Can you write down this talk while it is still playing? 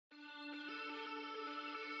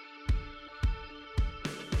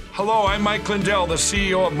Hello, I'm Mike Lindell, the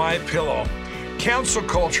CEO of MyPillow. Cancel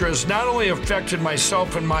culture has not only affected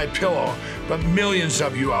myself and MyPillow, but millions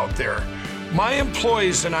of you out there. My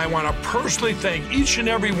employees and I want to personally thank each and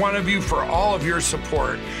every one of you for all of your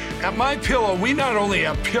support. At MyPillow, we not only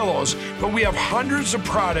have pillows, but we have hundreds of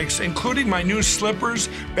products, including my new slippers,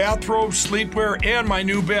 bathrobes, sleepwear, and my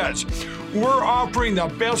new beds. We're offering the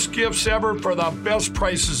best gifts ever for the best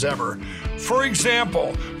prices ever. For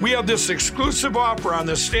example, we have this exclusive offer on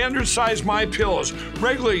the standard size MyPillows,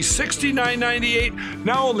 regularly $69.98,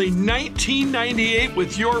 now only $19.98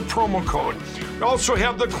 with your promo code. We also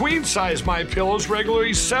have the queen size MyPillows,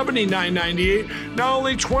 regularly $79.98, now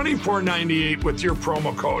only $24.98 with your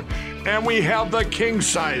promo code. And we have the king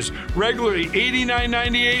size, regularly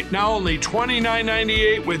 $89.98, now only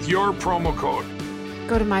 $29.98 with your promo code.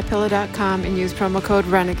 Go to MyPillow.com and use promo code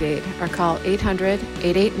RENEGADE or call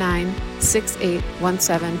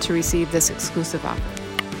 800-889-6817 to receive this exclusive offer.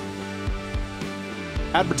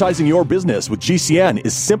 Advertising your business with GCN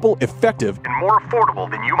is simple, effective, and more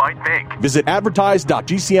affordable than you might think. Visit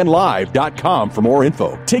advertise.gcnlive.com for more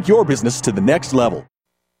info. Take your business to the next level.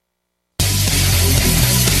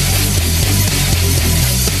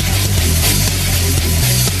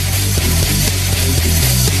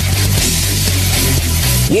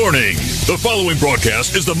 Warning! The following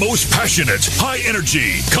broadcast is the most passionate,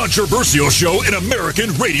 high-energy, controversial show in American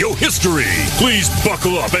radio history. Please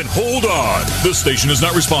buckle up and hold on. This station is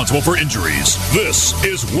not responsible for injuries. This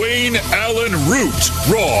is Wayne Allyn Root,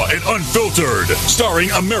 raw and unfiltered, starring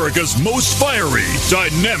America's most fiery,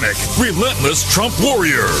 dynamic, relentless Trump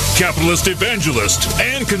warrior, capitalist evangelist,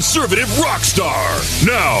 and conservative rock star.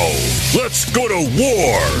 Now, let's go to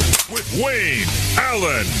war with Wayne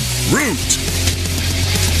Allyn Root.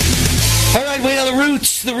 All right, wait on the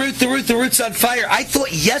roots. The root's on fire. I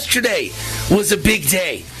thought yesterday was a big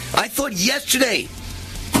day. I thought yesterday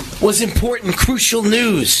was important, crucial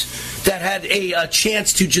news that had a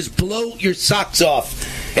chance to just blow your socks off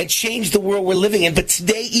and change the world we're living in. But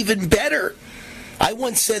today, even better. I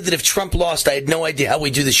once said that if Trump lost, I had no idea how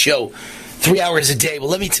we do the show 3 hours a day. Well,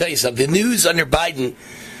 let me tell you something. The news under Biden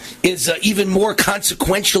is even more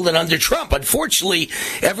consequential than under Trump. Unfortunately,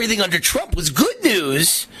 everything under Trump was good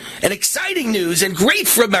news and exciting news and great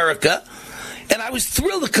for America. And I was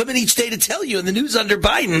thrilled to come in each day to tell you, in the news under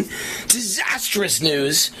Biden, disastrous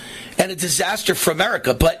news and a disaster for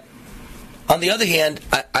America. But on the other hand,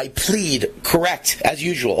 I plead correct, as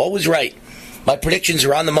usual, always right. My predictions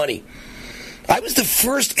are on the money. I was the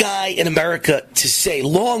first guy in America to say,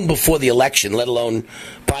 long before the election, let alone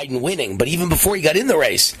Biden winning, but even before he got in the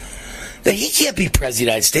race, that he can't be president of the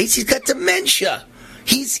United States. He's got dementia.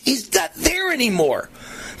 He's not there anymore.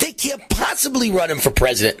 They can't possibly run him for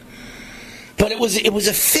president. But it was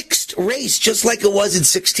a fixed race, just like it was in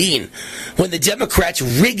 2016, when the Democrats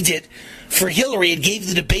rigged it for Hillary and gave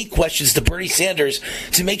the debate questions to Bernie Sanders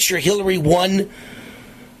to make sure Hillary won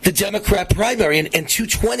the Democrat primary. In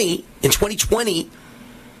 2020,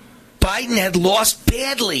 Biden had lost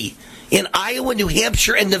badly in Iowa, New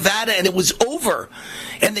Hampshire, and Nevada, and it was over.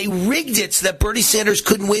 And they rigged it so that Bernie Sanders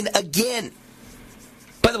couldn't win again.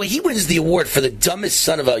 By the way, he wins the award for the dumbest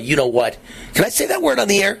son of a you-know-what. Can I say that word on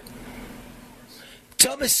the air?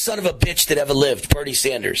 Dumbest son of a bitch that ever lived, Bernie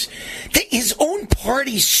Sanders. His own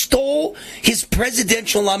party stole his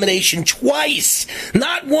presidential nomination twice.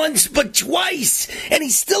 Not once, but twice. And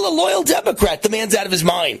he's still a loyal Democrat. The man's out of his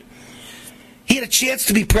mind. He had a chance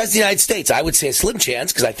to be president of the United States. I would say a slim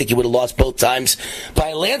chance, because I think he would have lost both times by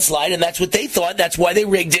a landslide, and that's what they thought. That's why they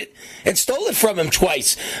rigged it and stole it from him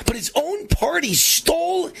twice. But his own party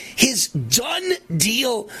stole his done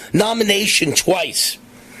deal nomination twice.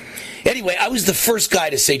 Anyway, I was the first guy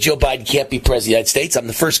to say Joe Biden can't be president of the United States. I'm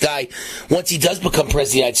the first guy, once he does become president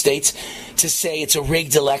of the United States, to say it's a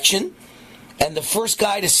rigged election. And the first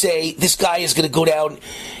guy to say this guy is going to go down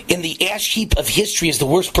in the ash heap of history as the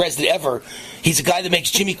worst president ever. He's a guy that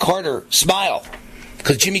makes Jimmy Carter smile,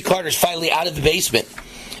 because Jimmy Carter's finally out of the basement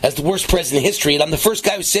as the worst president in history. And I'm the first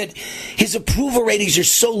guy who said his approval ratings are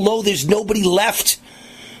so low there's nobody left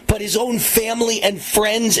but his own family and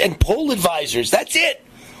friends and poll advisors. That's it.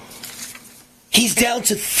 He's down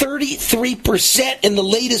to 33% in the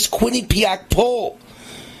latest Quinnipiac poll.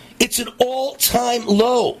 It's an all-time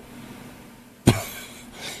low.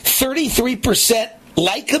 33%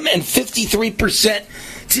 like him and 53%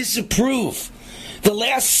 disapprove. The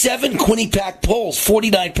last 7 Quinnipiac polls,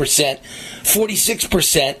 49%, 46%,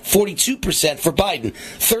 42% for Biden,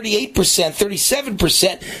 38%,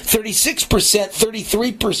 37%, 36%,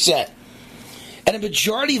 33%. And a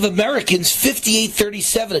majority of Americans,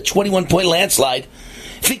 58-37, a 21-point landslide,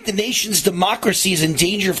 think the nation's democracy is in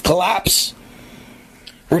danger of collapse.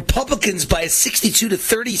 Republicans by a 62 to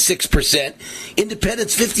 36%,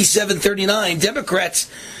 Independents 57-39, Democrats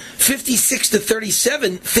 56 to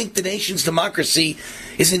 37 think the nation's democracy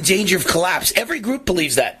is in danger of collapse. Every group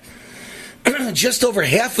believes that. Just over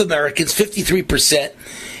half of Americans, 53%,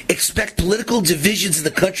 expect political divisions in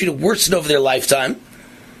the country to worsen over their lifetime.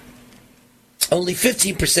 Only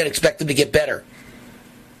 15% expect them to get better.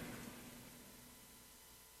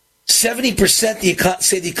 70%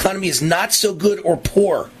 say the economy is not so good or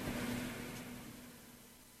poor.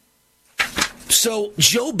 So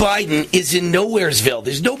Joe Biden is in nowheresville.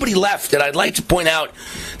 There's nobody left. And I'd like to point out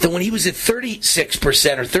that when he was at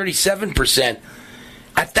 36% or 37%,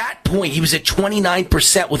 at that point he was at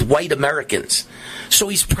 29% with white Americans. So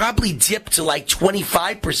he's probably dipped to like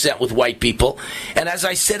 25% with white people. And as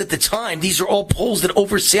I said at the time, these are all polls that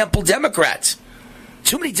oversample Democrats.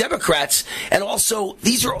 Too many Democrats, and also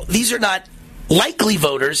these are not likely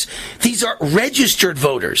voters. These are registered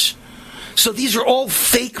voters. So these are all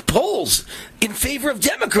fake polls in favor of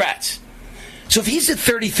Democrats. So if he's at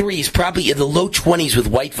 33, he's probably in the low 20s with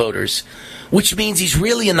white voters, which means he's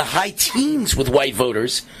really in the high teens with white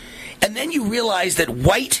voters. And then you realize that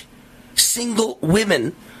white single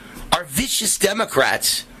women are vicious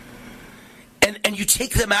Democrats, and you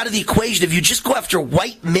take them out of the equation. If you just go after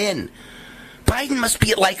white men, Biden must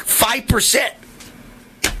be at like 5%.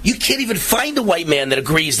 You can't even find a white man that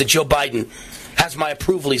agrees that Joe Biden has my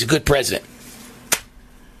approval. He's a good president.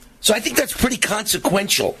 So I think that's pretty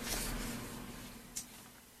consequential.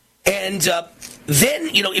 And then,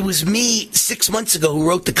 it was me 6 months ago who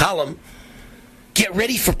wrote the column, "Get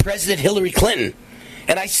ready for President Hillary Clinton."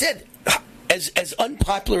 And I said, as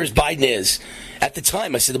unpopular as Biden is, at the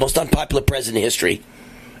time, I said the most unpopular president in history,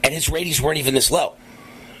 and his ratings weren't even this low.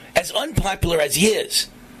 As unpopular as he is,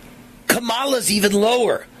 Kamala's even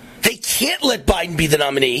lower. They can't let Biden be the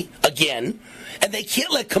nominee again, and they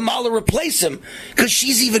can't let Kamala replace him because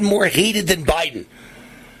she's even more hated than Biden.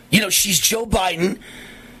 She's Joe Biden,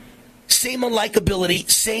 same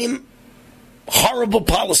unlikability, same horrible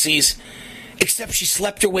policies, except she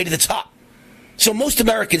slept her way to the top. So most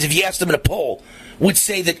Americans, if you asked them in a poll, would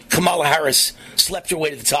say that Kamala Harris slept her way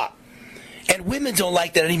to the top. And women don't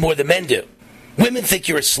like that any more than men do. Women think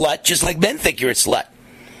you're a slut, just like men think you're a slut.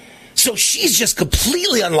 So she's just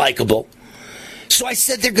completely unlikable. So I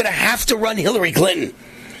said they're going to have to run Hillary Clinton.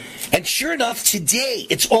 And sure enough, today,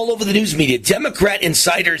 it's all over the news media. Democrat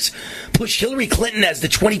insiders push Hillary Clinton as the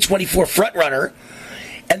 2024 frontrunner.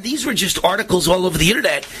 And these were just articles all over the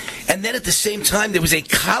internet. And then at the same time, there was a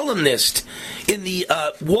columnist in the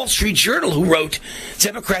Wall Street Journal who wrote,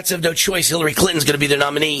 Democrats have no choice. Hillary Clinton's going to be their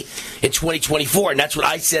nominee in 2024. And that's what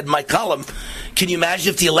I said in my column. Can you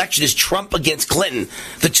imagine if the election is Trump against Clinton?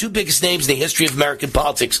 The two biggest names in the history of American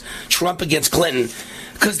politics, Trump against Clinton.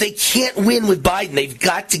 Because they can't win with Biden. They've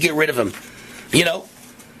got to get rid of him.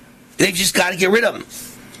 They've just got to get rid of him.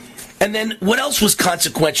 And then what else was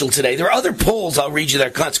consequential today? There are other polls I'll read you that are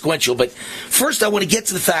consequential, but first I want to get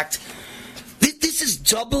to the fact this is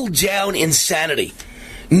double down insanity.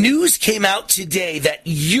 News came out today that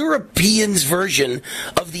Europeans' version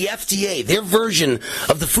of the FDA, their version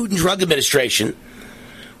of the Food and Drug Administration,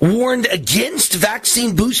 warned against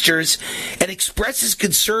vaccine boosters and expresses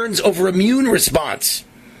concerns over immune response.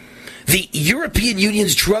 The European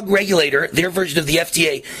Union's drug regulator, their version of the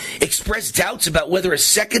FDA, expressed doubts about whether a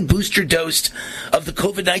second booster dose of the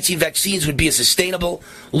COVID-19 vaccines would be a sustainable,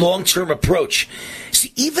 long-term approach.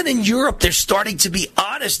 See, even in Europe, they're starting to be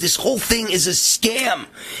honest. This whole thing is a scam.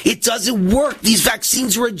 It doesn't work. These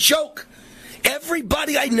vaccines are a joke.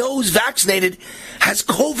 Everybody I know who's vaccinated has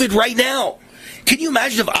COVID right now. Can you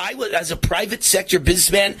imagine if I, as a private sector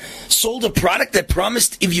businessman, sold a product that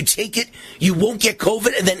promised if you take it, you won't get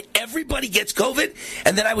COVID, and then everybody gets COVID,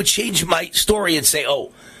 and then I would change my story and say,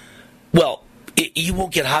 you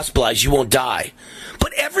won't get hospitalized, you won't die.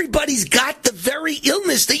 But everybody's got the very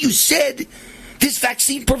illness that you said this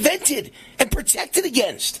vaccine prevented and protected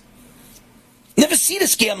against. Never seen a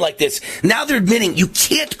scam like this. Now they're admitting you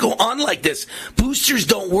can't go on like this. Boosters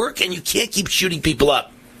don't work, and you can't keep shooting people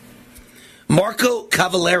up. Marco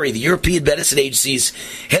Cavallari, the European Medicine Agency's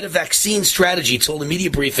head of vaccine strategy, told a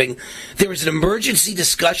media briefing there was an emergency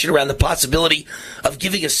discussion around the possibility of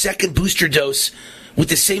giving a second booster dose with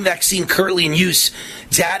the same vaccine currently in use.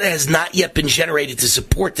 Data has not yet been generated to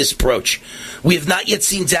support this approach. We have not yet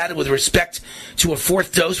seen data with respect to a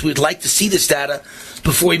fourth dose. We would like to see this data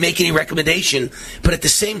before we make any recommendation. But at the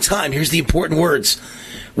same time, here's the important words.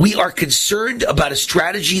 We are concerned about a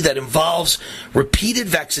strategy that involves repeated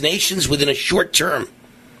vaccinations within a short term.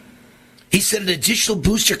 He said an additional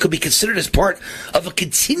booster could be considered as part of a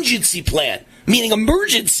contingency plan, meaning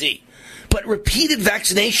emergency But repeated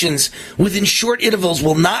vaccinations within short intervals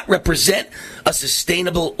will not represent a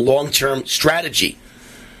sustainable long-term strategy.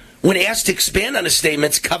 When asked to expand on his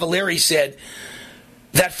statements, Cavallari said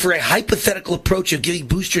that for a hypothetical approach of giving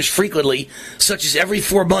boosters frequently, such as every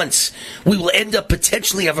 4 months, we will end up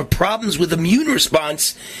potentially having problems with immune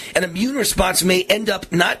response, and immune response may end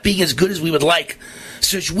up not being as good as we would like.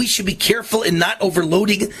 So we should be careful in not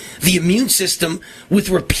overloading the immune system with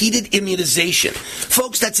repeated immunization.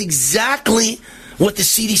 Folks, that's exactly what the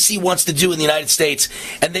CDC wants to do in the United States,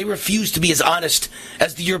 and they refuse to be as honest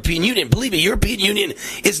as the European Union. Believe me, European Union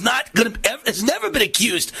is has never been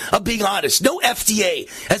accused of being honest. No FDA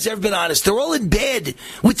has ever been honest. They're all in bed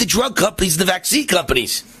with the drug companies, the vaccine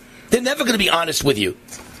companies. They're never going to be honest with you.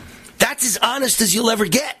 That's as honest as you'll ever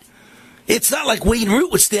get. It's not like Wayne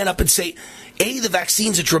Root would stand up and say, A, the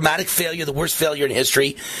vaccine's a dramatic failure, the worst failure in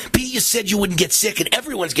history. B, you said you wouldn't get sick, and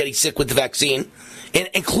everyone's getting sick with the vaccine,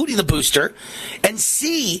 including the booster. And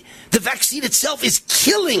C, the vaccine itself is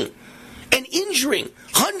killing and injuring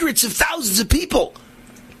hundreds of thousands of people.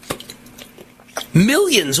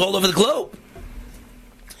 Millions all over the globe.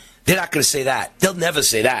 They're not going to say that. They'll never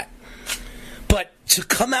say that. But to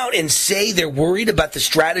come out and say they're worried about the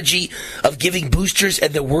strategy of giving boosters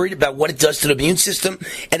and they're worried about what it does to the immune system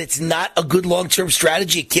and it's not a good long-term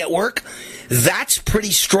strategy, it can't work, that's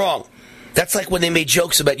pretty strong. That's like when they made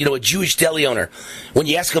jokes about, a Jewish deli owner. When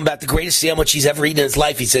you ask him about the greatest sandwich he's ever eaten in his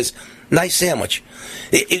life, he says, nice sandwich.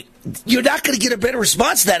 You're not going to get a better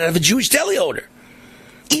response to that out of a Jewish deli owner.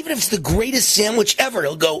 Even if it's the greatest sandwich ever,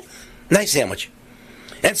 he'll go, nice sandwich.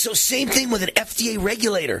 And so same thing with an FDA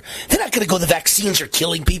regulator. They're not going to go, the vaccines are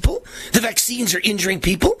killing people. The vaccines are injuring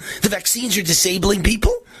people. The vaccines are disabling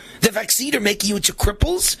people. The vaccines are making you into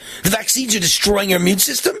cripples. The vaccines are destroying your immune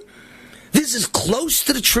system. This is close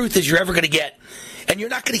to the truth as you're ever going to get. And you're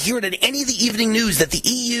not going to hear it in any of the evening news that the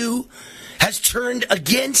EU has turned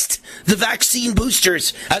against the vaccine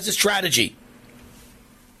boosters as a strategy.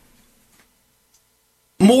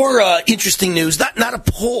 More interesting news, not a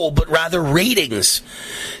poll, but rather ratings.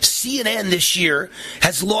 CNN this year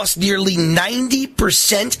has lost nearly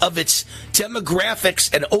 90% of its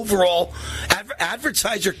demographics and overall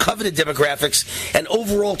advertiser-coveted demographics and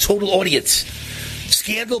overall total audience.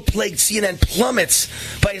 Scandal-plagued CNN plummets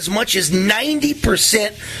by as much as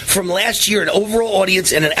 90% from last year in overall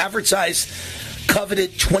audience and an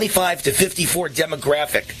advertised-coveted 25 to 54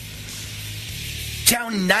 demographic.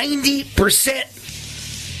 Down 90%.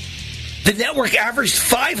 The network averaged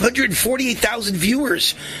 548,000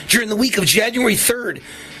 viewers during the week of January 3rd.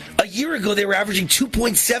 A year ago, they were averaging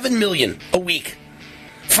 2.7 million a week.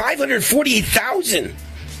 548,000.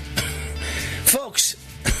 Folks,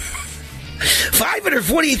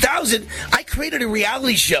 548,000. I created a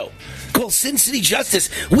reality show called Sin City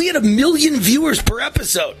Justice. We had 1 million viewers per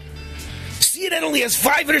episode. CNN only has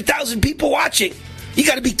 500,000 people watching. You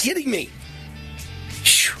got to be kidding me.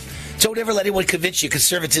 Don't ever let anyone convince you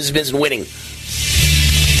conservatism isn't winning.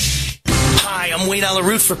 Hi, I'm Wayne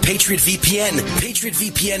Allyn for Patriot VPN. Patriot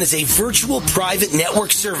VPN is a virtual private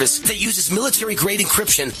network service that uses military-grade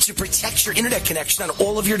encryption to protect your internet connection on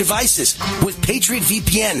all of your devices. With Patriot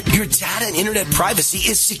VPN, your data and internet privacy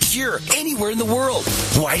is secure anywhere in the world.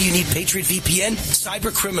 Why do you need Patriot VPN?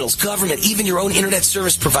 Cyber criminals, government, even your own internet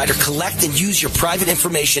service provider collect and use your private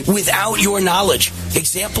information without your knowledge.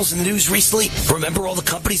 Examples in the news recently, remember all the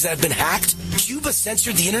companies that have been hacked? Cuba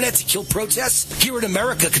censored the internet to kill protests? Here in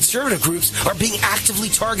America, conservative groups are being actively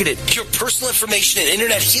targeted. Your personal information and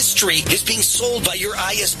internet history is being sold by your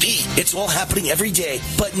ISP. It's all happening every day,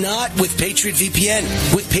 but not with Patriot VPN.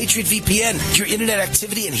 With Patriot VPN, your internet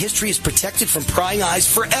activity and history is protected from prying eyes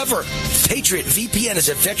forever. Patriot VPN is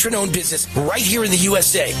a veteran-owned business right here in the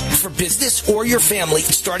USA. For business or your family,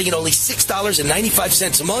 starting at only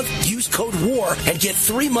 $6.95 a month, use code WAR and get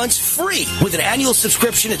 3 months free. With an annual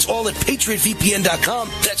subscription, it's all at PatriotVPN.com.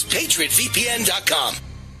 That's PatriotVPN.com.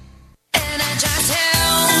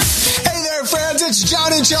 Hey there, friends. It's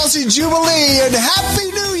John and Chelsea Jubilee, and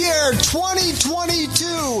Happy New Year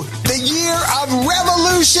 2022, the year of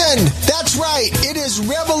revolution. That's right. It is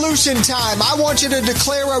revolution time. I want you to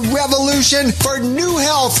declare a revolution for new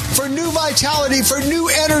health, for new vitality, for new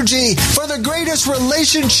energy, for the greatest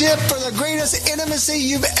relationship, for the greatest intimacy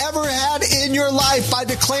you've ever had in your life by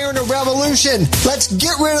declaring a revolution. Let's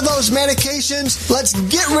get rid of those medications. Let's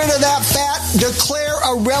get rid of that fat. Declare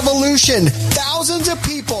a revolution. Thousands of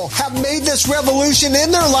people have made this revolution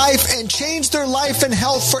in their life and changed their life and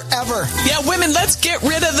health forever. Yeah, women, let's get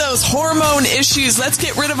rid of those hormone issues. Let's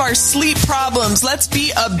get rid of our sleep problems. Let's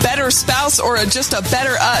be a better spouse or just a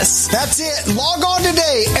better us. That's it. Log on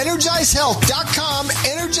today. EnergizeHealth.com.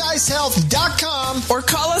 EnergizeHealth.com. Or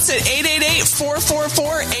call us at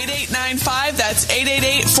 888-444-8895. That's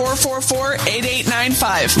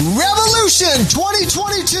 888-444-8895. Revolution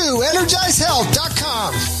 2022,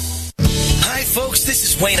 EnergizeHealth.com. Hi, folks. This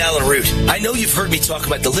is Wayne Allyn Root. I know you've heard me talk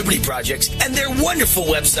about the Liberty Projects and their wonderful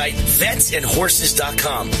website,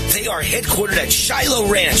 vetsandhorses.com. They are headquartered at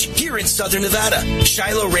Shiloh Ranch here in Southern Nevada.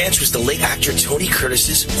 Shiloh Ranch was the late actor Tony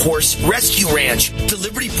Curtis's horse rescue ranch. The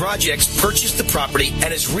Liberty Projects purchased the property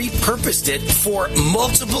and has repurposed it for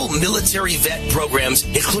multiple military vet programs,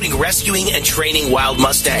 including rescuing and training wild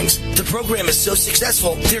Mustangs. The program is so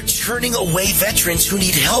successful, they're turning away veterans who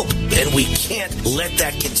need help, and we can't let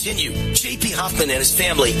that continue. J.P. Hoffman and his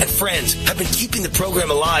family and friends have been keeping the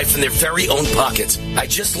program alive from their very own pockets. I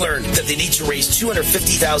just learned that they need to raise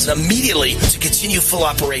 $250,000 immediately to continue full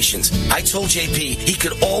operations. I told JP he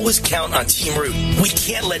could always count on Team Root. We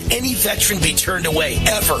can't let any veteran be turned away,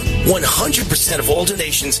 ever. 100% of all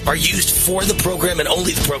donations are used for the program and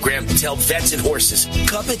only the program to help vets and horses.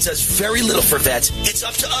 Government does very little for vets. It's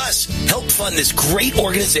up to us. Help fund this great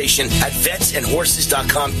organization at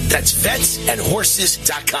vetsandhorses.com. That's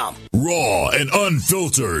vetsandhorses.com. Raw and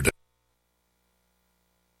unfiltered.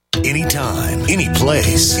 Anytime, any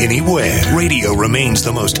place, anywhere. Radio remains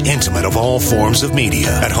the most intimate of all forms of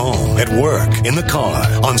media. At home, at work, in the car,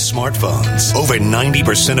 on smartphones. Over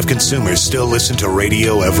 90% of consumers still listen to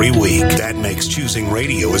radio every week. That makes choosing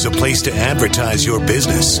radio as a place to advertise your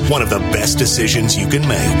business one of the best decisions you can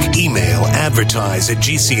make. Email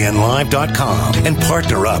advertise@gcnlive.com and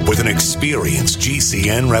partner up with an experienced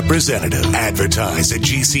GCN representative.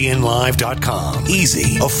 Advertise@gcnlive.com.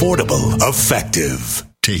 Easy, affordable, effective.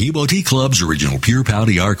 Tahibo Tea Club's original Pure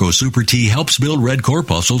Pouty Arco Super Tea helps build red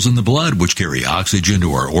corpuscles in the blood, which carry oxygen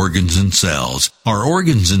to our organs and cells. Our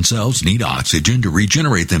organs and cells need oxygen to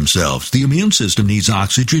regenerate themselves. The immune system needs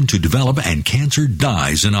oxygen to develop, and cancer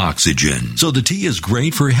dies in oxygen. So the tea is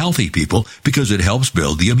great for healthy people because it helps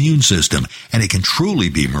build the immune system, and it can truly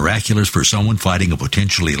be miraculous for someone fighting a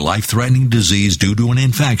potentially life-threatening disease due to an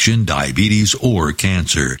infection, diabetes, or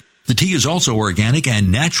cancer. The tea is also organic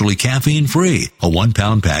and naturally caffeine-free. A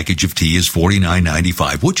 1-pound package of tea is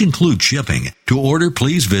 $49.95, which includes shipping. To order,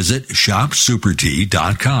 please visit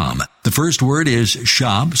shopsupertea.com. The first word is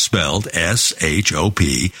shop, spelled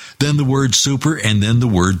S-H-O-P, then the word super, and then the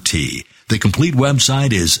word tea. The complete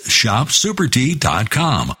website is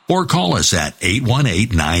shopsupertea.com, or call us at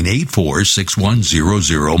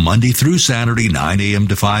 818-984-6100 Monday through Saturday, 9 a.m.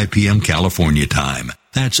 to 5 p.m. California time.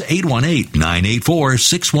 That's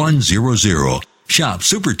 818-984-6100.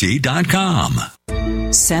 ShopSuperTea.com.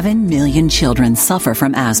 7 million children suffer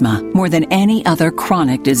from asthma, more than any other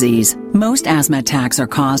chronic disease. Most asthma attacks are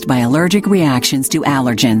caused by allergic reactions to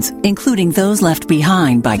allergens, including those left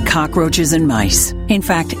behind by cockroaches and mice. In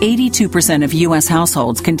fact, 82% of U.S.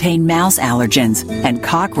 households contain mouse allergens, and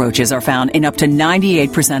cockroaches are found in up to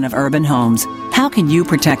 98% of urban homes. How can you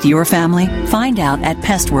protect your family? Find out at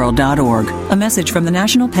pestworld.org. A message from the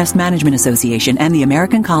National Pest Management Association and the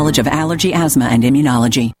American College of Allergy, Asthma, and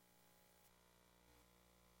Immunology.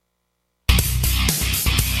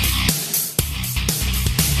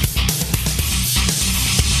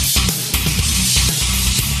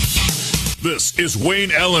 This is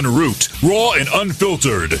Wayne Allyn Root, raw and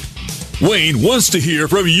unfiltered. Wayne wants to hear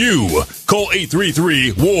from you. Call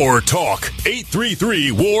 833-WAR-TALK.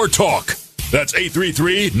 833-WAR-TALK. That's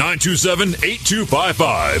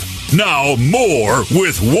 833-927-8255. Now more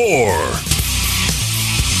with War.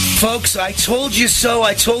 Folks, I told you so,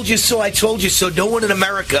 I told you so, I told you so. No one in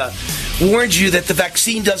America warned you that the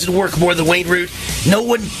vaccine doesn't work more than Wayne Root. No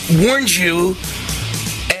one warned you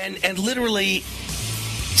and literally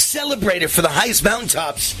celebrated for the highest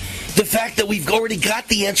mountaintops the fact that we've already got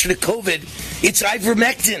the answer to COVID. It's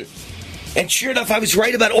ivermectin. And sure enough, I was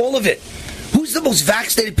right about all of it. Who's the most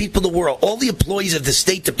vaccinated people in the world? All the employees of the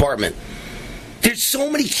State Department. There's so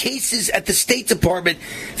many cases at the State Department,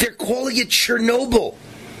 they're calling it Chernobyl.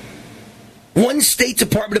 One State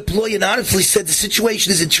Department employee anonymously said the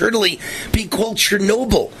situation is internally being called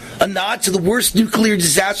Chernobyl, a nod to the worst nuclear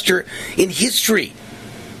disaster in history.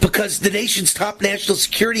 Because the nation's top national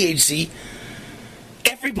security agency,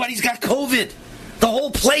 everybody's got COVID. The whole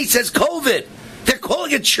place has COVID. They're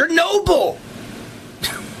calling it Chernobyl.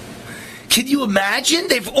 Can you imagine?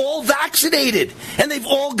 They've all vaccinated, and they've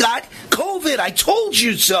all got COVID. I told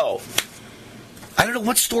you so. I don't know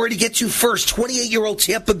what story to get to first. 28-year-old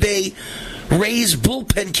Tampa Bay Rays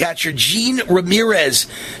bullpen catcher Gene Ramirez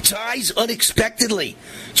dies unexpectedly.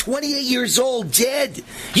 28 years old, dead.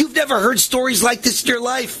 You've never heard stories like this in your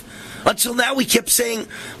life. Until now, we kept saying,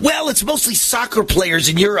 well, it's mostly soccer players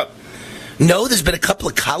in Europe. No, there's been a couple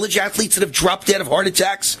of college athletes that have dropped dead of heart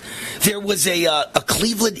attacks. There was a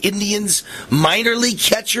Cleveland Indians minor league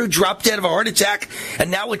catcher dropped dead of a heart attack, and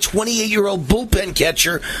now a 28-year-old bullpen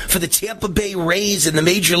catcher for the Tampa Bay Rays in the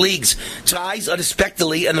major leagues dies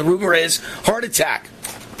unexpectedly, and the rumor is heart attack.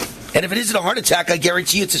 And if it isn't a heart attack, I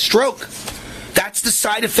guarantee you it's a stroke. That's the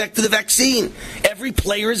side effect of the vaccine. Every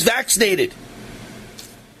player is vaccinated.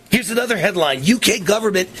 Here's another headline. UK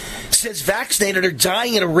government says vaccinated are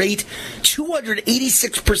dying at a rate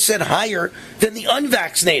 286% higher than the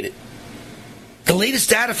unvaccinated. The latest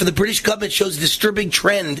data from the British government shows a disturbing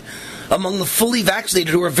trend among the fully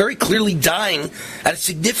vaccinated who are very clearly dying at a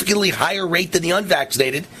significantly higher rate than the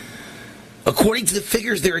unvaccinated. According to the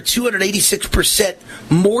figures, there are 286%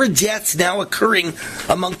 more deaths now occurring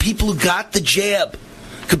among people who got the jab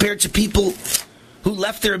compared to people who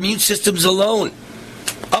left their immune systems alone.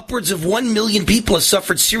 Upwards of 1 million people have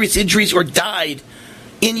suffered serious injuries or died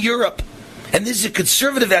in Europe. And this is a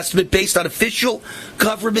conservative estimate based on official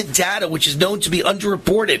government data, which is known to be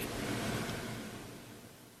underreported.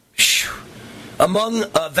 Among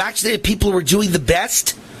vaccinated people who are doing the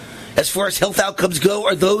best, as far as health outcomes go,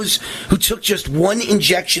 are those who took just one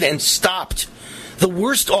injection and stopped. The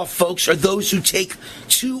worst off folks are those who take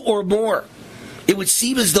 2 or more. It would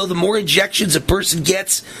seem as though the more injections a person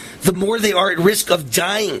gets, the more they are at risk of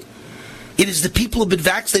dying. It is the people who have been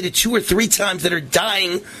vaccinated 2 or 3 times that are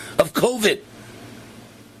dying of COVID,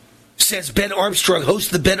 says Ben Armstrong, host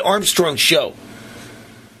of the Ben Armstrong Show.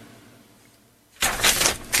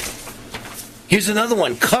 Here's another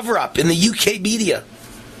one. Cover-up in the UK media.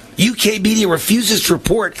 UK media refuses to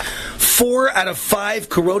report 4 out of 5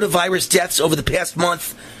 coronavirus deaths over the past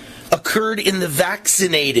month occurred in the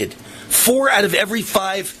vaccinated. 4 out of every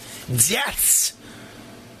 5 deaths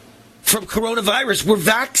from coronavirus were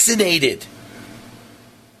vaccinated.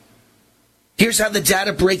 Here's how the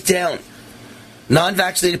data break down.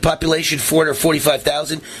 Non-vaccinated population,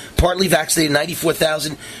 445,000. Partly vaccinated,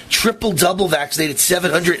 94,000. Triple-double vaccinated,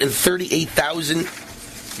 738,000.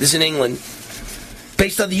 This is in England.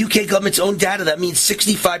 Based on the UK government's own data, that means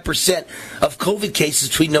 65% of COVID cases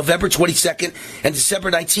between November 22nd and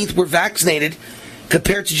December 19th were vaccinated,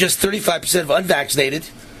 compared to just 35% of unvaccinated.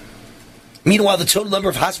 Meanwhile, the total number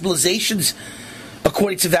of hospitalizations,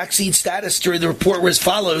 according to vaccine status during the report, were as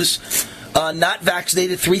follows. Not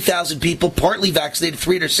vaccinated, 3,000 people. Partly vaccinated,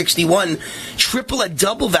 361. Triple and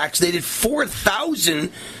double vaccinated,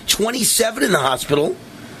 4,027 in the hospital.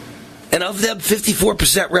 And of them,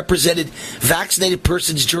 54% represented vaccinated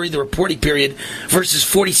persons during the reporting period versus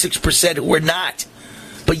 46% who were not.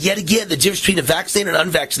 But yet again, the difference between the vaccinated and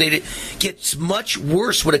unvaccinated gets much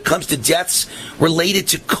worse when it comes to deaths related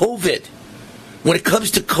to COVID. When it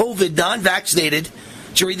comes to COVID, non-vaccinated,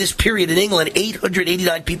 during this period in England,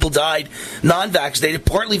 889 people died. Non-vaccinated,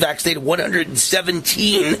 partly vaccinated,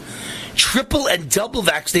 117. Triple and double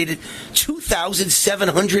vaccinated,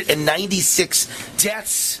 2,796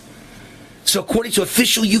 deaths. So according to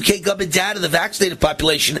official UK government data, the vaccinated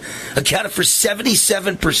population accounted for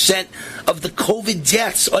 77% of the COVID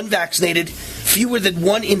deaths. Unvaccinated, fewer than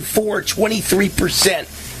 1 in 4, 23%.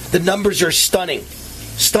 The numbers are stunning.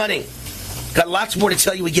 Stunning. Got lots more to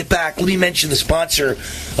tell you when we get back. Let me mention the sponsor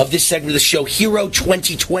of this segment of the show, Hero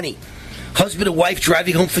 2020. Husband and wife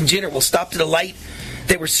driving home from dinner will stop at a light.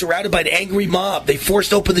 They were surrounded by an angry mob. They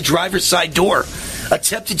forced open the driver's side door,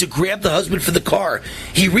 attempted to grab the husband from the car.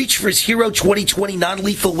 He reached for his Hero 2020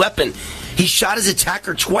 non-lethal weapon. He shot his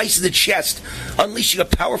attacker twice in the chest, unleashing a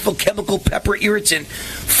powerful chemical pepper irritant,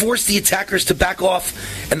 forced the attackers to back off,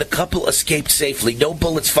 and the couple escaped safely. No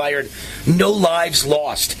bullets fired, no lives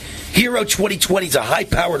lost. Hero 2020 is a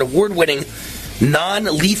high-powered, award-winning,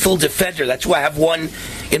 non-lethal defender. That's why I have one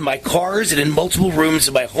in my cars and in multiple rooms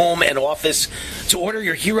in my home and office. To order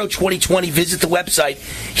your Hero 2020, visit the website,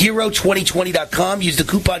 Hero2020.com. Use the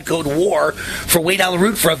coupon code WAR for Wayne Allen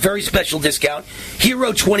Root for a very special discount.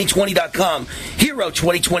 Hero2020.com.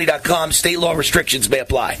 Hero2020.com. State law restrictions may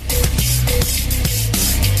apply.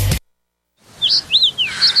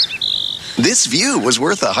 This view was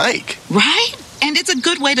worth a hike. Right? And it's a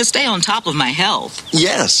good way to stay on top of my health.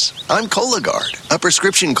 Yes, I'm Cologuard, a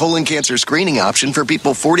prescription colon cancer screening option for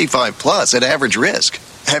people 45 plus at average risk.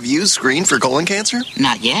 Have you screened for colon cancer?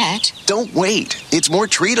 Not yet. Don't wait. It's more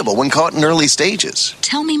treatable when caught in early stages.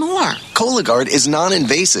 Tell me more. Cologuard is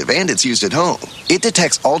non-invasive and it's used at home. It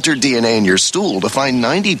detects altered DNA in your stool to find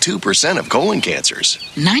 92% of colon cancers.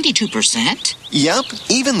 92%? Yep,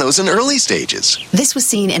 even those in early stages. This was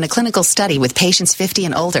seen in a clinical study with patients 50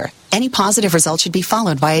 and older. Any positive result should be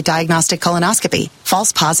followed by a diagnostic colonoscopy.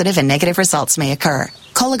 False positive and negative results may occur.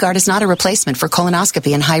 Cologuard is not a replacement for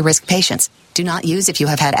colonoscopy in high-risk patients. Do not use if you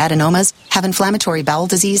have had adenomas, have inflammatory bowel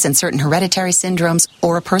disease and certain hereditary syndromes,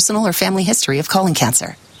 or a personal or family history of colon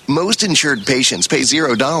cancer. Most insured patients pay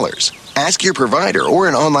 $0. Ask your provider or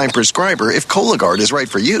an online prescriber if Cologuard is right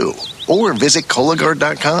for you. Or visit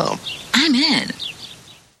Cologuard.com. I'm in.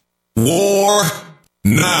 War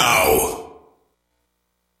now.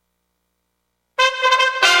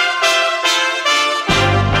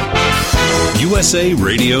 USA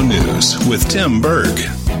Radio News with Tim Berg.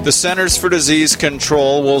 The Centers for Disease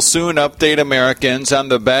Control will soon update Americans on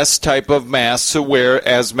the best type of masks to wear,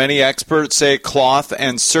 as many experts say cloth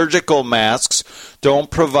and surgical masks don't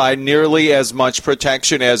provide nearly as much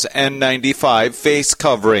protection as N95 face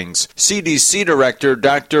coverings. CDC Director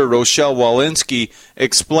Dr. Rochelle Walensky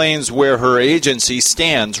explains where her agency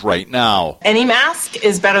stands right now. Any mask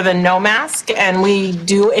is better than no mask, and we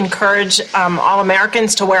do encourage all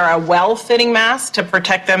Americans to wear a well-fitting mask to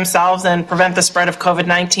protect themselves and prevent the spread of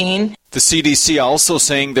COVID-19. The CDC also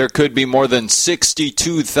saying there could be more than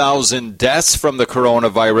 62,000 deaths from the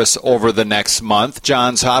coronavirus over the next month.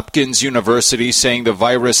 Johns Hopkins University saying the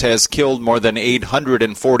virus has killed more than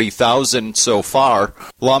 840,000 so far.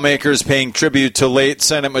 Lawmakers paying tribute to late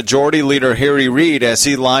Senate Majority Leader Harry Reid as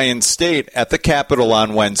he lies in state at the Capitol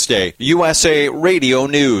on Wednesday. USA Radio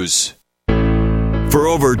News. For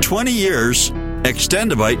over 20 years,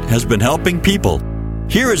 Extendivite has been helping people.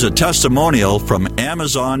 Here is a testimonial from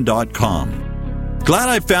Amazon.com. Glad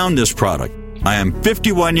I found this product. I am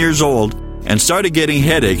 51 years old and started getting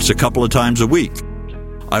headaches a couple of times a week.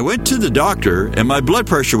 I went to the doctor and my blood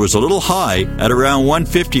pressure was a little high at around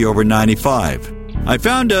 150 over 95. I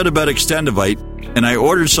found out about Extendivite and I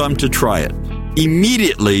ordered some to try it.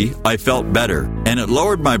 Immediately, I felt better and it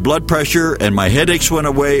lowered my blood pressure and my headaches went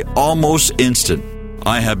away almost instant.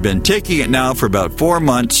 I have been taking it now for about 4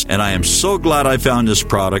 months, and I am so glad I found this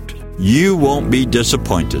product. You won't be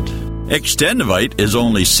disappointed. Extendivite is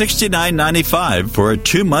only $69.95 for a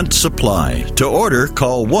 2-month supply. To order,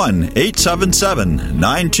 call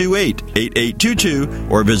 1-877-928-8822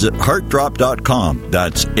 or visit heartdrop.com.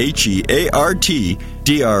 That's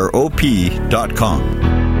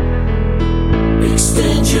HEARTDROP.com.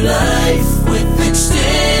 Extend your life with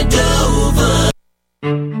Extendovite.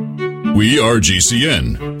 We are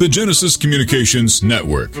GCN, the Genesis Communications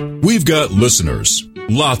Network. We've got listeners,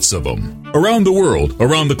 lots of them. Around the world,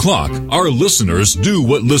 around the clock, our listeners do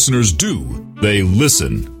what listeners do. They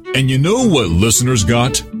listen. And you know what listeners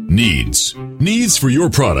got? Needs. Needs for your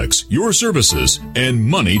products, your services, and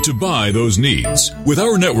money to buy those needs. With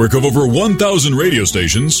our network of over 1,000 radio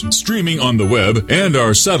stations, streaming on the web, and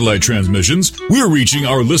our satellite transmissions, we're reaching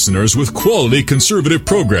our listeners with quality conservative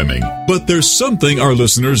programming. But there's something our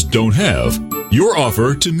listeners don't have. Your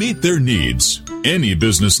offer to meet their needs. Any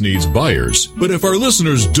business needs buyers, but if our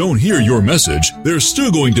listeners don't hear your message, they're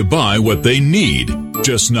still going to buy what they need,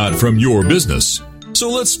 just not from your business. So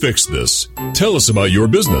let's fix this. Tell us about your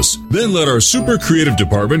business. Then let our super creative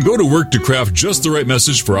department go to work to craft just the right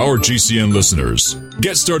message for our GCN listeners.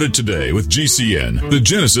 Get started today with GCN, the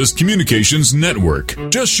Genesis Communications Network.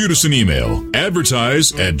 Just shoot us an email.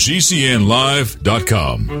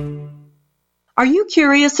 advertise@gcnlive.com. Are you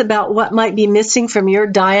curious about what might be missing from your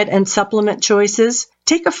diet and supplement choices?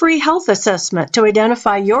 Take a free health assessment to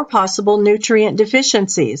identify your possible nutrient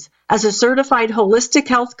deficiencies. As a certified holistic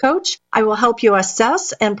health coach, I will help you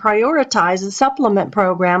assess and prioritize a supplement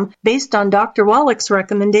program based on Dr. Wallach's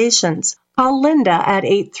recommendations. Call Linda at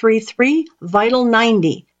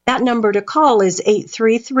 833-VITAL-90. That number to call is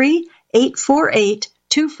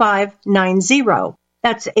 833-848-2590.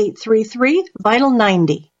 That's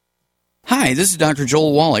 833-VITAL-90. Hi, this is Dr.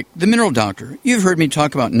 Joel Wallach, the Mineral Doctor. You've heard me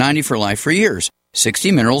talk about 90 for Life for years.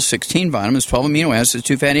 60 minerals, 16 vitamins, 12 amino acids,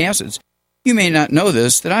 2 fatty acids. You may not know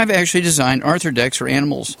this, that I've actually designed Arthrodex for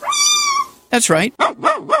animals. That's right.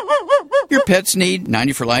 Your pets need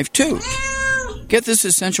 90 for Life, too. Get this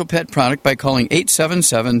essential pet product by calling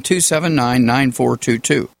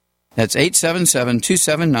 877-279-9422. That's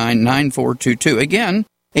 877-279-9422. Again,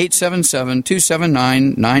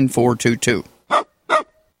 877-279-9422.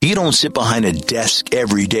 You don't sit behind a desk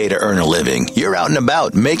every day to earn a living. You're out and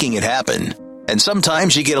about making it happen. And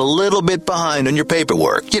sometimes you get a little bit behind on your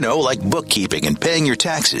paperwork, like bookkeeping and paying your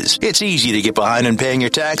taxes. It's easy to get behind on paying your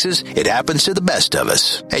taxes. It happens to the best of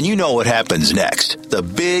us. And you know what happens next. The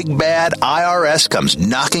big, bad IRS comes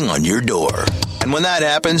knocking on your door. And when that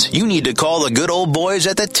happens, you need to call the good old boys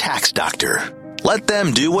at the Tax Doctor. Let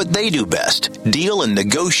them do what they do best. Deal and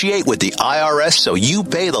negotiate with the IRS so you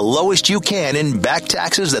pay the lowest you can in back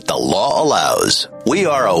taxes that the law allows. We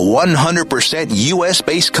are a 100%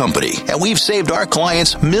 U.S.-based company, and we've saved our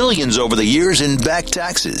clients millions over the years in back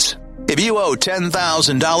taxes. If you owe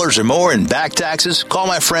 $10,000 or more in back taxes, call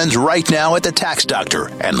my friends right now at the Tax Doctor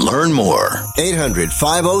and learn more.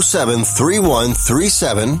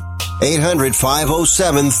 800-507-3137.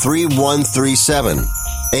 800-507-3137.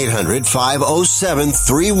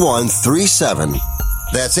 800-507-3137.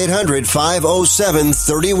 That's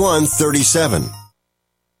 800-507-3137.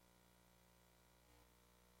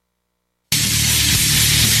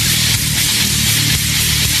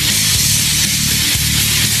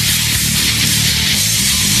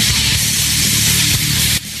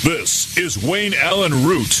 This is Wayne Allyn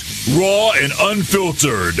Root, raw and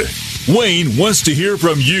unfiltered. Wayne wants to hear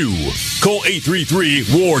from you. Call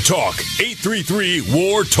 833-WAR-TALK.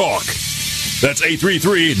 833-WAR-TALK. That's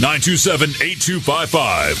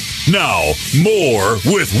 833-927-8255. Now, more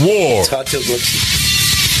with War.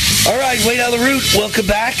 All right, Wayne Allyn Root, welcome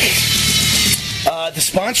back. The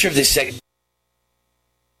sponsor of this segment.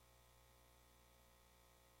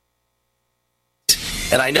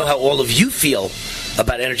 And I know how all of you feel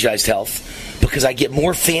about Energized Health, because I get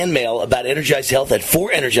more fan mail about Energized Health at For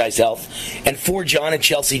Energized Health and for John and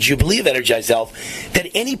Chelsea Jubilee of Energized Health than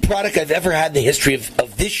any product I've ever had in the history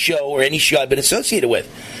of this show or any show I've been associated with.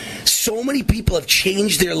 So many people have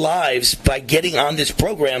changed their lives by getting on this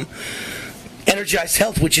program, Energized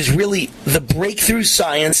Health, which is really the breakthrough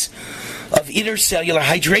science of intercellular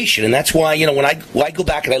hydration. And that's why, when I go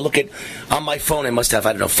back and I look at, on my phone, I must have,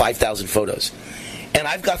 5,000 photos. And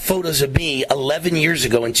I've got photos of me 11 years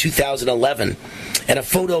ago in 2011, and a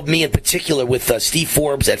photo of me in particular with Steve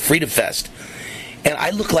Forbes at Freedom Fest. And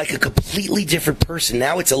I look like a completely different person.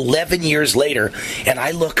 Now it's 11 years later, and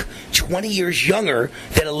I look 20 years younger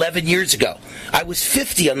than 11 years ago. I was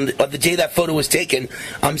 50 on the day that photo was taken.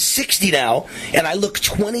 I'm 60 now, and I look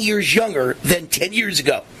 20 years younger than 10 years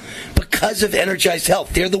ago because of Energized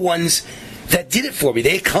Health. They're the ones that did it for me.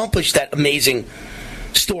 They accomplished that amazing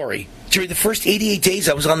story. During the first 88 days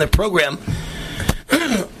I was on their program,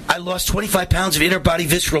 I lost 25 pounds of inner body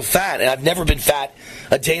visceral fat, and I've never been fat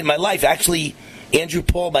a day in my life. Actually, Andrew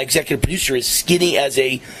Paul, my executive producer, is skinny as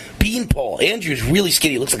a beanpole. Andrew's really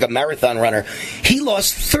skinny. He looks like a marathon runner. He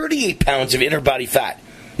lost 38 pounds of inner body fat.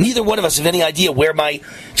 Neither one of us have any idea where my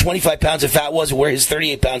 25 pounds of fat was or where his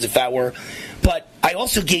 38 pounds of fat were. But I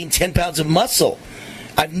also gained 10 pounds of muscle.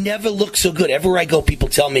 I've never looked so good. Everywhere I go, people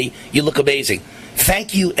tell me, you look amazing.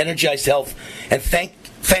 Thank you, Energized Health, and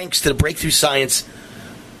thanks to the breakthrough science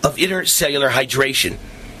of intercellular hydration.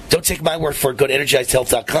 Don't take my word for it. Go to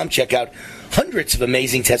EnergizedHealth.com. Check out hundreds of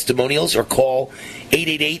amazing testimonials, or call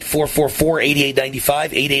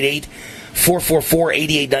 888-444-8895,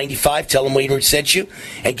 888-444-8895. Tell them Wayne Root sent you,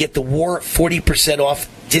 and get the War 40% off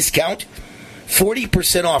discount.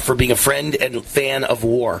 40% off for being a friend and fan of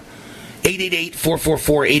War.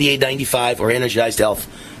 888-444-8895 or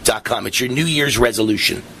EnergizedHealth.com. It's your New Year's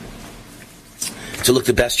resolution to look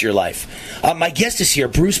the best of your life. My guest is here,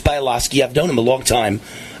 Bruce Bialowski. I've known him a long time.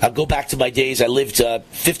 I'll go back to my days. I lived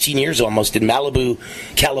 15 years almost in Malibu,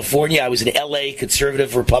 California. I was an L.A.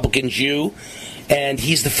 conservative Republican Jew, and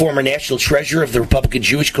he's the former national treasurer of the Republican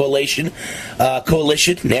Jewish Coalition,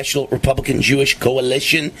 National Republican Jewish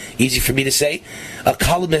Coalition, easy for me to say, a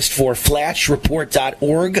columnist for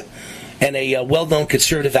FlashReport.org, and a well-known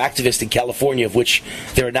conservative activist in California, of which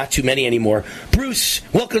there are not too many anymore. Bruce,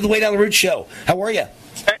 welcome to the Wayne Allyn Root Show. How are you?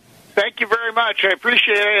 Thank you very much. I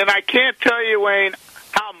appreciate it. And I can't tell you, Wayne,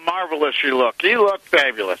 how marvelous you look. You look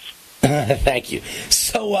fabulous. Thank you.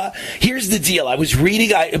 So here's the deal. I was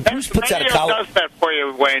reading. Bruce puts out a column. Radio does that for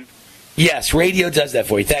you, Wayne. Yes, radio does that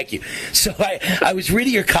for you. Thank you. So I was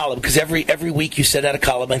reading your column, because every week you send out a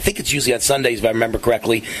column. I think it's usually on Sundays, if I remember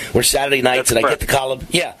correctly, or Saturday nights. That's and correct. I get the column.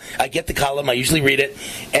 Yeah, I get the column. I usually read it,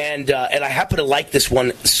 and I happen to like this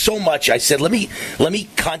one so much. I said, let me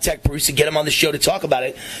contact Bruce and get him on the show to talk about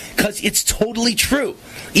it, because it's totally true.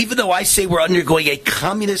 Even though I say we're undergoing a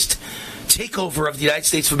communist takeover of the United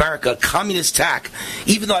States of America, a communist attack,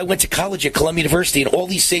 even though I went to college at Columbia University, and all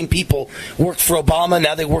these same people worked for Obama,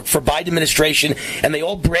 now they work for Biden administration, and they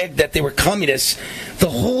all bragged that they were communists. The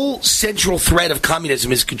whole central thread of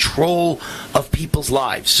communism is control of people's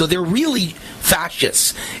lives. So they're really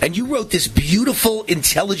fascists. And you wrote this beautiful,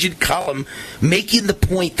 intelligent column making the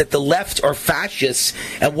point that the left are fascists,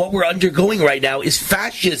 and what we're undergoing right now is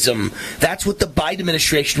fascism. That's what the Biden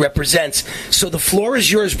administration represents. So the floor is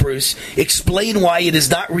yours, Bruce. Explain why it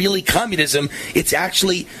is not really communism. It's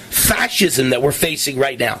actually fascism that we're facing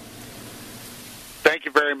right now. Thank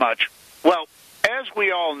you very much. Well, as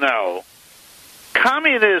we all know,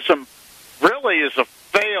 communism really is a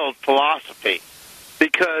failed philosophy,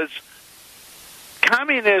 because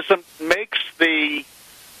communism makes the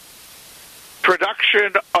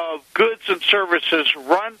production of goods and services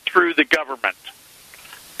run through the government.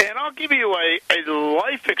 And I'll give you a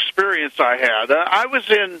life experience I had. I was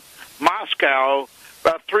in Moscow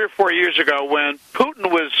about 3 or 4 years ago when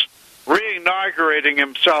Putin was re-inaugurating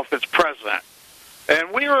himself as president.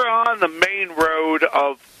 And we were on the main road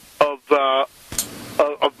of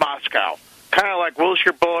Moscow, kind of like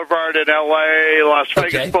Wilshire Boulevard in L.A., Las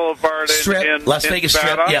Vegas Boulevard in Las Vegas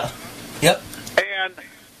Strip, Nevada. yeah. Yep. And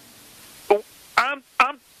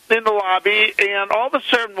I'm in the lobby, and all of a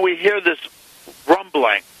sudden we hear this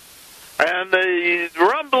rumbling. And the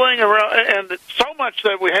rumbling around, and so much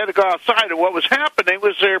that we had to go outside. And what was happening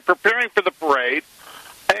was they were preparing for the parade,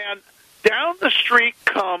 and down the street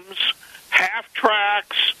comes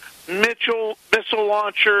half-tracks, missile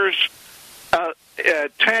launchers,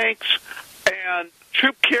 tanks, and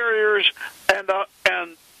troop carriers, and a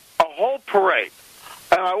whole parade.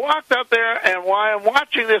 And I walked out there, and while I'm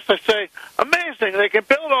watching this, I say, amazing, they can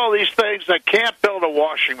build all these things, they can't build a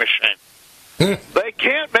washing machine. They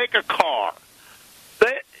can't make a car.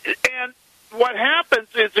 And what happens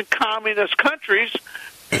is in communist countries,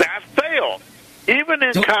 that failed. Even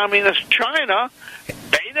in communist China,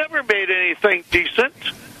 they never made anything decent.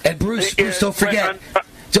 And Bruce, don't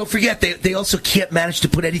forget, they also can't manage to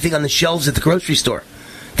put anything on the shelves at the grocery store.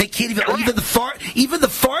 They can't even even the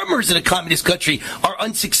farmers in a communist country are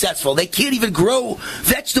unsuccessful. They can't even grow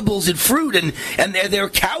vegetables and fruit, and their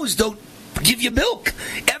cows don't give you milk.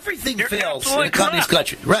 Everything fails in a communist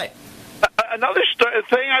country. Right. Another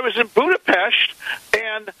thing, I was in Budapest,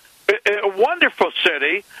 and a wonderful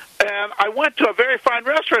city, and I went to a very fine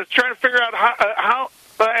restaurant trying to figure out how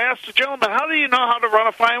I asked the gentleman, how do you know how to run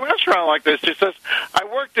a fine restaurant like this? He says, I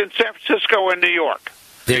worked in San Francisco and New York.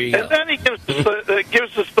 There you go. And then he gives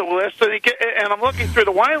us the list, and I'm looking through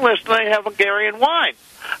the wine list, and they have Hungarian wine.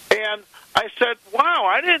 And I said, wow,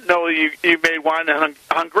 I didn't know you made wine in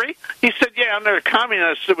Hungary. He said, yeah, under the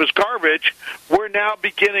communists, it was garbage. We're now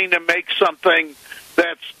beginning to make something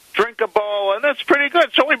that's drinkable, and that's pretty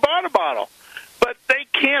good. So we bought a bottle. But they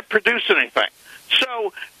can't produce anything.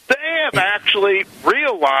 So they have actually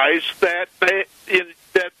realized that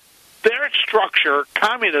that their structure,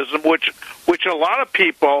 communism, which a lot of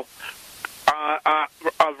people,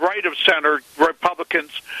 right of center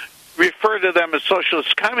Republicans, refer to them as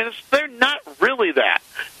socialist communists. They're not really that.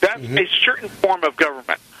 That's a certain form of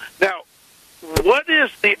government. Now, what is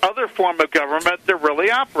the other form of government they're really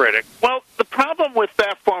operating? Well, the problem with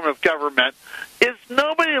that form of government is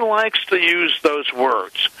nobody likes to use those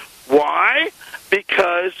words. Why?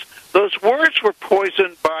 Because those words were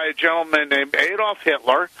poisoned by a gentleman named Adolf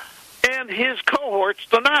Hitler and his cohorts,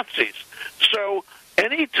 the Nazis. So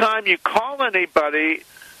anytime you call anybody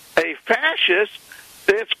a fascist,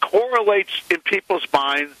 this correlates in people's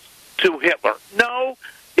minds to Hitler. No,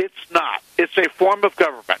 it's not. It's a form of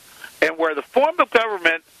government. And where the form of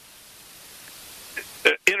government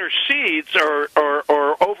intercedes or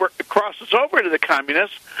crosses over to the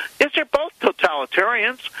communists is they're both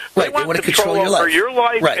totalitarians. They want to control over your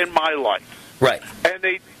life and my life. Right.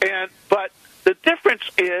 But the difference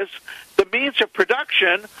is the means of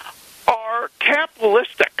production are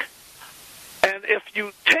capitalistic. And if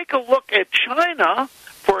you take a look at China,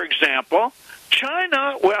 for example,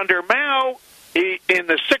 China, under Mao, in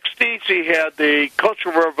the 60s, he had the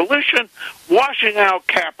Cultural Revolution, washing out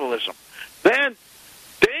capitalism. Then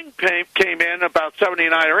Deng came in about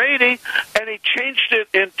 79 or 80, and he changed it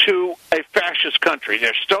into a fascist country.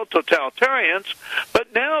 They're still totalitarians,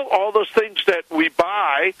 but now all those things that we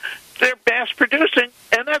buy, they're mass-producing,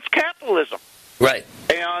 and that's capitalism. Right.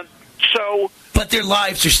 And so... But their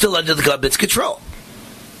lives are still under the government's control.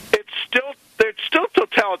 They're still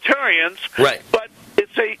totalitarians, right? But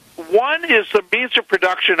one is the means of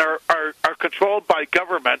production are controlled by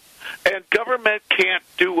government, and government can't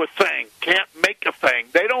do a thing, can't make a thing.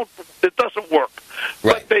 It doesn't work.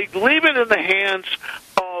 Right. But they leave it in the hands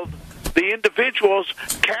of the individuals,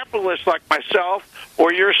 capitalists like myself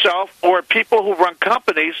or yourself, or people who run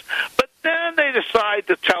companies. But then they decide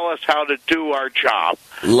to tell us how to do our job.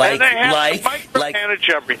 And they have to micromanage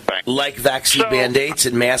everything. Like vaccine mandates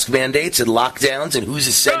and mask mandates and lockdowns and who's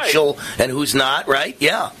essential and who's not, right?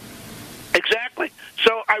 Yeah. Exactly.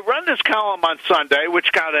 So I run this column on Sunday,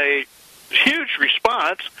 which got a huge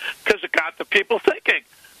response because it got the people thinking,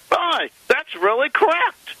 that's really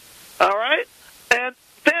correct. All right? And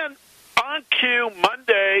then on cue,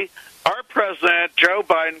 Monday, our president, Joe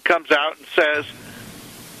Biden, comes out and says,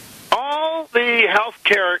 all the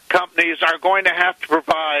healthcare companies are going to have to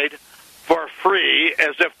provide for free,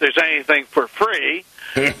 as if there's anything for free,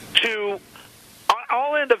 to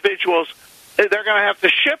all individuals. They're going to have to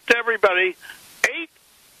ship to everybody 8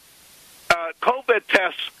 COVID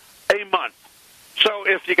tests a month. So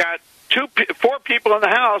if you got 4 people in the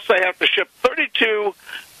house, they have to ship 32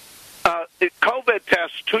 COVID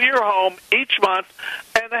tests to your home each month.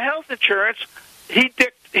 And the health insurance, he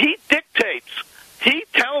dictates. He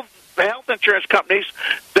tells the health insurance companies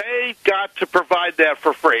they got to provide that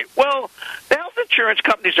for free. Well, the health insurance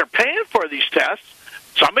companies are paying for these tests.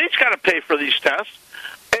 Somebody's got to pay for these tests.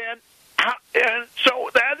 And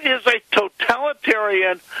so that is a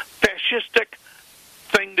totalitarian, fascistic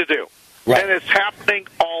thing to do. Right. And it's happening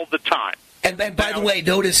all the time. And by the way,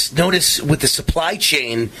 notice with the supply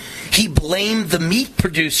chain, he blamed the meat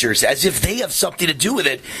producers as if they have something to do with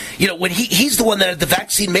it. You know, when he's the one that had the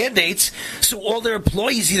vaccine mandates, so all their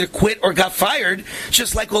employees either quit or got fired,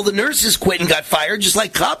 just like all the nurses quit and got fired, just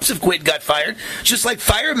like cops have quit and got fired, just like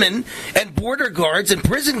firemen and border guards and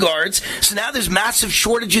prison guards. So now there's massive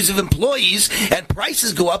shortages of employees and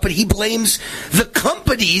prices go up, and he blames the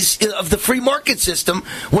companies of the free market system,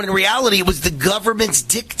 when in reality it was the government's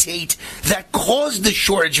dictate that caused the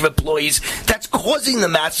shortage of employees, that's causing the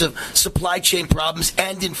massive supply chain problems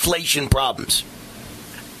and inflation problems.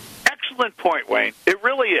 Excellent point, Wayne. It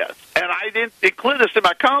really is. And I didn't include this in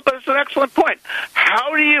my column, but it's an excellent point.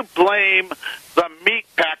 How do you blame the meat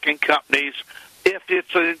packing companies if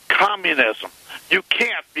it's in communism? You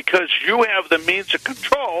can't, because you have the means of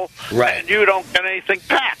control, right, and you don't get anything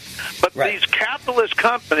packed. But right, these capitalist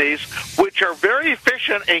companies, which are very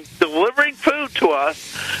efficient in delivering food to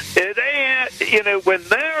us, when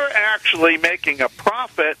they're actually making a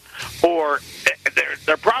profit, or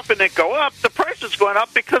their profit didn't go up, the price is going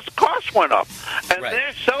up because the cost went up. And right,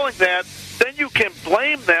 they're selling that, then you can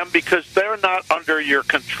blame them because they're not under your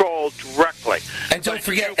control directly. And don't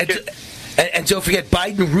forget... And don't forget,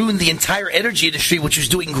 Biden ruined the entire energy industry, which was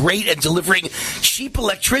doing great and delivering cheap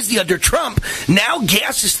electricity under Trump. Now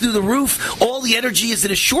gas is through the roof. All the energy is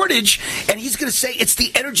in a shortage, and he's going to say it's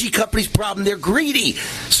the energy company's problem. They're greedy.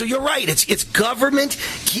 So you're right. It's government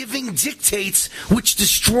giving dictates, which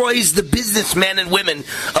destroys the businessmen and women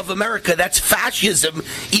of America. That's fascism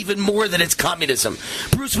even more than it's communism.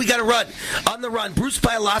 Bruce, we got to run. On the run, Bruce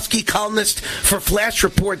Bialowski, columnist for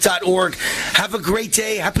FlashReport.org. Have a great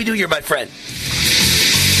day. Happy New Year, my friend.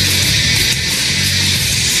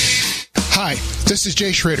 Hi, this is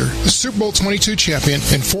Jay Schrader, the Super Bowl 22 champion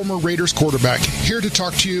and former Raiders quarterback, here to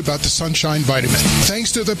talk to you about the Sunshine Vitamin.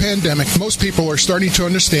 Thanks to the pandemic, most people are starting to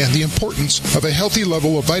understand the importance of a healthy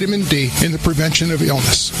level of vitamin D in the prevention of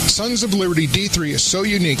illness. Sons of Liberty D3 is so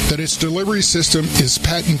unique that its delivery system is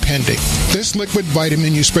patent pending. This liquid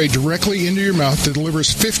vitamin you spray directly into your mouth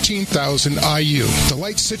delivers 15,000 IU. The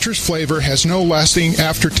light citrus flavor has no lasting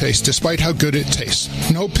aftertaste despite how good it tastes.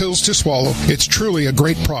 No pills to swallow. It's truly a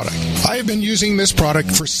great product. I have been using this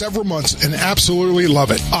product for several months and absolutely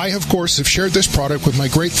love it. I, of course, have shared this product with my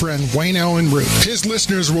great friend Wayne Allyn Root. His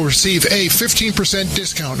listeners will receive a 15%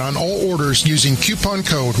 discount on all orders using coupon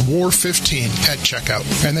code WAR15 at checkout.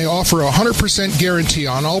 And they offer a 100% guarantee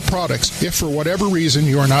on all products if for whatever reason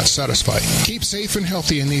you are not satisfied. Keep safe and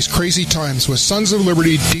healthy in these crazy times with Sons of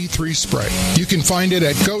Liberty D3 Spray. You can find it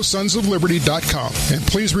at GoSonsOfLiberty.com. And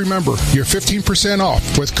please remember, you're 15%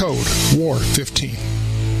 off with code WAR15.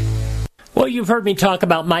 Well, you've heard me talk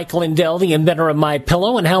about Mike Lindell, the inventor of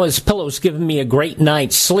MyPillow, and how his pillow's given me a great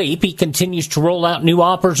night's sleep. He continues to roll out new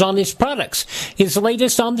offers on his products. His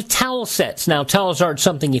latest on the towel sets. Now, towels aren't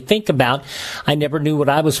something you think about. I never knew what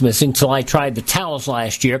I was missing till I tried the towels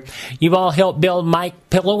last year. You've all helped build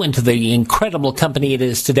MyPillow into the incredible company it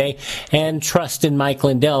is today, and trust in Mike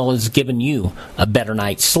Lindell has given you a better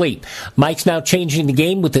night's sleep. Mike's now changing the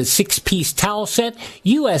game with his 6-piece towel set,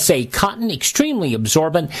 USA cotton, extremely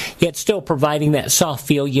absorbent, yet still providing that soft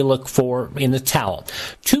feel you look for in a towel.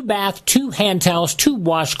 2 bath, 2 hand towels, 2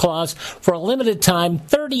 washcloths for a limited time,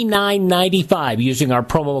 $39.95 using our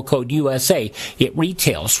promo code USA. It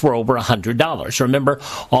retails for over $100. Remember,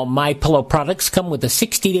 all MyPillow products come with a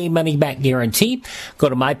 60-day money-back guarantee. Go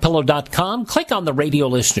to MyPillow.com, click on the radio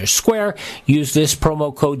listener square, use this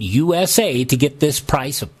promo code USA to get this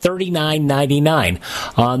price of $39.99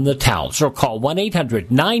 on the towels, or call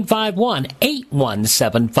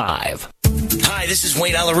 1-800-951-8175. Hi, this is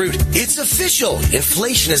Wayne Allyn. It's official.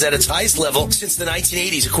 Inflation is at its highest level since the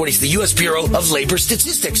 1980s, according to the U.S. Bureau of Labor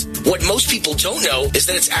Statistics. What most people don't know is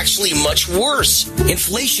that it's actually much worse.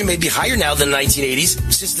 Inflation may be higher now than the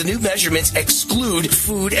 1980s since the new measurements exclude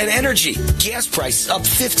food and energy. Gas prices up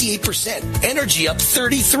 58%. Energy up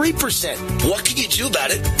 33%. What can you do about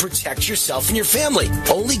it? Protect yourself and your family.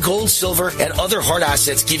 Only gold, silver, and other hard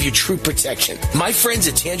assets give you true protection. My friends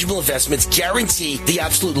at Tangible Investments guarantee the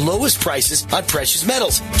absolute lowest prices on precious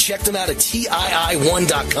metals. Check them out at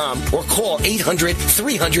TII1.com or call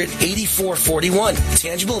 800-300-8441.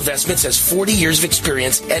 Tangible Investments has 40 years of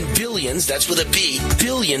experience and billions, that's with a B,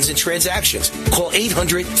 billions in transactions. Call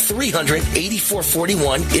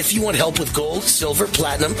 800-300-8441 if you want help with gold, silver,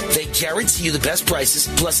 platinum. They guarantee you the best prices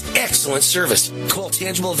plus excellent service. Call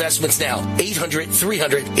Tangible Investments now,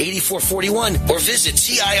 800-300-8441 or visit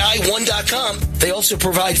TII1.com. They also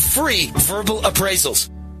provide free verbal appraisals.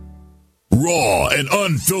 Raw and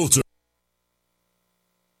unfiltered.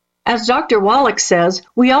 As Dr. Wallach says,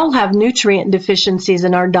 we all have nutrient deficiencies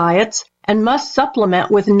in our diets and must supplement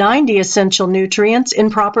with 90 essential nutrients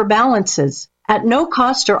in proper balances. At no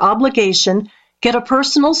cost or obligation, get a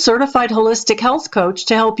personal certified holistic health coach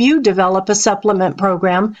to help you develop a supplement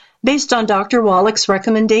program based on Dr. Wallach's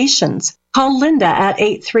recommendations. Call Linda at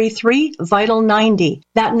 833-VITAL-90.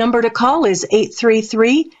 That number to call is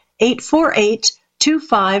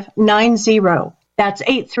 833-848-2590. That's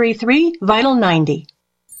 833-VITAL-90.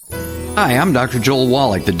 Hi, I'm Dr. Joel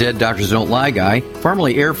Wallach, the Dead Doctors Don't Lie guy,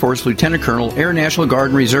 formerly Air Force Lieutenant Colonel, Air National Guard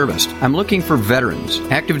and Reservist. I'm looking for veterans,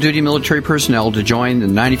 active duty military personnel to join the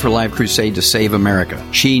 90 for Life crusade to save America.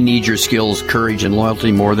 She needs your skills, courage, and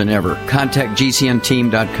loyalty more than ever. Contact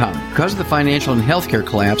GCNteam.com. Because of the financial and healthcare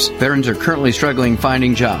collapse, veterans are currently struggling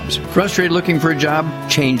finding jobs. Frustrated looking for a job?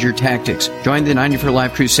 Change your tactics. Join the 90 for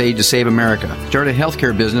Life crusade to save America. Start a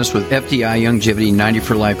healthcare business with FDI Longevity 90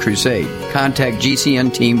 for Life crusade. Contact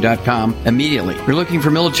GCNteam.com immediately. We're looking for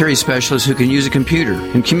military specialists who can use a computer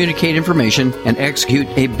and communicate information and execute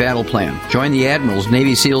a battle plan. Join the admirals,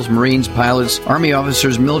 Navy SEALs, Marines, pilots, Army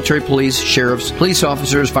officers, military police, sheriffs, police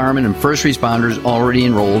officers, firemen, and first responders already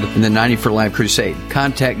enrolled in the 90 for Life crusade.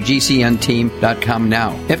 Contact GCNteam.com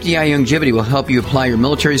now. FDI Longevity will help you apply your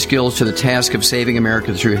military skills to the task of saving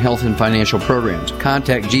America through health and financial programs.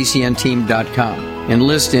 Contact GCNteam.com.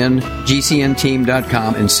 Enlist in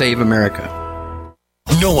GCNteam.com and save America.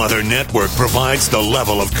 No other network provides the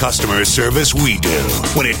level of customer service we do.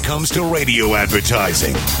 When it comes to radio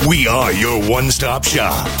advertising, we are your one-stop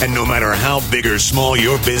shop. And no matter how big or small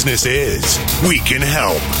your business is, we can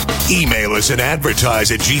help. Email us at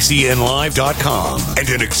advertise@gcnlive.com, and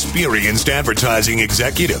an experienced advertising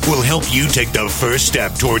executive will help you take the first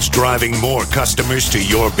step towards driving more customers to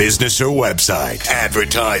your business or website.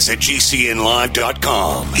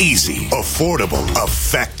 Advertise@gcnlive.com. Easy, affordable,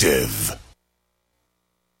 effective.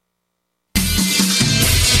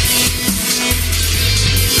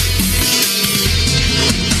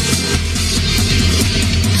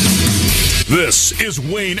 This is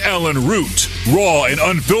Wayne Allyn Root, raw and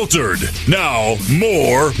unfiltered. Now,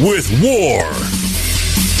 more with War.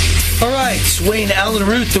 All right, Wayne Allyn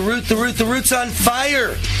Root, the Root's on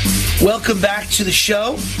fire. Welcome back to the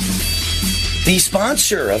show. The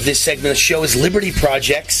sponsor of this segment of the show is Liberty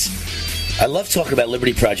Projects. I love talking about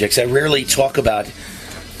Liberty Projects. I rarely talk about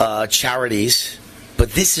charities,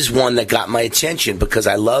 but this is one that got my attention because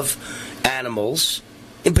I love animals.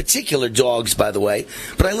 In particular, dogs, by the way.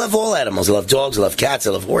 But I love all animals. I love dogs, I love cats,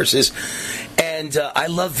 I love horses. And I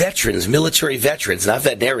love veterans, military veterans, not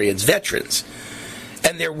veterinarians, veterans.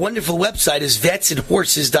 And their wonderful website is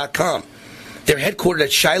vetsandhorses.com. They're headquartered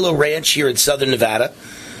at Shiloh Ranch here in southern Nevada.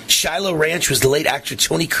 Shiloh Ranch was the late actor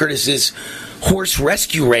Tony Curtis's horse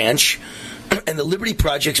rescue ranch. And the Liberty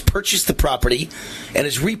Projects purchased the property and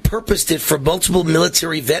has repurposed it for multiple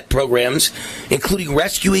military vet programs, including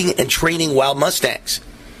rescuing and training wild Mustangs.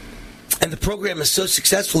 And the program is so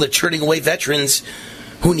successful at turning away veterans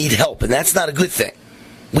who need help, and that's not a good thing.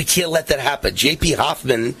 We can't let that happen. J.P.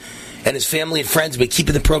 Hoffman and his family and friends have been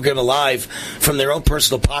keeping the program alive from their own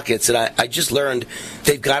personal pockets, and I just learned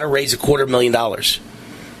they've got to raise $250,000.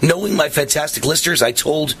 Knowing my fantastic listeners, I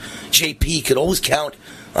told J.P. he could always count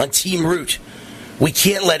on Team Root. We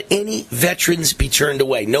can't let any veterans be turned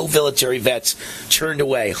away. No military vets turned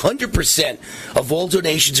away. 100% of all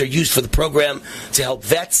donations are used for the program to help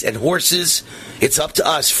vets and horses. It's up to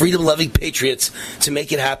us, freedom-loving patriots, to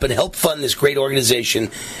make it happen. Help fund this great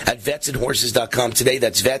organization at vetsandhorses.com today.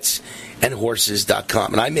 That's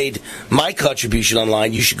vetsandhorses.com. And I made my contribution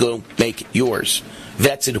online. You should go make yours.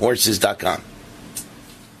 Vetsandhorses.com.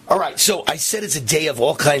 All right, so I said it's a day of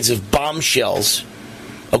all kinds of bombshells.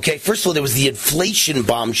 Okay, first of all, there was the inflation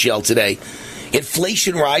bombshell today.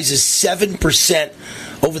 Inflation rises 7%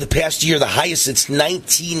 over the past year, the highest since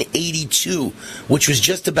 1982, which was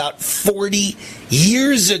just about 40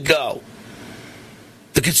 years ago.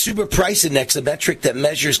 The Consumer Price Index, the metric that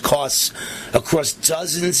measures costs across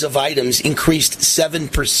dozens of items, increased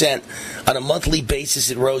 7%. On a monthly basis,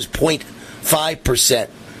 it rose 0.5%.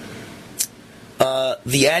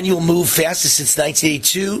 The annual move fastest since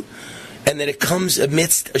 1982. and that it comes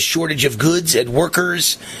amidst a shortage of goods and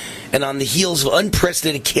workers and on the heels of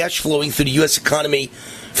unprecedented cash flowing through the U.S. economy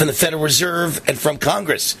from the Federal Reserve and from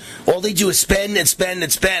Congress. All they do is spend and spend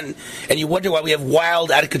and spend, and you wonder why we have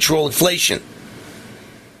wild, out-of-control inflation.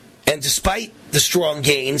 And despite the strong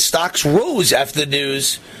gains, stocks rose after the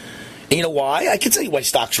news. And you know why? I can tell you why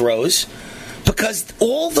stocks rose. Because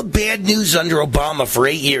all the bad news under Obama for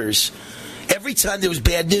 8 years, every time there was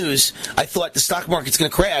bad news, I thought the stock market's going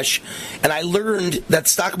to crash. And I learned that the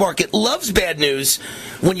stock market loves bad news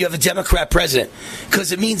when you have a Democrat president.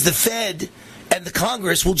 Because it means the Fed and the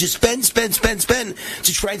Congress will just spend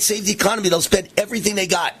to try and save the economy. They'll spend everything they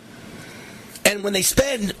got. And when they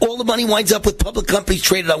spend, all the money winds up with public companies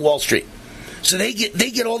traded on Wall Street. So they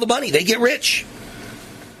get all the money. They get rich.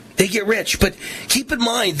 They get rich. But keep in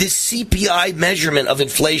mind, this CPI measurement of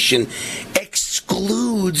inflation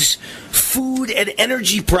excludes food and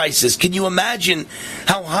energy prices. Can you imagine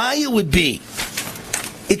how high it would be?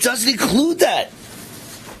 It doesn't include that.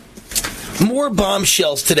 More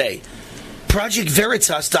bombshells today. Project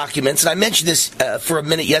Veritas documents, and I mentioned this for a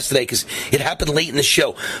minute yesterday because it happened late in the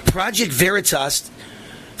show. Project Veritas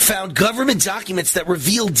found government documents that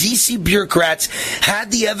reveal D.C. bureaucrats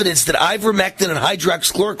had the evidence that ivermectin and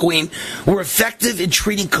hydroxychloroquine were effective in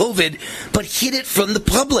treating COVID, but hid it from the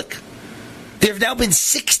public. There have now been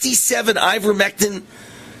 67 ivermectin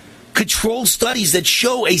controlled studies that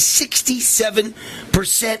show a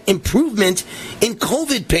 67% improvement in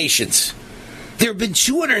COVID patients. There have been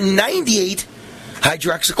 298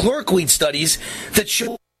 hydroxychloroquine studies that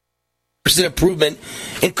show improvement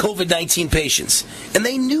in COVID-19 patients. And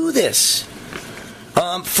they knew this.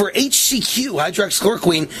 For HCQ,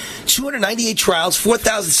 hydroxychloroquine, 298 trials,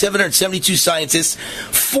 4,772 scientists,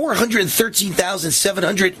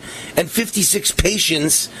 413,756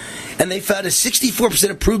 patients, and they found a 64%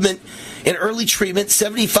 improvement in early treatment,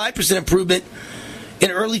 75% improvement in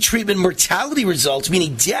early treatment mortality results,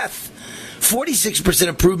 meaning death, 46%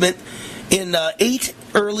 improvement in 8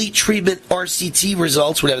 early treatment RCT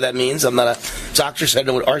results, whatever that means. I'm not a doctor, so I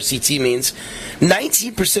don't know what RCT means.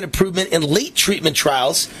 19% improvement in late treatment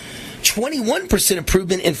trials. 21%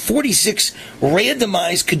 improvement in 46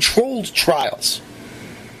 randomized controlled trials.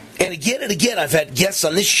 And again, I've had guests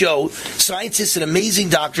on this show, scientists and amazing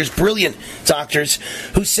doctors, brilliant doctors,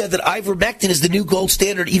 who said that ivermectin is the new gold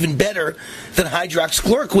standard, even better than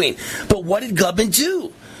hydroxychloroquine. But what did government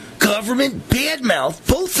do? Government badmouthed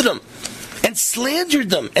both of them and slandered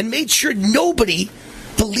them and made sure nobody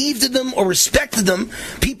believed in them or respected them.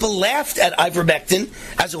 People laughed at ivermectin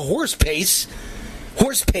as a horse paste,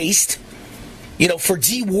 for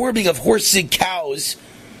deworming of horses and cows.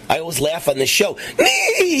 I always laugh on this show.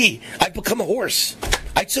 Me! I've become a horse.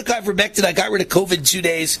 I took ivermectin. I got rid of COVID in 2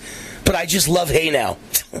 days, but I just love hay now.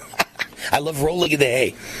 I love rolling in the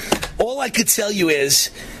hay. All I could tell you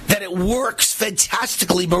is that it works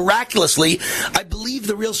fantastically, miraculously. I believe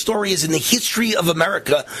the real story is in the history of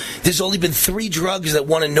America, there's only been 3 drugs that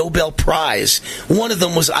won a Nobel Prize. One of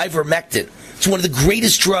them was ivermectin. It's one of the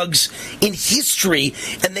greatest drugs in history,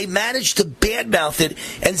 and they managed to badmouth it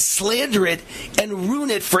and slander it and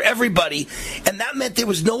ruin it for everybody. And that meant there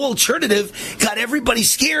was no alternative, got everybody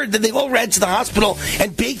scared, then they all ran to the hospital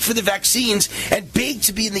and begged for the vaccines and begged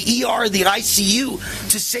to be in the ER, the ICU,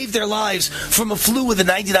 to save their lives from a flu with a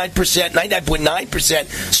 99.9%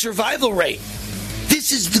 survival rate.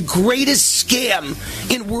 This is the greatest scam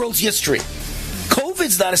in world history.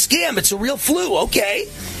 COVID's not a scam, it's a real flu, okay?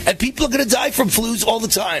 And people are going to die from flus all the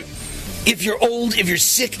time. If you're old, if you're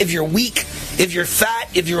sick, if you're weak, if you're fat,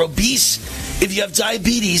 if you're obese, if you have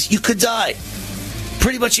diabetes, you could die.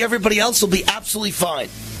 Pretty much everybody else will be absolutely fine.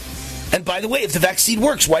 And by the way, if the vaccine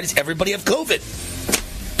works, why does everybody have COVID?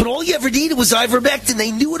 But all you ever needed was ivermectin. They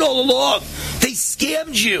knew it all along. They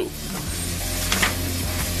scammed you.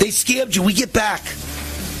 They scammed you. We get back.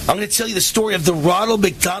 I'm going to tell you the story of the Ronald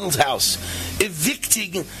McDonald House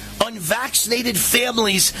evicting unvaccinated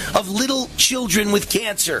families of little children with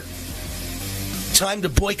cancer. Time to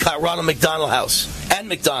boycott Ronald McDonald House and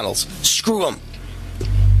McDonald's. Screw them.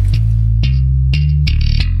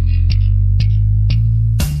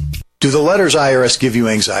 Do the letters IRS give you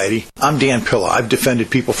anxiety? I'm Dan Pilla. I've defended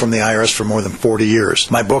people from the IRS for more than 40 years.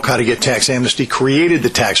 My book, How to Get Tax Amnesty, created the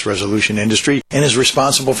tax resolution industry and is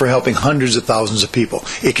responsible for helping hundreds of thousands of people.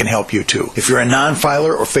 It can help you too. If you're a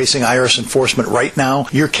non-filer or facing IRS enforcement right now,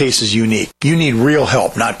 your case is unique. You need real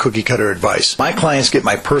help, not cookie-cutter advice. My clients get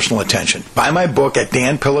my personal attention. Buy my book at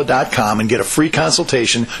danpilla.com and get a free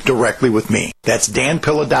consultation directly with me. That's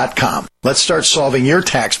danpilla.com. Let's start solving your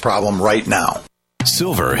tax problem right now.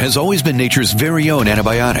 Silver has always been nature's very own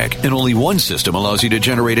antibiotic, and only one system allows you to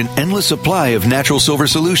generate an endless supply of natural silver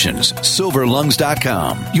solutions.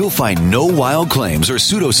 Silverlungs.com. You'll find no wild claims or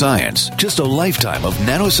pseudoscience, just a lifetime of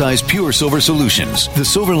nano-sized pure silver solutions. The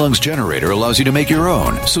Silver Lungs generator allows you to make your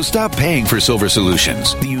own, so stop paying for silver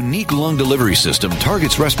solutions. The unique lung delivery system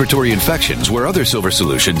targets respiratory infections where other silver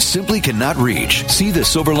solutions simply cannot reach. See the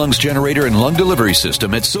Silver Lungs generator and lung delivery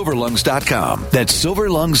system at silverlungs.com. That's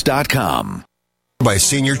silverlungs.com. By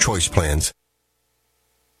Senior Choice Plans.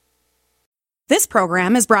 This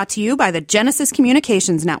program is brought to you by the Genesis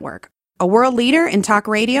Communications Network, a world leader in talk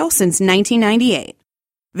radio since 1998.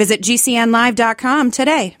 Visit GCNlive.com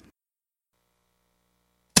today.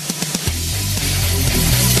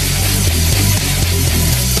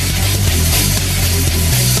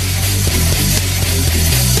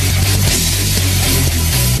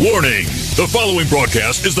 Warning! The following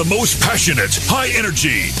broadcast is the most passionate,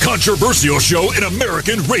 high-energy, controversial show in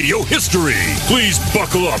American radio history. Please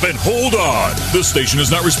buckle up and hold on. This station is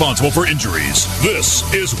not responsible for injuries. This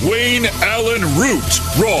is Wayne Allyn Root,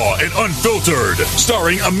 raw and unfiltered,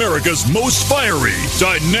 starring America's most fiery,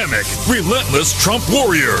 dynamic, relentless Trump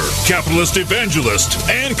warrior, capitalist evangelist,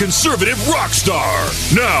 and conservative rock star.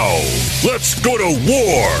 Now, let's go to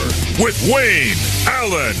war with Wayne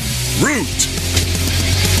Allyn Root.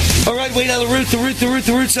 All right, Wayne Allyn Root,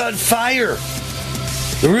 the Root's on fire.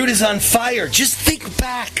 The Root is on fire. Just think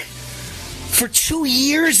back. For 2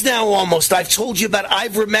 years now almost, I've told you about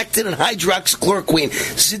ivermectin and hydroxychloroquine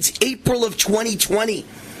since April of 2020.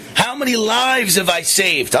 How many lives have I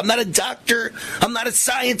saved? I'm not a doctor. I'm not a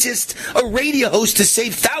scientist. A radio host to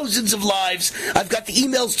save thousands of lives. I've got the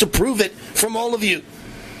emails to prove it from all of you.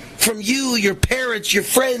 From you, your parents, your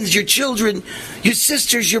friends, your children, your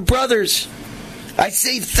sisters, your brothers. I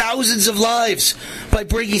saved thousands of lives by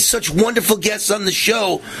bringing such wonderful guests on the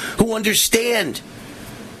show who understand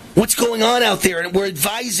what's going on out there. And we're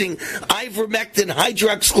advising ivermectin,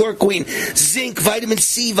 hydroxychloroquine, zinc, vitamin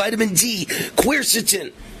C, vitamin D,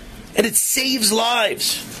 quercetin. And it saves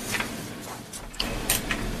lives.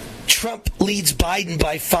 Trump leads Biden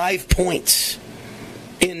by 5 points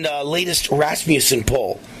in the latest Rasmussen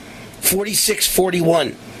poll.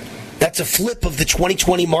 46-41. That's a flip of the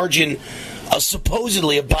 2020 margin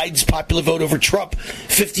supposedly of Biden's popular vote over Trump,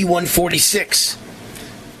 51-46.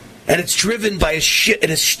 And it's driven by an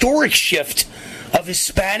historic shift of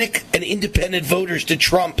Hispanic and independent voters to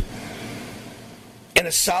Trump and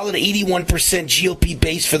a solid 81% GOP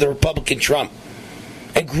base for the Republican Trump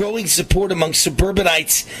and growing support among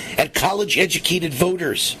suburbanites and college-educated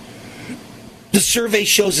voters. The survey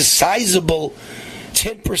shows a sizable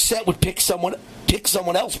 10% would pick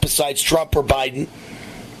someone else besides Trump or Biden.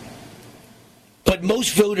 But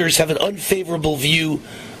most voters have an unfavorable view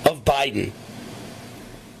of Biden.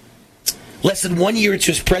 Less than 1 year into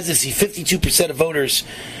his presidency, 52% of voters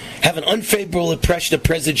have an unfavorable impression of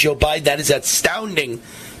President Joe Biden. That is astounding,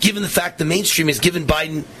 given the fact the mainstream has given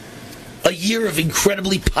Biden a year of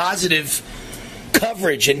incredibly positive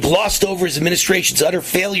coverage and glossed over his administration's utter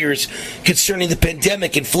failures concerning the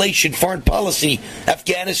pandemic, inflation, foreign policy,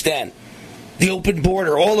 Afghanistan, the open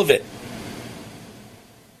border, all of it.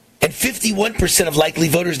 And 51% of likely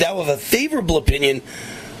voters now have a favorable opinion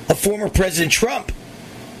of former President Trump.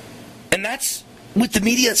 And that's with the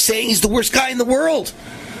media saying he's the worst guy in the world.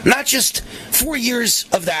 Not just 4 years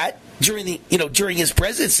of that during his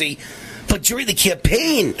presidency, but during the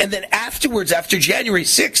campaign. And then afterwards, after January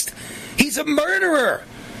 6th, he's a murderer.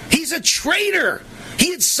 He's a traitor.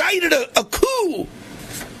 He incited a coup.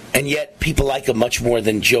 And yet people like him much more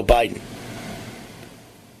than Joe Biden.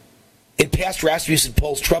 In past Rasmussen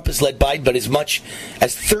polls, Trump has led Biden by as much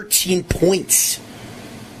as 13 points.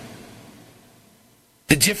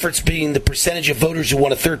 The difference being the percentage of voters who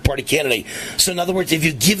want a third-party candidate. So in other words, if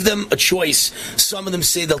you give them a choice, some of them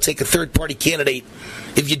say they'll take a third-party candidate.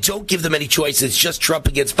 If you don't give them any choice, it's just Trump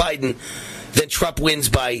against Biden, then Trump wins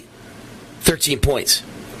by 13 points.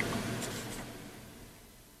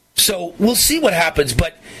 So we'll see what happens,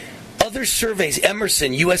 but other surveys,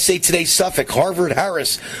 Emerson, USA Today, Suffolk, Harvard,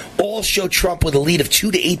 Harris, all show Trump with a lead of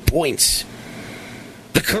 2 to 8 points.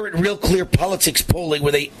 The current Real Clear Politics polling,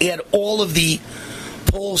 where they add all of the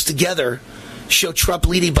polls together, show Trump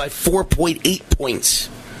leading by 4.8 points.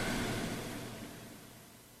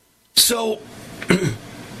 So,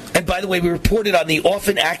 and by the way, we reported on the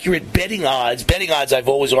often accurate betting odds. Betting odds, I've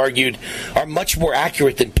always argued, are much more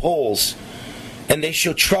accurate than polls. And they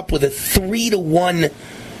show Trump with a 3-1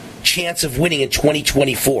 chance of winning in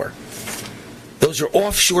 2024. Those are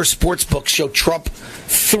offshore sports books show Trump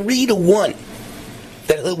 3-1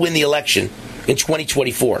 that he'll win the election in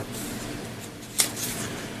 2024.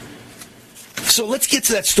 So let's get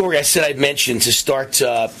to that story I said I'd mention to start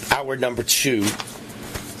hour number 2.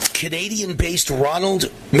 Canadian-based Ronald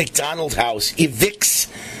McDonald House evicts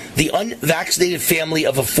the unvaccinated family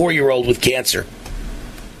of a 4-year-old with cancer.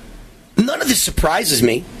 None of this surprises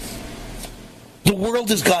me. The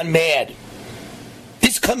world has gone mad.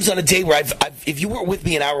 This comes on a day where if you weren't with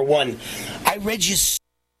me in hour 1, I read you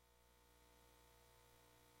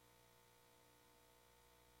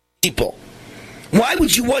people. Why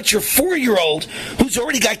would you want your 4-year-old who's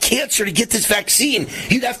already got cancer to get this vaccine?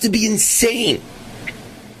 You'd have to be insane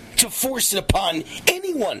to force it upon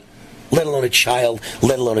anyone, let alone a child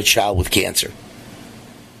with cancer.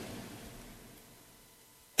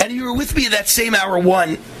 And you were with me in that same hour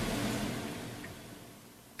 1.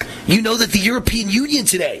 You know that the European Union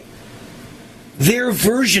today, their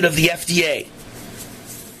version of the FDA,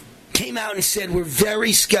 came out and said we're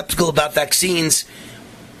very skeptical about vaccines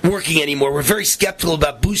working anymore. We're very skeptical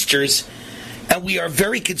about boosters, and we are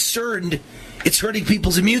very concerned it's hurting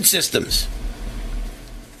people's immune systems.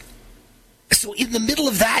 So in the middle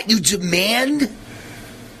of that, you demand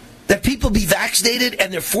that people be vaccinated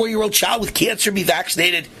and their 4-year-old child with cancer be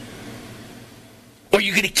vaccinated, or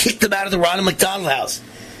you're going to kick them out of the Ronald McDonald House.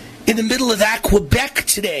 In the middle of that,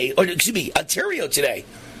 Ontario today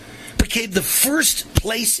became the first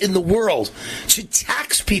place in the world to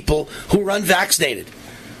tax people who are unvaccinated.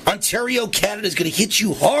 Ontario, Canada is going to hit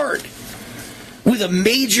you hard with a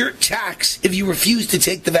major tax if you refuse to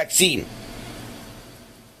take the vaccine.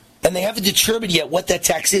 And they haven't determined yet what that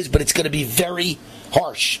tax is, but it's going to be very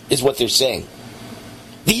harsh, is what they're saying.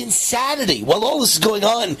 The insanity, while all this is going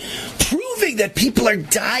on, proving that people are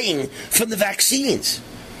dying from the vaccines.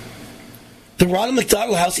 The Ronald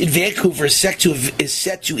McDonald House in Vancouver is set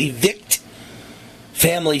to evict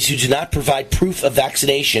families who do not provide proof of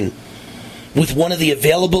vaccination with one of the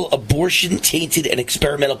available abortion-tainted and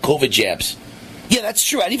experimental COVID jabs. Yeah, that's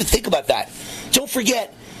true. I didn't even think about that. Don't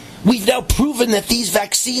forget, we've now proven that these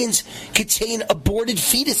vaccines contain aborted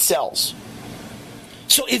fetus cells.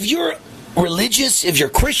 So if you're religious, if you're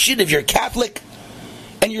Christian, if you're Catholic,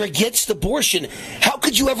 and you're against abortion, how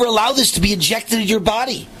could you ever allow this to be injected in your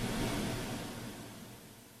body?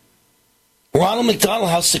 Ronald McDonald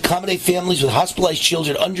House to accommodate families with hospitalized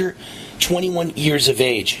children under 21 years of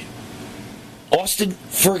age. Austin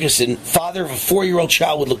Ferguson, father of a 4-year-old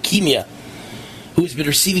child with leukemia, who has been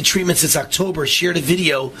receiving treatment since October, shared a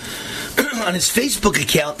video on his Facebook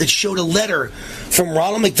account that showed a letter from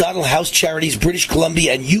Ronald McDonald House Charities, British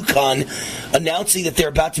Columbia and Yukon, announcing that they're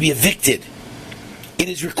about to be evicted. In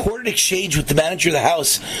his recorded exchange with the manager of the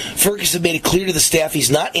house, Ferguson made it clear to the staff he's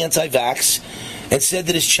not anti-vax and said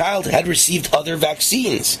that his child had received other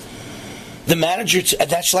vaccines. The manager,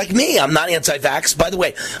 that's like me. I'm not anti-vax. By the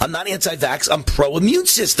way, I'm not anti-vax. I'm pro-immune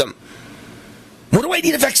system. What do I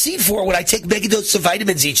need a vaccine for when I take megadoses of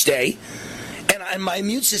vitamins each day and my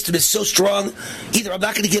immune system is so strong, either I'm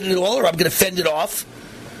not going to get it at all or I'm going to fend it off.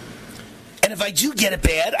 And if I do get it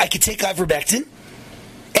bad, I can take ivermectin.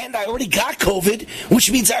 And I already got COVID,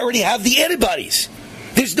 which means I already have the antibodies.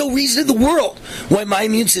 There's no reason in the world why my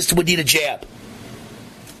immune system would need a jab.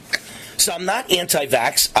 So I'm not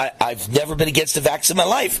anti-vax. I've never been against a vax in my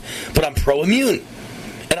life, but I'm pro-immune.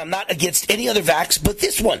 And I'm not against any other vax but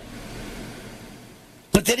this one.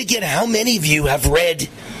 But then again, how many of you have read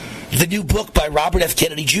the new book by Robert F.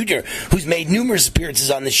 Kennedy Jr., who's made numerous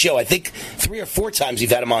appearances on this show? I think 3 or 4 times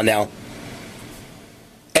we've had him on now.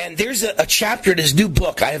 And there's a chapter in his new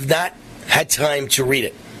book. I have not had time to read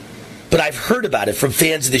it, but I've heard about it from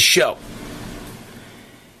fans of this show.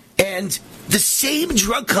 And the same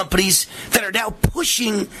drug companies that are now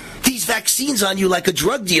pushing these vaccines on you like a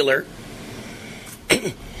drug dealer,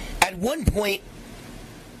 at one point,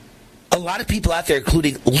 a lot of people out there,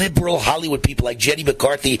 including liberal Hollywood people like Jenny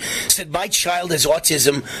McCarthy, said, my child has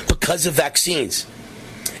autism because of vaccines.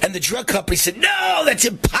 And the drug company said, no, that's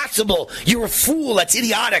impossible. You're a fool. That's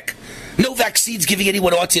idiotic. No vaccines giving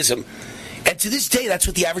anyone autism. And to this day, that's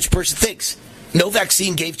what the average person thinks. No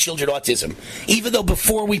vaccine gave children autism. Even though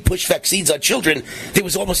before we pushed vaccines on children, there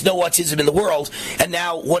was almost no autism in the world. And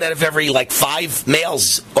now 1 out of every 5 males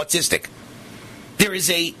is autistic. There is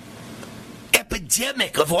a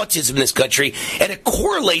epidemic of autism in this country, and it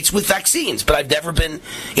correlates with vaccines. But I've never been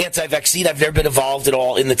anti-vaccine. I've never been involved at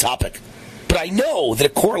all in the topic. But I know that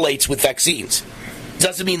it correlates with vaccines.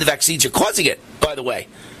 Doesn't mean the vaccines are causing it, by the way,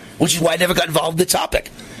 which is why I never got involved in the topic.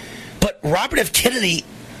 But Robert F. Kennedy,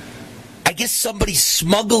 I guess somebody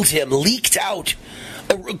smuggled him, leaked out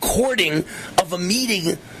a recording of a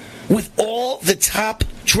meeting with all the top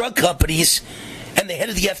drug companies and the head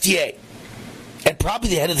of the FDA. And probably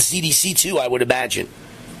the head of the CDC, too, I would imagine.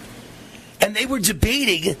 And they were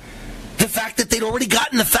debating the fact that they'd already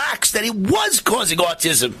gotten the facts that it was causing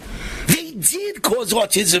autism. They did cause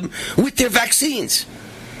autism with their vaccines.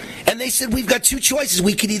 And they said, we've got two choices.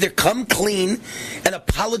 We could either come clean and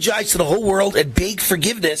apologize to the whole world and beg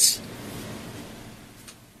forgiveness,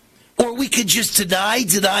 or we could just deny,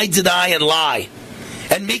 and lie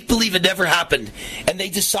and make believe it never happened. And they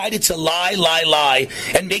decided to lie,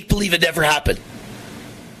 and make believe it never happened.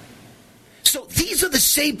 So these are the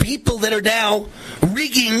same people that are now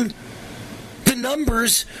rigging the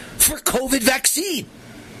numbers for COVID vaccine.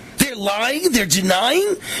 They're lying, they're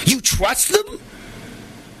denying. You trust them?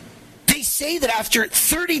 They say that after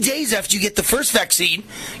 30 days after you get the first vaccine,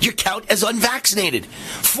 you count as unvaccinated.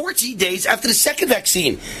 14 days after the second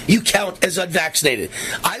vaccine, you count as unvaccinated.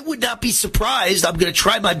 I would not be surprised. I'm going to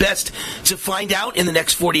try my best to find out in the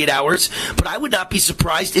next 48 hours, but I would not be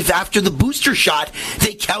surprised if after the booster shot,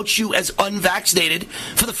 they count you as unvaccinated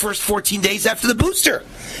for the first 14 days after the booster.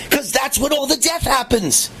 Because that's when all the death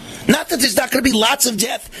happens. Not that there's not going to be lots of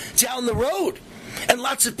death down the road. And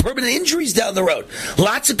lots of permanent injuries down the road.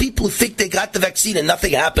 Lots of people who think they got the vaccine and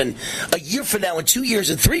nothing happened a year from now and 2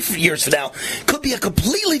 years and 3 years from now could be a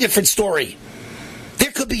completely different story.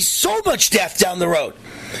 There could be so much death down the road.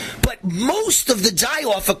 But most of the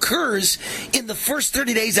die-off occurs in the first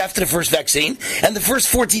 30 days after the first vaccine and the first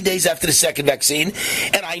 14 days after the second vaccine.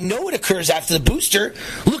 And I know it occurs after the booster.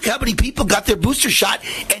 Look how many people got their booster shot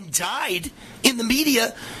and died in the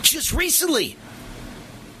media just recently.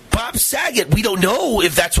 Bob Saget, we don't know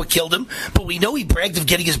if that's what killed him, but we know he bragged of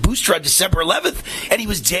getting his booster on December 11th, and he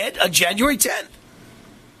was dead on January 10th.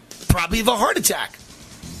 Probably of a heart attack.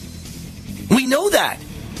 We know that.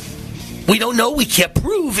 We don't know, we can't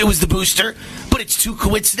prove it was the booster, but it's too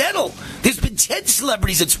coincidental. There's been 10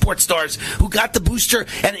 celebrities and sports stars who got the booster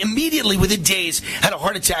and immediately, within days, had a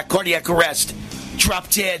heart attack, cardiac arrest,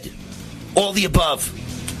 dropped dead, all the above.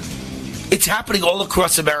 It's happening all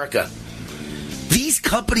across America. These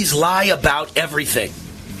companies lie about everything.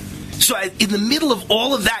 So in the middle of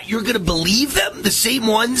all of that, you're going to believe them? The same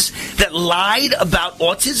ones that lied about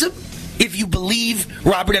autism? If you believe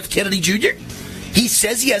Robert F. Kennedy Jr.? He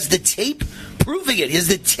says he has the tape proving it. He has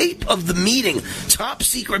the tape of the meeting, top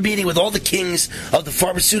secret meeting with all the kings of the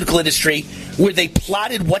pharmaceutical industry, where they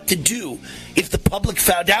plotted what to do if the public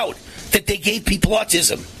found out that they gave people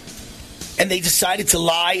autism. And they decided to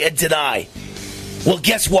lie and deny. Well,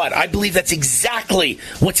 guess what? I believe that's exactly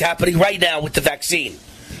what's happening right now with the vaccine.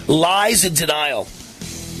 Lies and denial.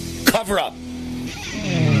 Cover up.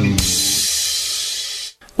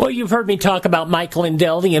 Well, you've heard me talk about Mike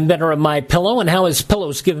Lindell, the inventor of MyPillow, and how his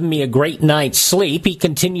pillow's given me a great night's sleep. He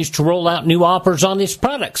continues to roll out new offers on his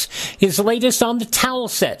products. His latest on the towel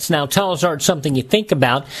sets. Now, towels aren't something you think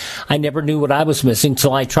about. I never knew what I was missing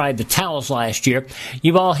till I tried the towels last year.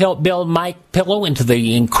 You've all helped build MyPillow into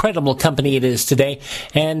the incredible company it is today,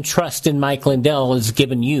 and trust in Mike Lindell has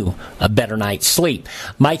given you a better night's sleep.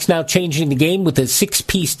 Mike's now changing the game with his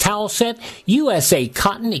 6-piece towel set, USA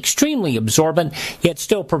cotton, extremely absorbent, yet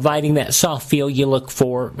still providing that soft feel you look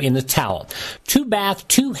for in a towel. 2 bath,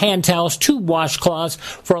 2 hand towels, 2 washcloths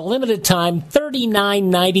for a limited time,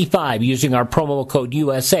 $39.95 using our promo code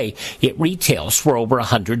USA. It retails for over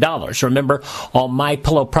 $100. Remember, all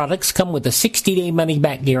MyPillow products come with a 60-day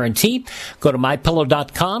money-back guarantee. Go to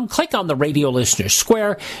MyPillow.com, click on the radio listener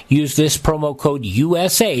square, use this promo code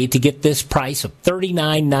USA to get this price of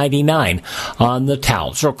 $39.99 on the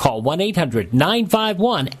towels, or call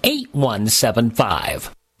 1-800-951-8175.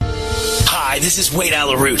 Hi, this is Wade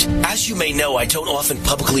Alaroot. As you may know, I don't often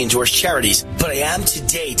publicly endorse charities, but I am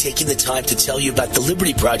today taking the time to tell you about the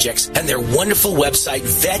Liberty Projects and their wonderful website,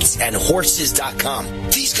 vetsandhorses.com.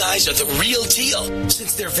 These guys are the real deal.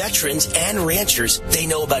 Since they're veterans and ranchers, they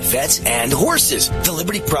know about vets and horses. The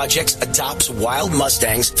Liberty Projects adopts wild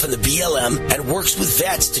Mustangs from the BLM and works with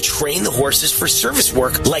vets to train the horses for service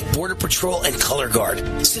work like Border Patrol and Color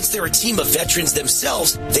Guard. Since they're a team of veterans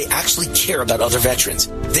themselves, they actually care about other veterans.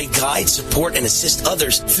 They guide, support, and assist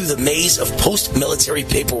others through the maze of post-military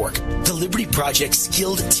paperwork. The Liberty Project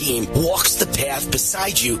skilled team walks the path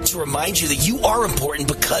beside you to remind you that you are important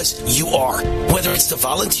because you are. Whether it's to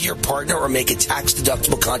volunteer, partner, or make a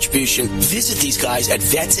tax-deductible contribution, visit these guys at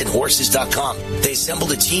vetsandhorses.com. They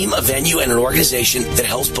assembled a team, a venue, and an organization that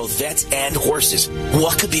helps both vets and horses.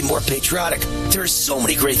 What could be more patriotic? There are so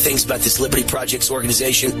many great things about this Liberty Projects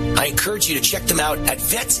organization. I encourage you to check them out at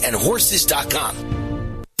vetsandhorses.com.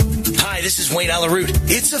 Hi, Hi, this is Wayne Allyn.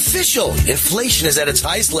 It's official. Inflation is at its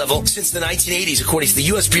highest level since the 1980s, according to the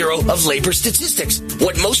U.S. Bureau of Labor Statistics.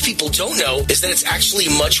 What most people don't know is that it's actually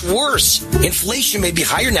much worse. Inflation may be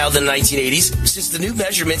higher now than the 1980s since the new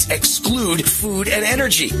measurements exclude food and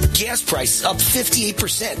energy. Gas prices up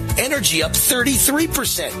 58%. Energy up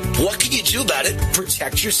 33%. What can you do about it?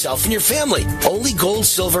 Protect yourself and your family. Only gold,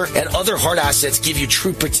 silver, and other hard assets give you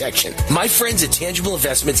true protection. My friends at Tangible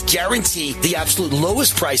Investments guarantee the absolute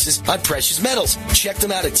lowest prices on precious metals. Check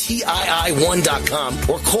them out at TII1.com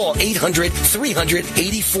or call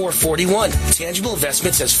 800-300-8441. Tangible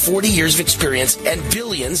Investments has 40 years of experience and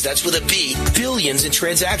billions, that's with a B, billions in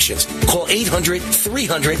transactions. Call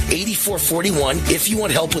 800-300-8441 if you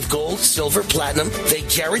want help with gold, silver, platinum. They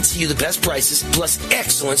guarantee you the best prices plus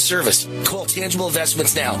excellent service. Call Tangible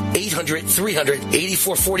Investments now,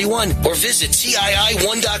 800-300-8441 or visit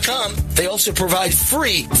TII1.com. They also provide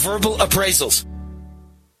free verbal appraisals.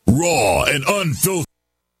 Raw and unfiltered.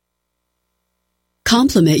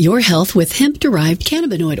 Complement your health with hemp-derived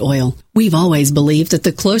cannabinoid oil. We've always believed that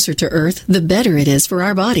the closer to Earth, the better it is for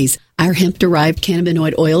our bodies. Our hemp-derived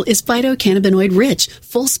cannabinoid oil is phytocannabinoid-rich,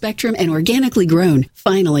 full-spectrum, and organically grown.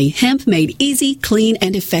 Finally, hemp made easy, clean,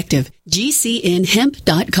 and effective.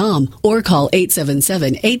 GCNhemp.com or call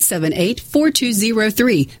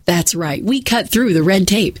 877-878-4203. That's right, we cut through the red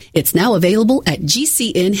tape. It's now available at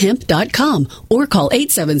GCNhemp.com or call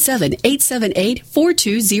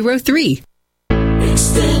 877-878-4203.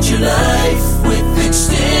 Extend your life with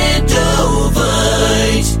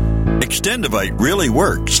Extendovite. Extendovite really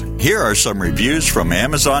works. Here are some reviews from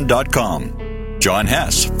Amazon.com. John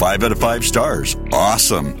Hess, 5 out of 5 stars.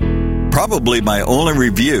 Awesome. Probably my only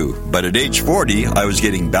review, but at age 40, I was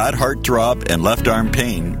getting bad heartthrob and left arm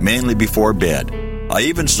pain, mainly before bed. I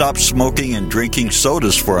even stopped smoking and drinking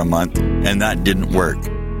sodas for a month, and that didn't work.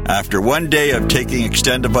 After one day of taking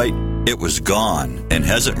Extendovite, it was gone and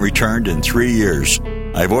hasn't returned in 3 years.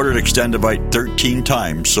 I've ordered Extendovite 13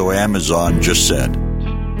 times, so Amazon just said.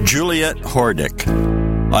 Juliet Hordick.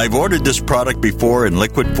 I've ordered this product before in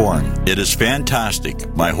liquid form. It is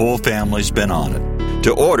fantastic. My whole family's been on it.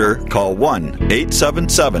 To order, call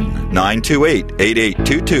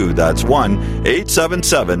 1-877-928-8822. That's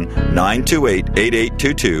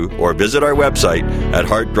 1-877-928-8822. Or visit our website at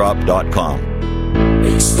heartdrop.com.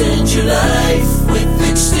 Extend your life with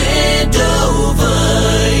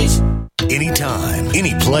Extendovite. Anytime,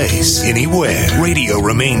 any place, anywhere, radio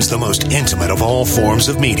remains the most intimate of all forms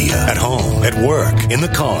of media. At home, at work, in the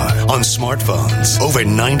car, on smartphones. Over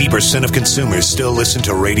 90% of consumers still listen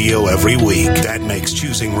to radio every week. That makes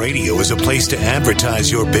choosing radio as a place to advertise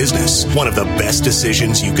your business one of the best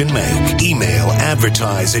decisions you can make. Email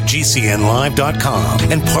advertise@gcnlive.com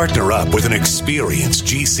and partner up with an experienced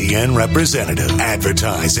GCN representative.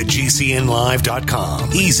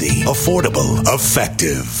 Advertise@gcnlive.com. Easy, affordable,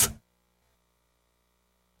 effective.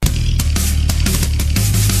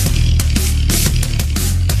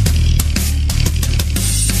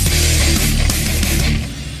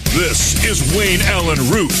 This is Wayne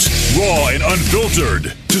Allyn Root, raw and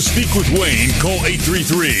unfiltered. To speak with Wayne, call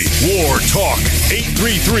 833-WAR-TALK.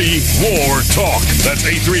 833-WAR-TALK. That's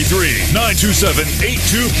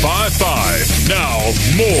 833-927-8255. Now,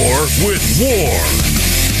 more with War.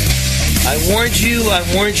 I warned you. I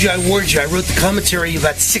wrote the commentary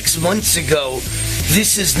about 6 months ago.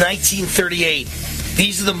 This is 1938.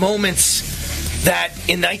 These are the moments that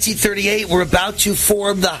in 1938 were about to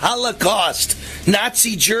form the Holocaust.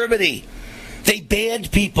 Nazi Germany. They banned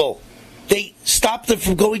people. They stopped them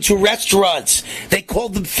from going to restaurants. They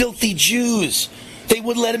called them filthy Jews. They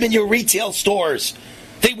wouldn't let them in your retail stores.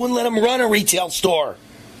 They wouldn't let them run a retail store.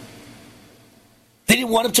 They didn't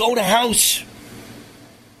want them to own a house.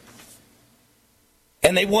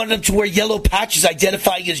 And they wanted them to wear yellow patches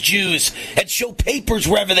identifying as Jews and show papers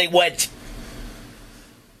wherever they went.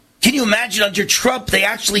 Can you imagine under Trump, they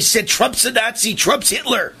actually said Trump's a Nazi, Trump's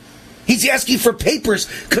Hitler. He's asking for papers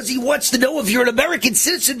because he wants to know if you're an American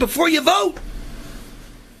citizen before you vote.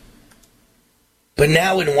 But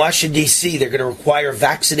now in Washington, D.C., they're going to require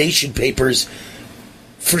vaccination papers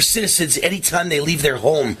for citizens anytime they leave their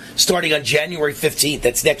home, starting on January 15th.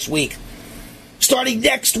 That's next week. Starting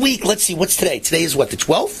next week. Let's see, what's today? Today is what, the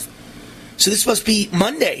 12th? So this must be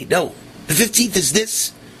Monday. No, the 15th is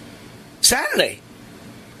this Saturday.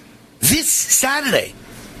 This Saturday.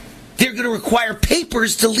 They're going to require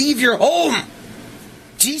papers to leave your home.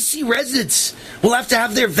 D.C. residents will have to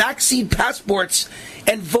have their vaccine passports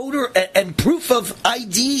and voter and proof of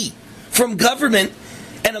ID from government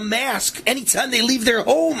and a mask anytime they leave their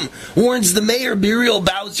home, warns the mayor, Muriel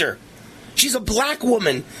Bowser. She's a black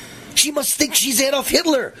woman. She must think she's Adolf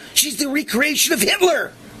Hitler. She's the recreation of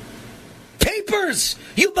Hitler. papers.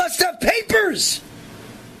 You must have papers.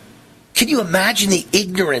 Can you imagine the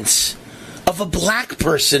ignorance of a black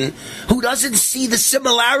person who doesn't see the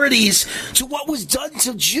similarities to what was done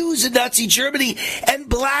to Jews in Nazi Germany and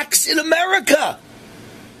blacks in America?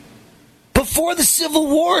 Before the Civil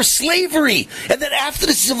War, slavery, and then after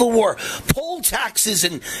the Civil War, poll taxes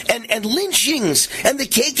and lynchings and the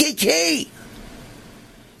KKK.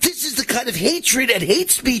 This is the kind of hatred and hate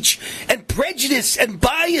speech and prejudice and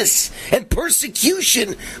bias and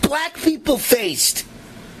persecution black people faced.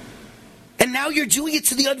 And now you're doing it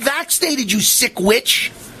to the unvaccinated, you sick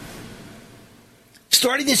witch.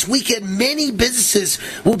 Starting this weekend, many businesses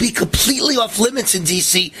will be completely off limits in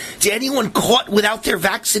D.C. to anyone caught without their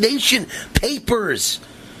vaccination papers.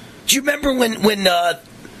 Do you remember when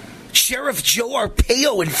Sheriff Joe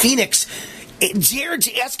Arpaio in Phoenix dared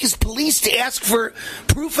to ask his police to ask for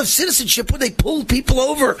proof of citizenship when they pulled people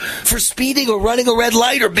over for speeding or running a red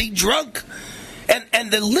light or being drunk? And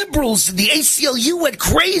the liberals, the ACLU went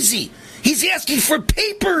crazy. He's asking for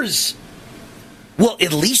papers. Well,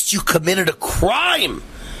 at least you committed a crime,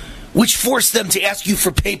 which forced them to ask you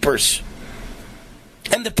for papers.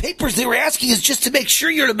 And the papers they were asking is just to make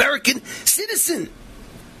sure you're an American citizen.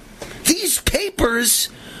 These papers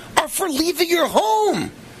are for leaving your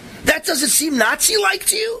home. That doesn't seem Nazi-like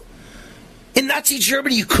to you? In Nazi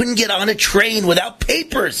Germany, you couldn't get on a train without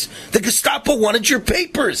papers. The Gestapo wanted your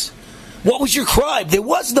papers. What was your crime? There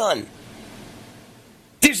was none.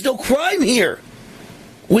 There's no crime here.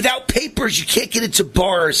 Without papers, you can't get into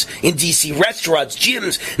bars in D.C., restaurants,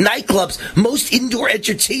 gyms, nightclubs, most indoor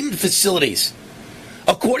entertainment facilities.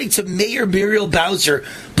 According to Mayor Muriel Bowser,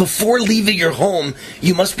 before leaving your home,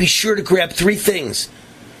 you must be sure to grab 3 things: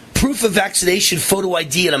 proof of vaccination, photo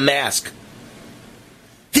ID, and a mask.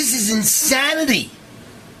 This is insanity.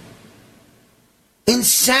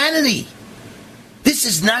 Insanity. This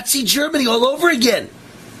is Nazi Germany all over again.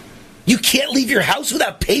 You can't leave your house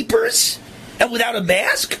without papers and without a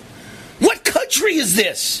mask? What country is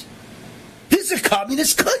this? This is a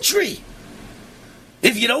communist country.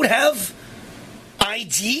 If you don't have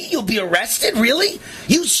ID, you'll be arrested? Really?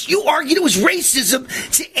 You argued it was racism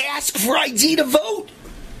to ask for ID to vote.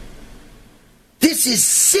 This is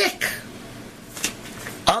sick.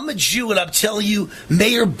 I'm a Jew, and I'm telling you,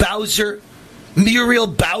 Mayor Bowser, Muriel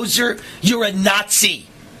Bowser, you're a Nazi.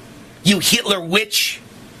 You Hitler witch.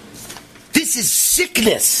 This is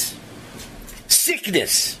sickness.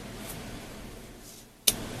 Sickness.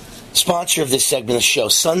 Sponsor of this segment of the show,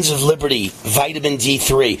 Sons of Liberty, Vitamin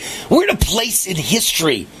D3. We're in a place in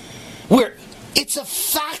history where it's a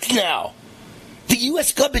fact now. The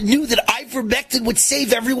U.S. government knew that ivermectin would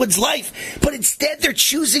save everyone's life, but instead they're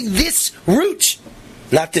choosing this route.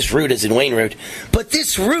 Not this route as in Wayne route, but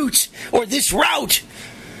this route or this route.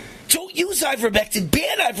 Don't use ivermectin.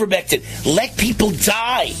 Ban ivermectin. Let people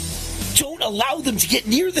die. Don't allow them to get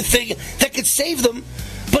near the thing that could save them,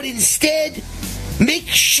 but instead make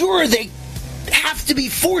sure they have to be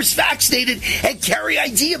force vaccinated and carry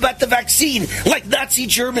ID about the vaccine, like Nazi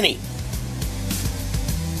Germany.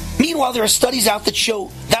 Meanwhile, there are studies out that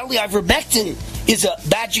show not only ivermectin is a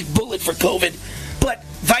magic bullet for COVID, but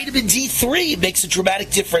vitamin D3 makes a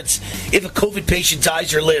dramatic difference if a COVID patient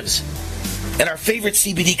dies or lives. And our favorite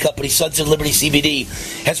CBD company, Sons of Liberty CBD,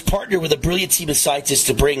 has partnered with a brilliant team of scientists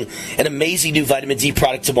to bring an amazing new vitamin D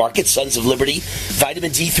product to market, Sons of Liberty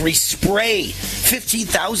Vitamin D3 Spray.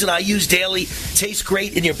 15,000 IUs daily. Tastes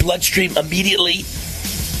great in your bloodstream immediately.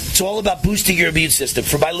 It's all about boosting your immune system.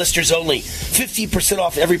 For my listeners only, 15%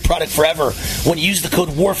 off every product forever when you use the code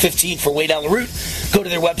WAR15 for Way Down the Route. Go to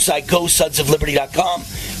their website, GoSonsOfLiberty.com.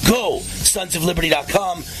 Go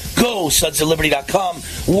SonsOfLiberty.com. Go SonsOfLiberty.com.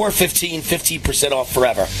 WAR15, 15% off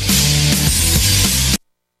forever.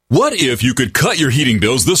 What if you could cut your heating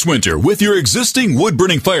bills this winter with your existing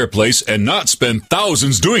wood-burning fireplace and not spend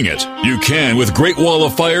thousands doing it? You can with Great Wall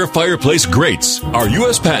of Fire fireplace grates. Our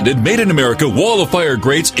U.S. patented made-in-America Wall of Fire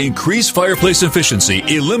grates increase fireplace efficiency,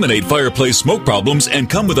 eliminate fireplace smoke problems, and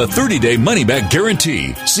come with a 30-day money-back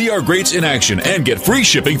guarantee. See our grates in action and get free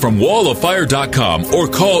shipping from walloffire.com or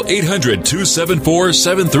call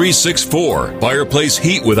 800-274-7364. Fireplace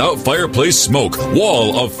heat without fireplace smoke.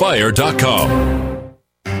 walloffire.com.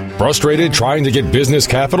 Frustrated trying to get business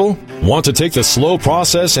capital? Want to take the slow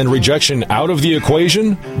process and rejection out of the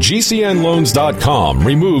equation? GCNloans.com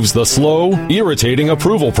removes the slow, irritating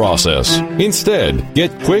approval process. Instead,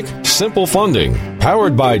 get quick, simple funding.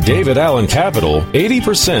 Powered by David Allen Capital,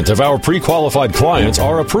 80% of our pre-qualified clients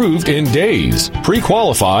are approved in days.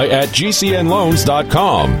 Pre-qualify at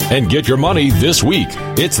GCNloans.com and get your money this week.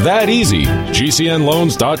 It's that easy.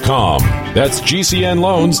 GCNloans.com. That's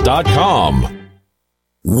GCNloans.com.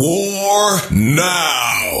 War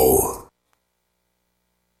now.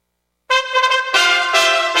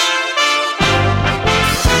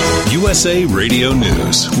 USA Radio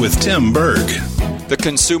News with Tim Berg. The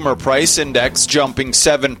Consumer Price Index jumping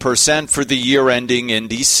 7% for the year ending in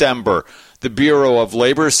December. The Bureau of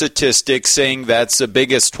Labor Statistics saying that's the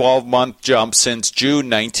biggest 12-month jump since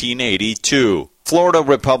June 1982. Florida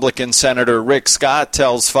Republican Senator Rick Scott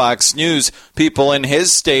tells Fox News people in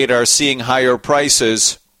his state are seeing higher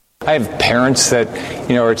prices. I have parents that,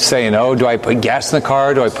 are saying, do I put gas in the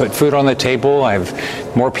car? Do I put food on the table? I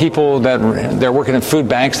have more people that they're working in food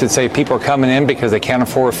banks that say people are coming in because they can't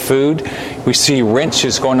afford food. We see rents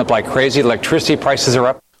just going up like crazy. Electricity prices are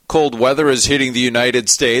up. Cold weather is hitting the United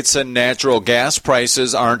States, and natural gas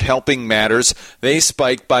prices aren't helping matters. They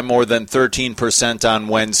spiked by more than 13% on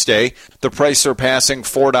Wednesday. The price surpassing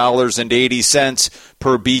 $4.80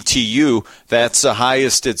 per BTU. That's the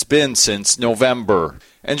highest it's been since November.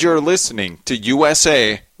 And you're listening to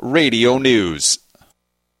USA Radio News.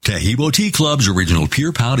 Tahibo Tea Club's original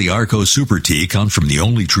Pure Pau de Arco Super Tea comes from the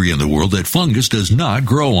only tree in the world that fungus does not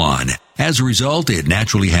grow on. As a result, it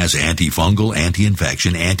naturally has antifungal,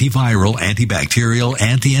 anti-infection, antiviral, antibacterial,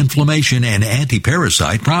 anti-inflammation, and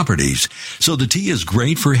anti-parasite properties. So the tea is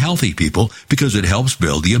great for healthy people because it helps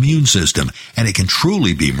build the immune system, and it can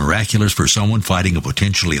truly be miraculous for someone fighting a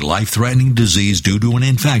potentially life-threatening disease due to an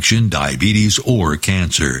infection, diabetes, or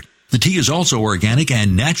cancer. The tea is also organic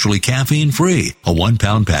and naturally caffeine-free. A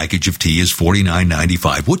 1-pound package of tea is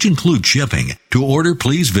 $49.95, which includes shipping. To order,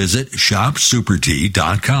 please visit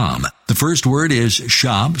shopsupertea.com. The first word is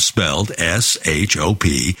shop, spelled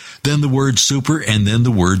S-H-O-P, then the word super, and then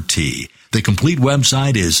the word tea. The complete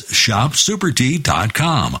website is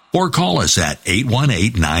shopsupertea.com, or call us at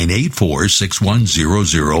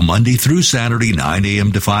 818-984-6100 Monday through Saturday, 9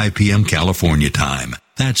 a.m. to 5 p.m. California time.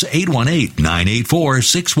 That's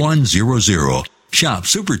 818-984-6100.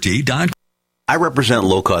 Shopsupertea.com. I represent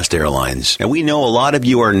low-cost airlines, and we know a lot of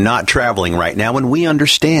you are not traveling right now, and we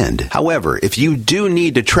understand. However, if you do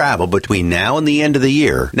need to travel between now and the end of the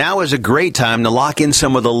year, now is a great time to lock in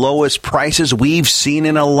some of the lowest prices we've seen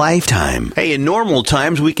in a lifetime. Hey, in normal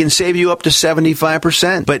times, we can save you up to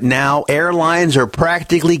 75%, but now airlines are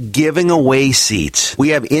practically giving away seats. We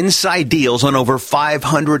have inside deals on over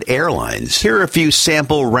 500 airlines. Here are a few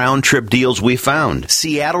sample round-trip deals we found.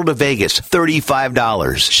 Seattle to Vegas,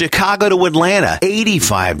 $35. Chicago to Atlanta,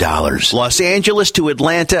 $85. Los Angeles to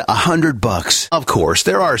Atlanta, $100. Of course,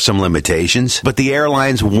 there are some limitations, but the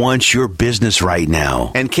airlines want your business right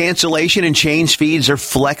now. And cancellation and change fees are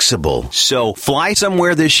flexible. So fly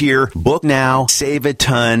somewhere this year, book now, save a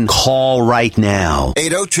ton, call right now.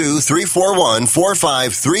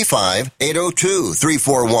 802-341-4535.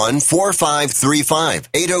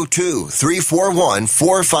 802-341-4535.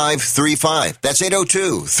 802-341-4535. That's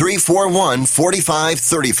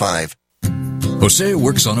 802-341-4535. Jose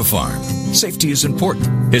works on a farm. Safety is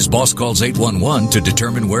important. His boss calls 811 to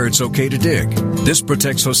determine where it's okay to dig. This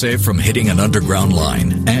protects Jose from hitting an underground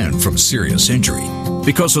line and from serious injury.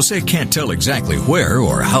 Because Jose can't tell exactly where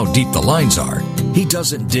or how deep the lines are, he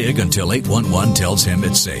doesn't dig until 811 tells him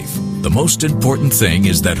it's safe. The most important thing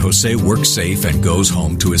is that Jose works safe and goes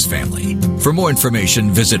home to his family. For more information,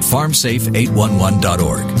 visit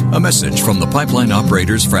farmsafe811.org. A message from the Pipeline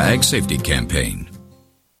Operators for Ag Safety Campaign.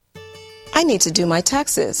 I need to do my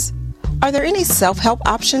taxes. Are there any self-help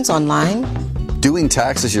options online? Doing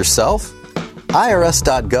taxes yourself?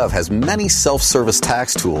 IRS.gov has many self-service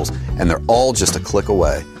tax tools, and they're all just a click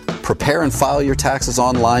away. Prepare and file your taxes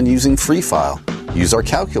online using Free File. Use our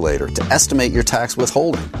calculator to estimate your tax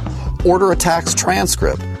withholding. Order a tax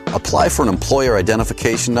transcript. Apply for an employer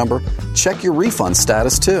identification number. Check your refund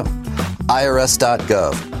status, too.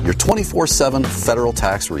 IRS.gov, your 24/7 federal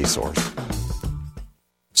tax resource.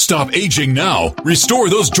 Stop aging now. Restore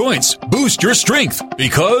those joints. Boost your strength.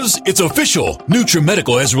 Because it's official.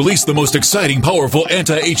 NutriMedical has released the most exciting, powerful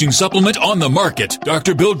anti-aging supplement on the market.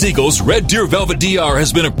 Dr. Bill Deagle's Red Deer Velvet DR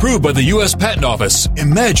has been approved by the U.S. Patent Office.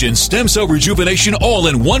 Imagine stem cell rejuvenation all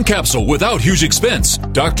in one capsule without huge expense.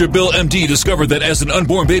 Dr. Bill MD discovered that as an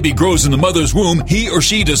unborn baby grows in the mother's womb, he or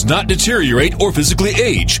she does not deteriorate or physically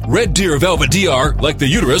age. Red Deer Velvet DR, like the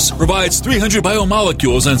uterus, provides 300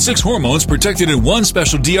 biomolecules and 6 hormones protected in one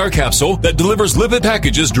special Velvet DR capsule that delivers lipid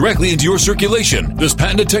packages directly into your circulation. This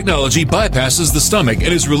patented technology bypasses the stomach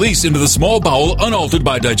and is released into the small bowel unaltered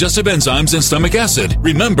by digestive enzymes and stomach acid.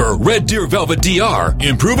 Remember, Red Deer Velvet DR.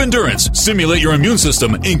 Improve endurance, stimulate your immune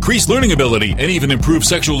system, increase learning ability, and even improve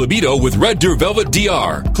sexual libido with Red Deer Velvet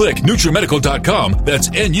DR. Click NutriMedical.com, that's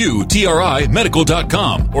NUTRI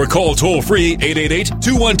Medical.com, or call toll-free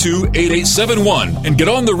 888-212-8871 and get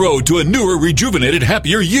on the road to a newer, rejuvenated,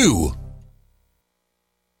 happier you.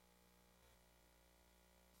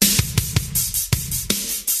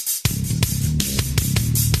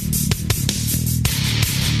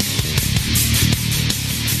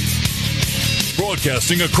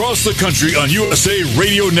 Broadcasting across the country on USA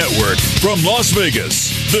Radio Network from Las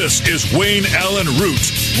Vegas, this is Wayne Allyn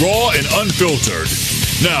Root, raw and unfiltered.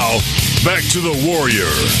 Now, back to the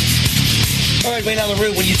Warrior. All right, Wayne Allyn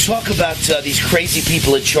Root, when you talk about these crazy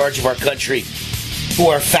people in charge of our country who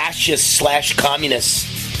are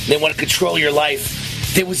fascists/communists, they want to control your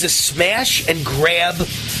life, there was a smash and grab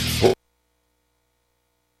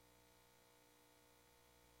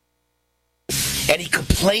and he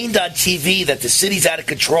complained on TV that the city's out of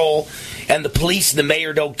control and the police and the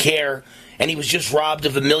mayor don't care, and he was just robbed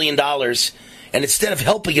of $1 million. And instead of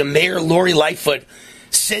helping him, Mayor Lori Lightfoot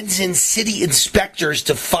sends in city inspectors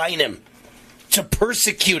to fine him, to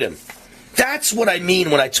persecute him. That's what I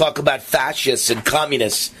mean when I talk about fascists and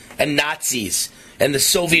communists and Nazis and the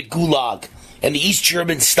Soviet Gulag and the East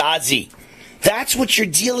German Stasi. That's what you're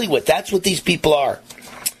dealing with. That's what these people are.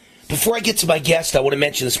 Before I get to my guest, I want to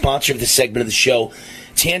mention the sponsor of this segment of the show,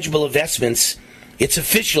 Tangible Investments. It's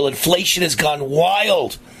official. Inflation has gone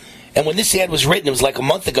wild. And when this ad was written, it was like a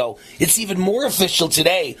month ago. It's even more official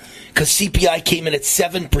today because CPI came in at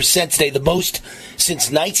 7% today, the most since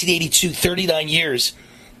 1982, 39 years,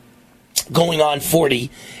 going on 40.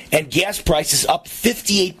 And gas prices up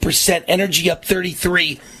 58%, energy up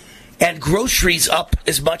 33%, and groceries up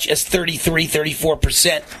as much as 33,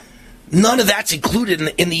 34%. None of that's included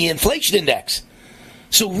in the inflation index.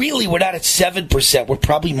 So really, we're not at 7%. We're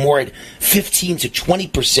probably more at 15 to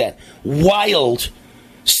 20%. Wild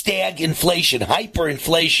stag-inflation,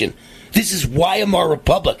 hyperinflation. This is Weimar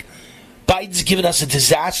Republic. Biden's given us a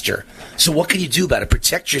disaster. So what can you do about it?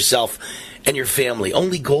 Protect yourself and your family.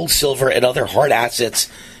 Only gold, silver, and other hard assets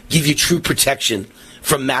give you true protection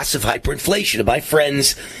from massive hyperinflation. And my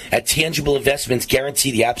friends at Tangible Investments guarantee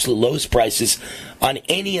the absolute lowest prices on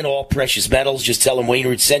any and all precious metals. Just tell them Wayne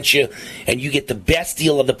Root sent you, and you get the best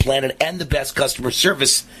deal on the planet and the best customer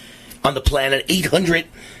service on the planet.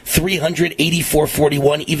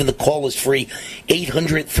 800-300-8441. Even the call is free.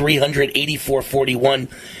 800-300-8441.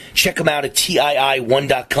 Check them out at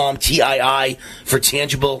TII1.com. TII for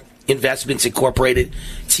Tangible Investments Incorporated.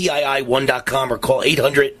 TII1.com, or call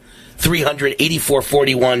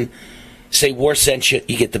 800-300-8441. Say War sent you.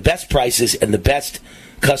 You get the best prices and the best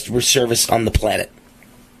customer service on the planet.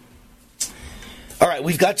 All right,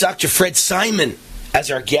 we've got Dr. Fred Simon as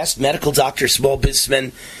our guest, medical doctor, small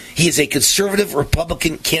businessman. He is a conservative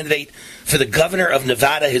Republican candidate for the governor of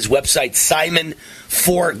Nevada. His website,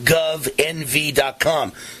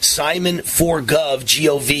 simon4govnv.com.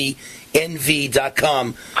 Simon4gov,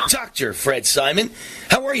 GOVNV.com. Dr. Fred Simon.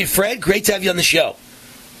 How are you, Fred? Great to have you on the show.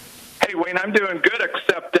 Hey, Wayne, I'm doing good,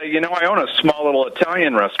 except, I own a small little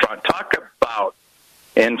Italian restaurant. Talk about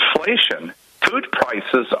inflation. Food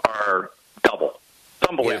prices are double. It's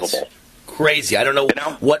unbelievable. Yes. Crazy. I don't know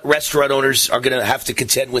what restaurant owners are going to have to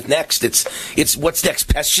contend with next. It's what's next?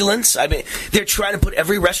 Pestilence? I mean, they're trying to put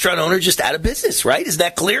every restaurant owner just out of business, right? Is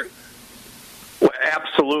that clear? Well,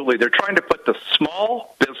 absolutely. They're trying to put the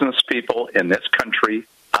small business people in this country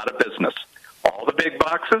out of business. All the big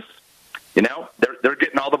boxes, they're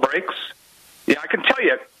getting all the breaks. Yeah, I can tell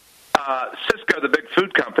you, Cisco, the big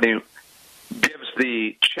food company, gives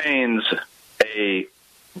the chains a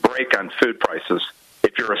break on food prices.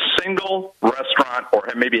 If you're a single restaurant or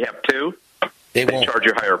maybe have two, they charge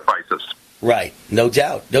you higher prices. Right. No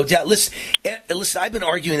doubt. No doubt. Listen, I've been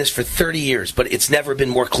arguing this for 30 years, but it's never been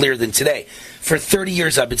more clear than today. For 30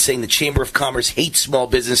 years, I've been saying the Chamber of Commerce hates small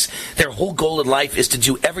business. Their whole goal in life is to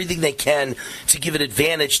do everything they can to give an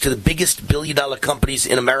advantage to the biggest billion-dollar companies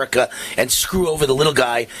in America and screw over the little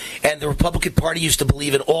guy. And the Republican Party used to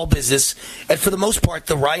believe in all business. And for the most part,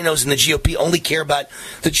 the rhinos in the GOP only care about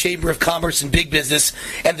the Chamber of Commerce and big business.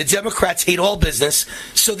 And the Democrats hate all business.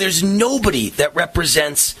 So there's nobody that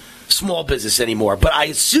represents small business anymore. But I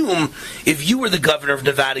assume if you were the governor of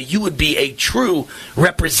Nevada, you would be a true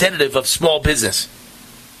representative of small business.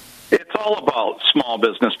 It's all about small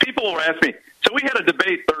business. People will ask me, so we had a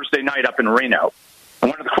debate Thursday night up in Reno, and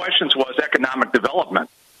one of the questions was economic development.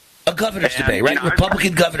 A governor's debate, right?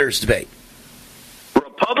 Republican governor's debate.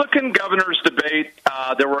 Republican governor's debate,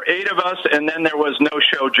 there were 8 of us, and then there was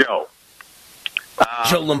No-Show Joe.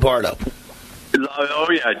 Joe Lombardo. Oh,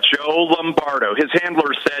 yeah, Joe Lombardo. His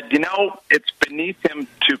handler said, it's beneath him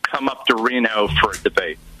to come up to Reno for a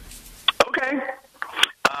debate. Okay.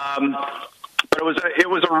 But it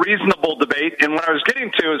was a reasonable debate, and what I was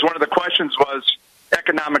getting to is one of the questions was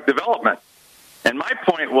economic development. And my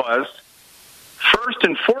point was, first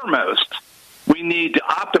and foremost, we need to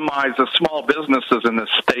optimize the small businesses in the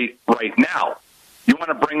state right now. You want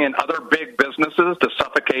to bring in other big businesses to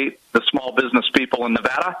suffocate the small business people in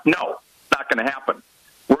Nevada? No, not going to happen.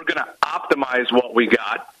 We're going to optimize what we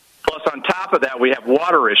got. Plus, on top of that, we have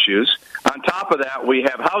water issues. On top of that, we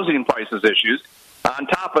have housing prices issues. On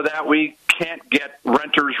top of that, we can't get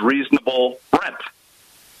renters reasonable rent.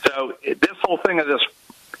 So this whole thing of this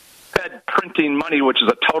Fed printing money, which is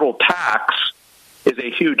a total tax, is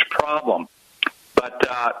a huge problem. But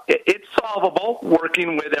it's solvable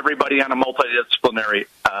working with everybody on a multidisciplinary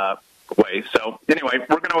way. So anyway,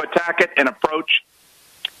 we're going to attack it and approach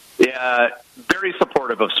very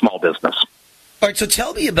supportive of small business. All right, so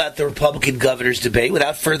tell me about the Republican governor's debate.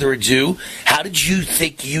 Without further ado, how did you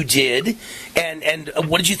think you did? And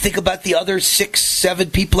what did you think about the other 6,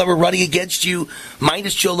 7 people that were running against you,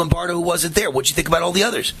 minus Joe Lombardo, who wasn't there? What did you think about all the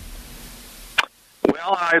others?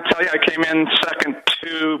 Well, I tell you, I came in second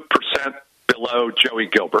 2% below Joey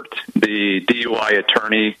Gilbert, the DUI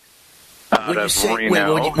attorney out of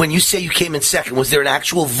Reno. When you say you came in second, was there an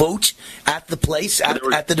actual vote at the place,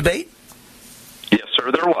 at the debate? Yes,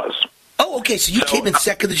 sir, there was. Oh, okay, so you came in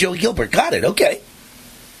second to Joey Gilbert. Got it, okay.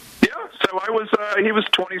 Yeah, so I was. He was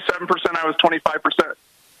 27%, I was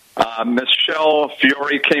 25%. Michelle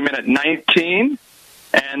Fiore came in at 19%,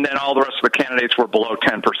 and then all the rest of the candidates were below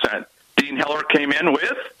 10%. Dean Heller came in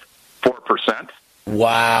with 4%.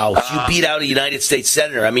 Wow. So you beat out a United States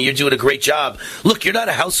senator. I mean, you're doing a great job. Look, you're not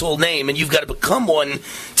a household name, and you've got to become one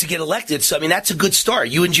to get elected. So, I mean, that's a good start.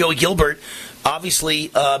 You and Joey Gilbert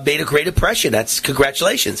obviously made a great impression. That's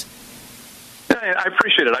congratulations. I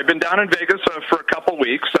appreciate it. I've been down in Vegas for a couple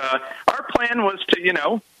weeks. Our plan was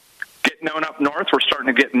to, get known up north. We're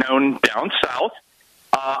starting to get known down south.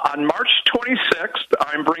 On March 26th,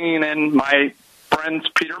 I'm bringing in my friends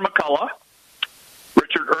Peter McCullough,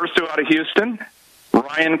 Richard Ursu out of Houston,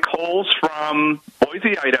 Ryan Coles from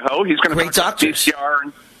Boise, Idaho. He's going to talk about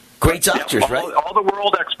PCR. Great doctors, right? All the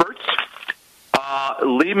world experts.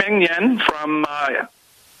 Li Ming Yen from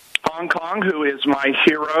Hong Kong, who is my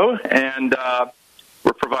hero, and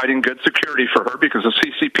we're providing good security for her because the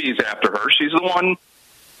CCP's after her. She's the one,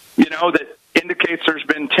 that indicates there's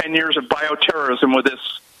been 10 years of bioterrorism with this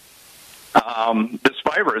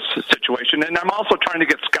virus situation. And I'm also trying to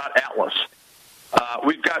get Scott Atlas.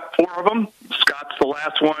 We've got 4 of them. Scott's the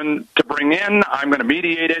last one to bring in. I'm going to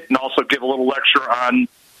mediate it and also give a little lecture on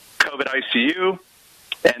COVID ICU.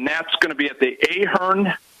 And that's going to be at the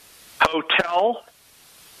Ahern Hotel,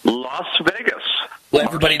 Las Vegas. Well,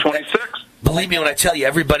 everybody, March 26th. Believe me when I tell you,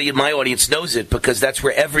 everybody in my audience knows it because that's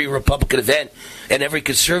where every Republican event and every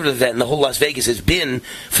conservative event in the whole Las Vegas has been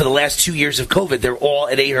for the last 2 years of COVID. They're all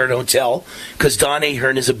at Ahern Hotel because Don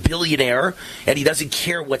Ahern is a billionaire and he doesn't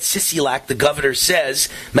care what Sisolak, the governor, says.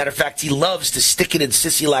 Matter of fact, he loves to stick it in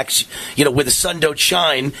Sisolak's, where the sun don't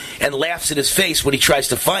shine and laughs in his face when he tries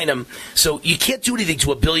to find him. So you can't do anything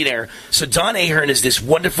to a billionaire. So Don Ahern is this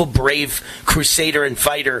wonderful, brave crusader and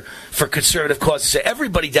fighter for conservative causes. So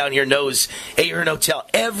everybody down here knows Ahern Hotel.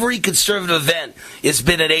 Every conservative event has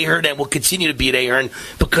been at Ahern and will continue to be at Ahern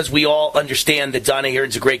because we all understand that Don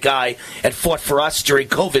Ahern's a great guy and fought for us during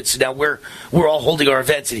COVID. So now we're all holding our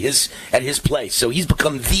events at his place. So he's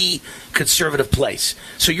become the conservative place.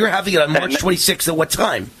 So you're having it on March 26th at what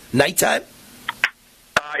time? Nighttime?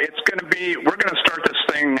 We're going to start this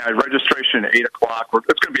thing, registration at 8 o'clock.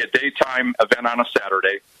 It's going to be a daytime event on a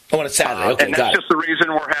Saturday. Oh, on a Saturday. Okay, and that's just the reason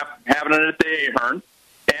we're having it at the Ahern.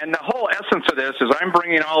 And the whole essence of this is I'm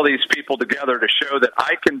bringing all these people together to show that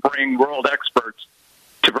I can bring world experts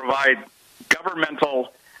to provide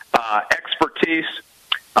governmental expertise.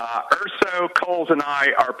 Urso, Coles, and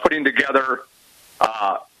I are putting together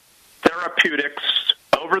therapeutics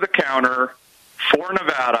over-the-counter for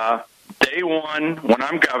Nevada, day one, when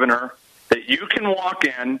I'm governor, that you can walk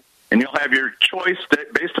in and you'll have your choice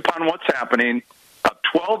based upon what's happening of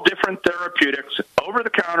 12 different therapeutics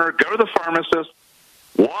over-the-counter, go to the pharmacist,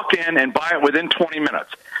 walk in and buy it within 20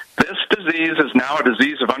 minutes. This disease is now a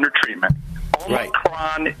disease of undertreatment.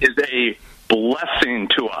 Omicron is a blessing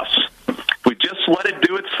to us. If we just let it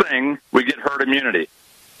do its thing, we get herd immunity.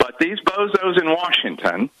 But these bozos in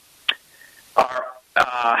Washington are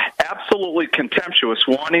absolutely contemptuous,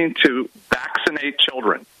 wanting to vaccinate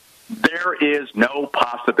children. there is no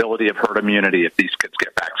possibility of herd immunity if these kids get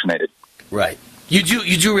vaccinated. Right. You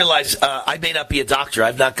do realize I may not be a doctor.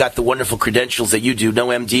 I've not got the wonderful credentials that you do. No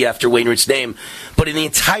MD after Wainwright's name. But in the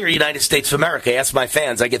entire United States of America, ask my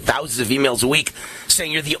fans, I get thousands of emails a week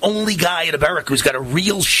saying you're the only guy in America who's got a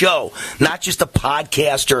real show, not just a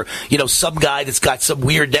podcast or, some guy that's got some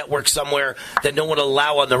weird network somewhere that no one will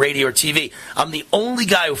allow on the radio or TV. I'm the only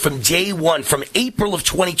guy who from day one, from April of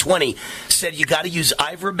 2020, said you got to use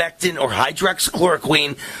ivermectin or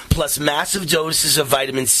hydroxychloroquine plus massive doses of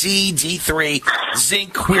vitamin C, D3,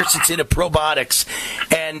 zinc, quercetin, and probiotics,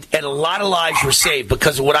 and a lot of lives were saved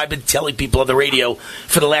because of what I've been telling people on the radio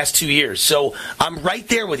for the last 2 years. So I'm right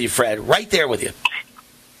there with you, Fred, right there with you.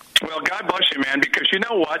 Well, God bless you, man, because you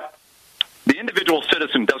know what? The individual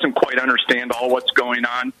citizen doesn't quite understand all what's going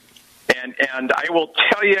on. And I will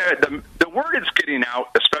tell you, the word is getting out,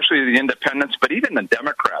 especially the independents, but even the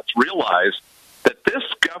Democrats realize that this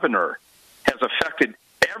governor has affected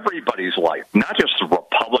everybody's life, not just the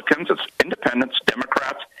Republicans, it's independents,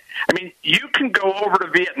 Democrats. I mean, you can go over to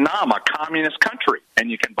Vietnam, a communist country,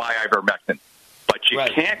 and you can buy ivermectin, but you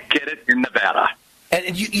can't get it in Nevada.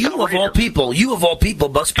 And you of all people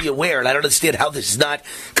must be aware, and I don't understand how this is not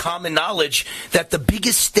common knowledge, that the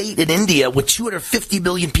biggest state in India with 250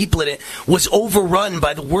 million people in it was overrun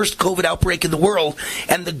by the worst COVID outbreak in the world,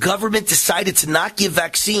 and the government decided to not give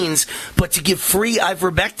vaccines, but to give free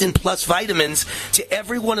ivermectin plus vitamins to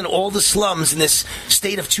everyone in all the slums in this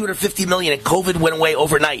state of 250 million, and COVID went away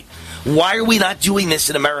overnight. Why are we not doing this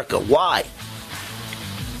in America? Why?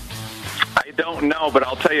 I don't know, but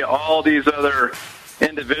I'll tell you, all these other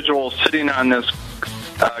individuals sitting on this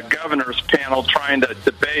governor's panel trying to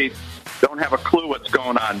debate don't have a clue what's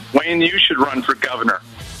going on. Wayne, you should run for governor.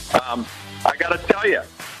 I got to tell you,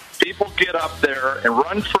 people get up there and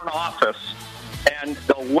run for an office, and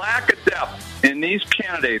the lack of depth in these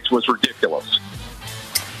candidates was ridiculous.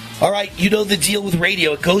 All right, you know the deal with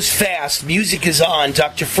radio. It goes fast. Music is on.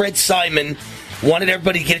 Dr. Fred Simon wanted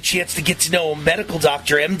everybody to get a chance to get to know him. Medical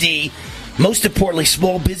doctor, MD. Most importantly,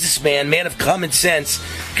 small businessman, man of common sense,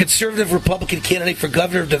 conservative Republican candidate for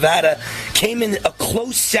governor of Nevada, came in a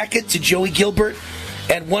close second to Joey Gilbert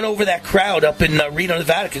and won over that crowd up in Reno,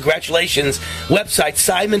 Nevada. Congratulations. Website,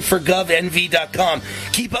 simonforgovnv.com.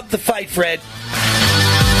 Keep up the fight, Fred.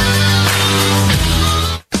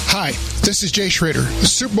 Hi, this is Jay Schrader, the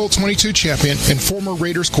Super Bowl 22 champion and former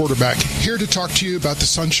Raiders quarterback, here to talk to you about the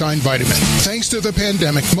Sunshine Vitamin. Thanks to the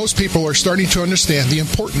pandemic, most people are starting to understand the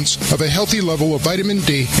importance of a healthy level of vitamin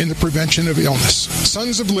D in the prevention of illness.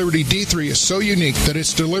 Sons of Liberty D3 is so unique that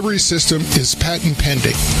its delivery system is patent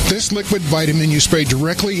pending. This liquid vitamin you spray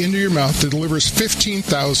directly into your mouth delivers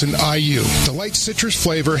 15,000 IU. The light citrus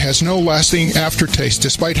flavor has no lasting aftertaste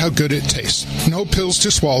despite how good it tastes. No pills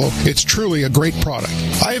to swallow. It's truly a great product.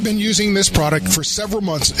 I have been using this product for several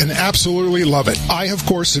months and absolutely love it. I, of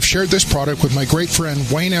course, have shared this product with my great friend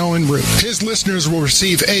Wayne Allyn Root. His listeners will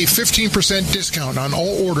receive a 15% discount on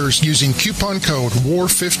all orders using coupon code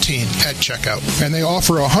WAR15 at checkout. And they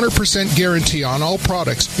offer a 100% guarantee on all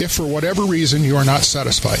products if for whatever reason you are not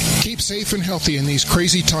satisfied. Keep safe and healthy in these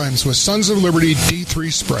crazy times with Sons of Liberty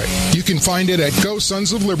D3 Spray. You can find it at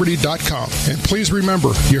GoSonsOfLiberty.com. And please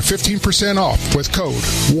remember, you're 15% off with code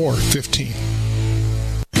WAR15.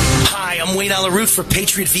 Hi, I'm Wayne Allyn Root for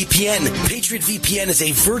Patriot VPN. Patriot VPN is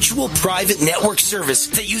a virtual private network service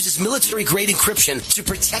that uses military-grade encryption to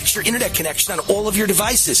protect your internet connection on all of your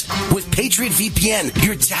devices. With Patriot VPN,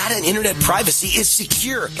 your data and internet privacy is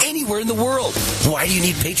secure anywhere in the world. Why do you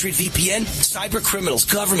need Patriot VPN? Cyber criminals,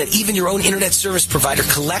 government, even your own internet service provider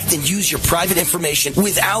collect and use your private information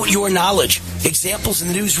without your knowledge. Examples in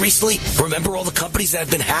the news recently, remember all the companies that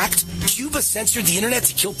have been hacked? Cuba censored the internet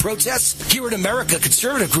to kill protests? Here in America,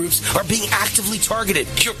 conservative groups are being actively targeted.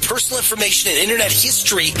 Your personal information and internet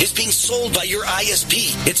history is being sold by your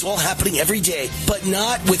ISP. It's all happening every day, but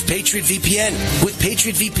not with Patriot VPN. With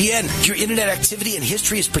Patriot VPN, your internet activity and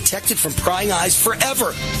history is protected from prying eyes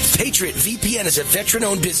forever. Patriot VPN is a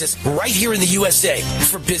veteran-owned business right here in the USA.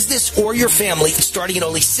 For business or your family, starting at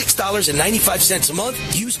only $6.95 a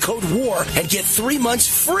month, use code WAR and get 3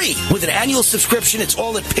 months free. With an annual subscription, it's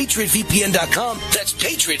all at PatriotVPN.com. That's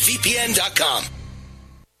PatriotVPN.com.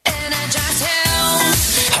 Energize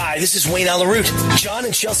Health. Hi, this is Wayne Allyn Root. John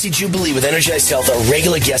and Chelsea Jubilee with Energized Health are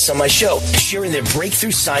regular guests on my show, sharing their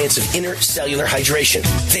breakthrough science of intercellular hydration.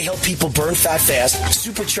 They help people burn fat fast,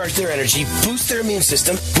 supercharge their energy, boost their immune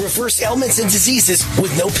system, reverse ailments and diseases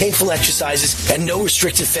with no painful exercises and no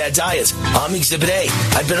restrictive fad diets. I'm Exhibit A.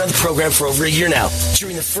 I've been on the program for over a year now.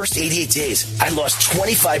 During the first 88 days, I lost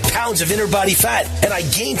 25 pounds of inner body fat, and I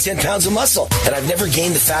gained 10 pounds of muscle, and I've never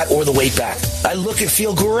gained the fat or the weight back. I look and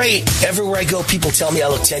feel great. Everywhere I go, people tell me I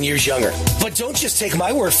look 10 years younger. But don't just take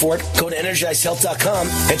my word for it. Go to EnergizedHealth.com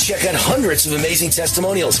and check out hundreds of amazing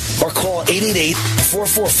testimonials, or call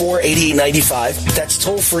 888-444-8895. That's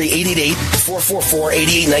toll-free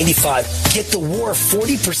 888-444-8895. Get the War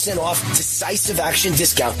 40% off decisive action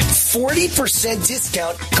discount. 40%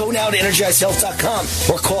 discount. Go now to EnergizedHealth.com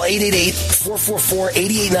or call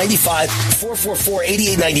 888-444-8895,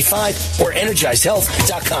 444-8895, or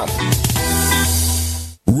EnergizedHealth.com.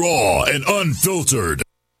 Raw and unfiltered.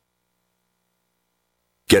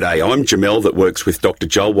 G'day, I'm Jamel that works with Dr.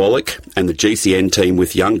 Joel Wallach and the GCN team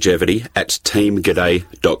with Longevity at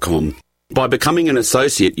teamg'day.com. By becoming an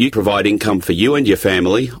associate, you provide income for you and your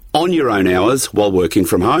family on your own hours while working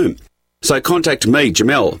from home. So contact me,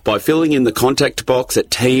 Jamel, by filling in the contact box at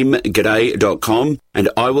teamg'day.com, and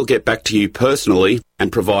I will get back to you personally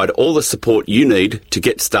and provide all the support you need to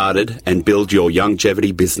get started and build your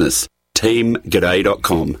longevity business.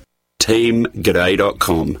 teamg'day.com.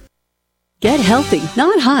 teamg'day.com. Get healthy,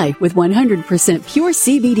 not high, with 100% pure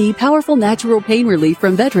CBD powerful natural pain relief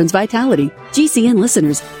from Veterans Vitality. GCN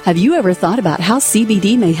listeners, have you ever thought about how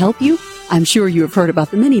CBD may help you? I'm sure you have heard about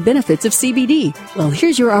the many benefits of CBD. Well,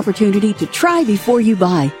 here's your opportunity to try before you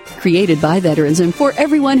buy. Created by veterans and for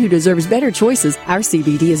everyone who deserves better choices, our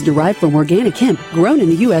CBD is derived from organic hemp, grown in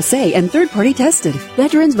the USA and third-party tested.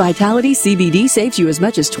 Veterans Vitality CBD saves you as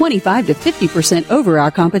much as 25 to 50% over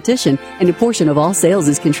our competition, and a portion of all sales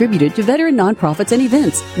is contributed to veteran nonprofits and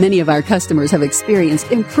events. Many of our customers have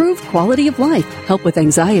experienced improved quality of life, help with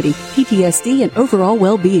anxiety, PTSD, and overall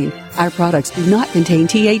well-being. Our products do not contain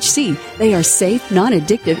THC. They are safe,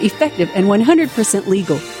 non-addictive, effective, and 100%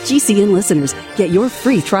 legal. GCN listeners, get your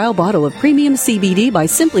free trial bottle of premium CBD by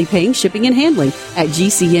simply paying shipping and handling at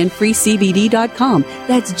GCNFreeCBD.com.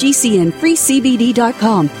 That's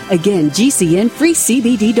GCNFreeCBD.com. Again,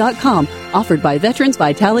 GCNFreeCBD.com. Offered by Veterans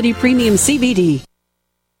Vitality Premium CBD.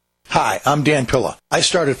 Hi, I'm Dan Pilla. I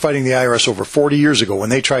started fighting the IRS over 40 years ago when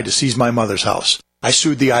they tried to seize my mother's house. I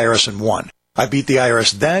sued the IRS and won. I beat the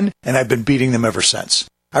IRS then, and I've been beating them ever since.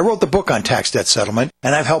 I wrote the book on tax debt settlement,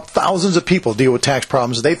 and I've helped thousands of people deal with tax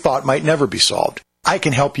problems they thought might never be solved. I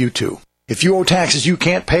can help you too. If you owe taxes you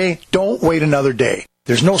can't pay, don't wait another day.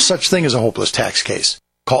 There's no such thing as a hopeless tax case.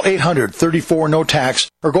 Call 800-34-NO-TAX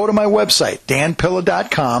or go to my website,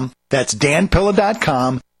 danpilla.com. That's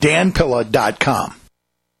danpilla.com, danpilla.com.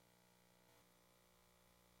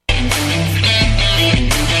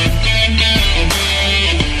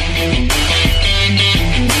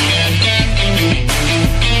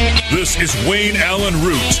 This is Wayne Allyn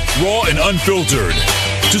Root, raw and unfiltered.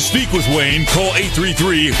 To speak with Wayne, call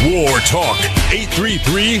 833-WAR-TALK.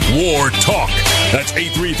 833-WAR-TALK. That's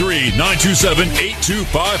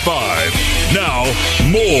 833-927-8255. Now,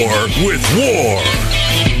 more with War.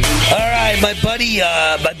 All right, my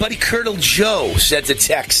buddy Colonel Joe sent a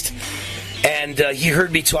text, and he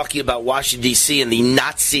heard me talking about Washington, D.C. and the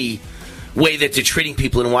Nazi way that they're treating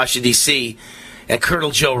people in Washington, D.C., and Colonel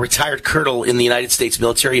Joe, retired colonel in the United States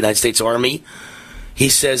military, United States Army, he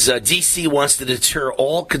says D.C. wants to deter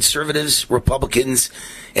all conservatives, Republicans,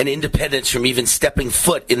 and independents from even stepping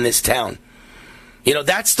foot in this town. You know,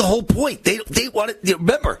 that's the whole point. They want to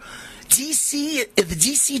remember, D.C. the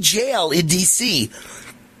D.C. jail in D.C.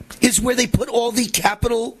 is where they put all the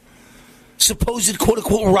capital, supposed quote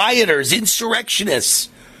unquote rioters, insurrectionists.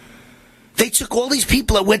 They took all these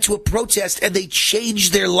people that went to a protest and they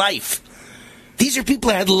changed their life. These are people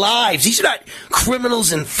that had lives. These are not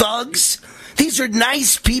criminals and thugs. These are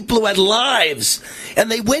nice people who had lives. And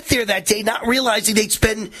they went there that day not realizing they'd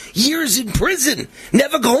spend years in prison,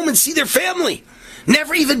 never go home and see their family,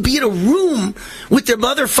 never even be in a room with their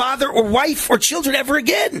mother, father, or wife or children ever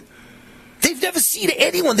again. They've never seen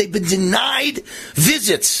anyone. They've been denied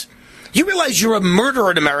visits. You realize you're a murderer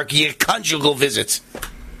in America, you get conjugal visits.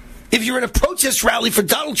 If you're in a protest rally for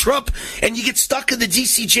Donald Trump and you get stuck in the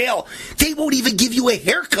D.C. jail, they won't even give you a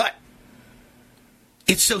haircut.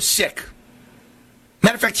 It's so sick.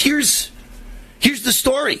 Matter of fact, here's the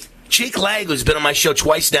story. Jake Lang, who's been on my show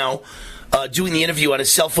twice now, doing the interview on his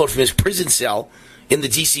cell phone from his prison cell in the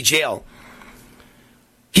D.C. jail,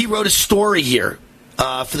 he wrote a story here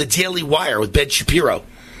for the Daily Wire with Ben Shapiro.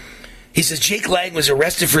 He says Jake Lang was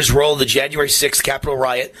arrested for his role in the January 6th Capitol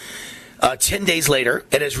riot 10 days later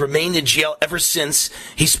and has remained in jail ever since.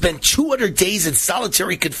 He spent 200 days in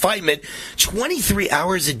solitary confinement, 23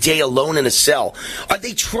 hours a day alone in a cell. Are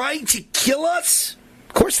they trying to kill us?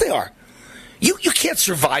 Of course they are. You can't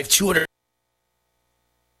survive 200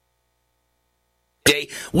 day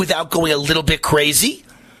without going a little bit crazy.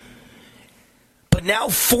 But now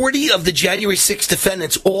 40 of the January 6th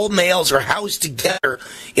defendants, all males, are housed together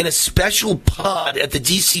in a special pod at the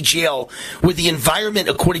D.C. jail where the environment,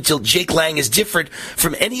 according to Jake Lang, is different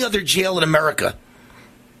from any other jail in America.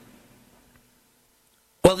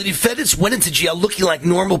 While the defendants went into jail looking like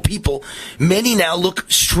normal people, many now look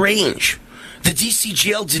strange. The D.C.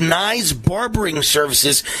 jail denies barbering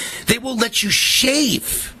services. They won't let you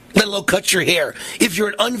shave, let alone cut your hair, if you're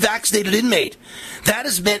an unvaccinated inmate. That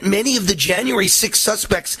has meant many of the January 6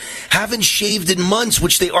 suspects haven't shaved in months,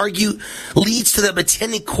 which they argue leads to them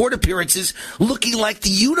attending court appearances looking like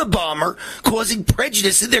the Unabomber, causing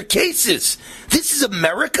prejudice in their cases. This is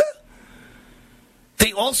America?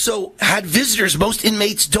 They also had visitors most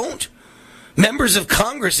inmates don't. Members of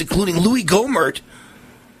Congress, including Louis Gohmert,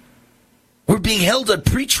 were being held on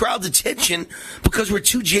pretrial detention because we're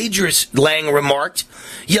too dangerous, Lang remarked.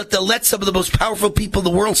 Yet they'll let some of the most powerful people in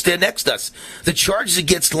the world stand next to us. The charges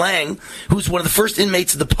against Lang, who's one of the first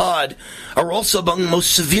inmates of the pod, are also among the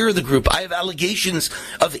most severe of the group. I have allegations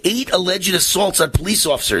of 8 alleged assaults on police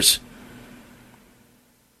officers.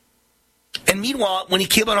 And meanwhile, when he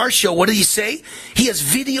came on our show, what did he say? He has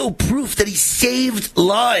video proof that he saved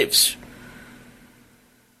lives.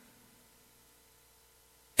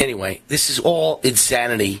 Anyway, this is all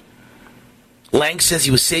insanity. Lang says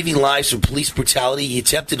he was saving lives from police brutality. He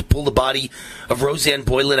attempted to pull the body of Roseanne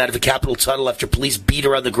Boylan out of a Capitol tunnel after police beat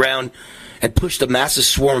her on the ground and pushed a massive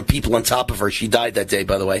swarm of people on top of her. She died that day,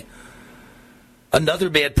 by the way. Another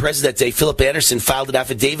man present that day, Philip Anderson, filed an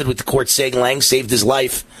affidavit with the court saying Lang saved his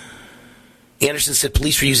life. Anderson said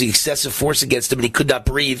police were using excessive force against him and he could not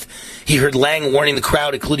breathe. He heard Lang warning the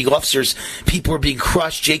crowd, including officers. People were being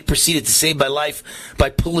crushed. Jake proceeded to save my life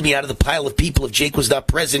by pulling me out of the pile of people. If Jake was not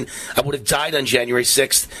present, I would have died on January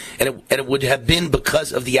 6th, and it would have been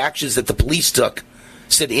because of the actions that the police took,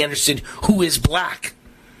 said Anderson, who is black.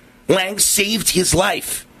 Lang saved his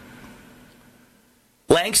life.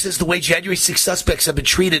 Lang says the way January 6 suspects have been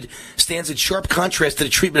treated stands in sharp contrast to the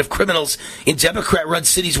treatment of criminals in Democrat-run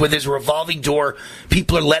cities where there's a revolving door.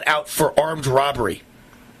 People are let out for armed robbery.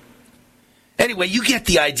 Anyway, you get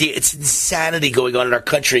the idea. It's insanity going on in our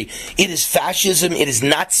country. It is fascism. It is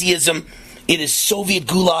Nazism. It is Soviet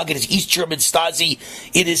Gulag. It is East German Stasi.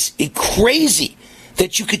 It is crazy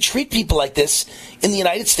that you could treat people like this in the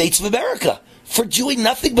United States of America for doing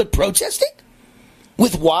nothing but protesting?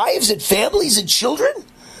 With wives and families and children?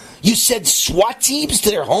 You sent SWAT teams to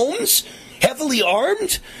their homes, heavily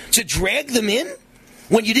armed, to drag them in?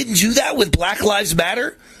 When you didn't do that with Black Lives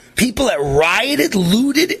Matter? People that rioted,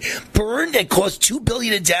 looted, burned, and caused $2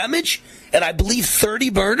 billion in damage, and I believe 30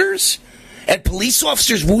 murders, and police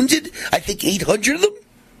officers wounded, I think 800 of them?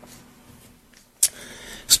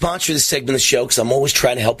 Sponsor this segment of the show, because I'm always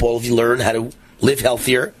trying to help all of you learn how to live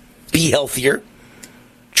healthier, be healthier,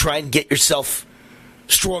 try and get yourself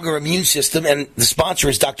stronger immune system, and the sponsor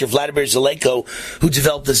is Dr. Vladimir Zelenko, who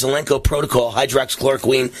developed the Zelenko protocol,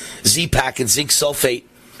 hydroxychloroquine, Z-Pak, and zinc sulfate.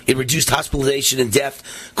 It reduced hospitalization and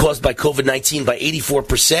death caused by COVID-19 by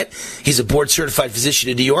 84%. He's a board-certified physician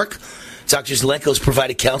in New York. Dr. Zelenko has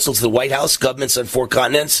provided counsel to the White House, governments on 4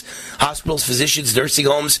 continents, hospitals, physicians, nursing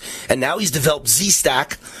homes, and now he's developed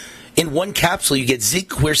Z-Stack. In one capsule, you get zinc,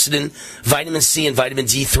 quercetin, vitamin C, and vitamin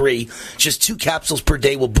D3. Just 2 capsules per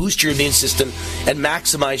day will boost your immune system and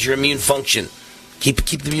maximize your immune function. Keep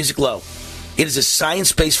the music low. It is a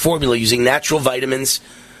science-based formula using natural vitamins.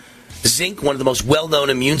 Zinc, one of the most well-known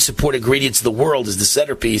immune support ingredients in the world, is the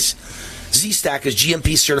centerpiece. Z-Stack is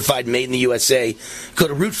GMP certified, made in the USA. Go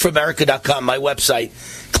to rootforamerica.com, my website.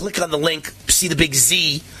 Click on the link, see the big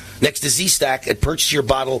Z next to Z-Stack, and purchase your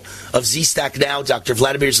bottle of Z-Stack now. Dr.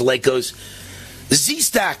 Vladimir Zelenko's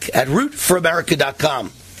Z-Stack at rootforamerica.com.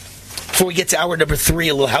 Before we get to hour number 3,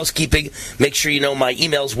 a little housekeeping. Make sure you know my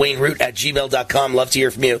email's wayneroot@gmail.com. Love to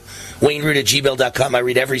hear from you. wayneroot@gmail.com. I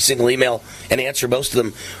read every single email and answer most of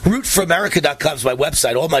them. rootforamerica.com is my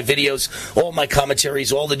website. All my videos, all my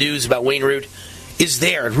commentaries, all the news about Wayne Root is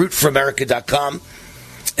there at rootforamerica.com.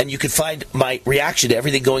 And you can find my reaction to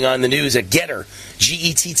everything going on in the news at Getter,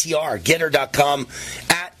 Gettr, Getter.com,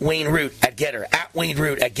 at Wayne Root at Getter, at Wayne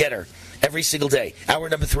Root at Getter, every single day. Hour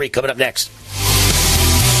number 3 coming up next.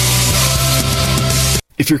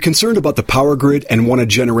 If you're concerned about the power grid and want to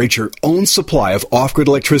generate your own supply of off-grid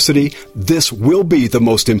electricity, this will be the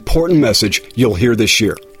most important message you'll hear this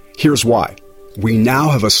year. Here's why. We now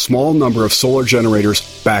have a small number of solar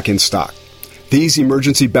generators back in stock. These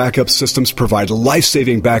emergency backup systems provide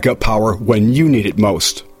life-saving backup power when you need it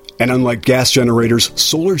most. And unlike gas generators,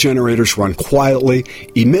 solar generators run quietly,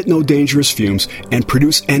 emit no dangerous fumes, and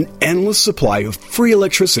produce an endless supply of free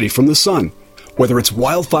electricity from the sun. Whether it's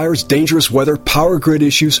wildfires, dangerous weather, power grid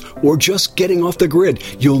issues, or just getting off the grid,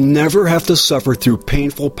 you'll never have to suffer through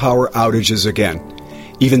painful power outages again.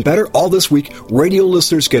 Even better, all this week, radio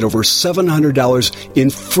listeners get over $700 in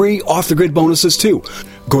free off-the-grid bonuses, too.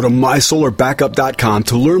 Go to mysolarbackup.com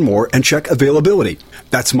to learn more and check availability.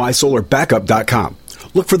 That's mysolarbackup.com.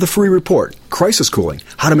 Look for the free report, Crisis Cooling,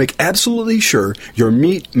 how to make absolutely sure your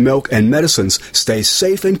meat, milk, and medicines stay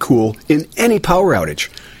safe and cool in any power outage.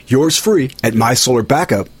 Yours free at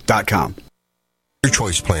mysolarbackup.com. Your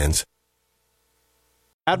choice plans.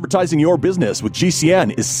 Advertising your business with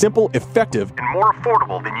GCN is simple, effective, and more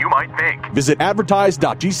affordable than you might think. Visit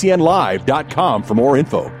advertise.gcnlive.com for more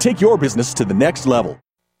info. Take your business to the next level.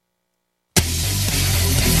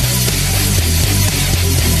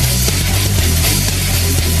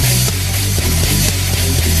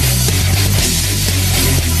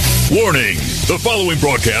 Warning! The following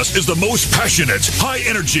broadcast is the most passionate,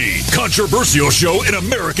 high-energy, controversial show in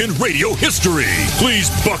American radio history. Please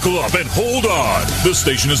buckle up and hold on. This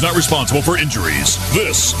station is not responsible for injuries.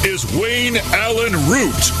 This is Wayne Allyn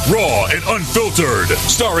Root, raw and unfiltered,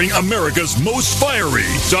 starring America's most fiery,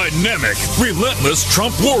 dynamic, relentless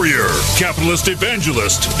Trump warrior, capitalist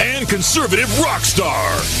evangelist, and conservative rock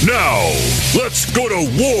star. Now, let's go to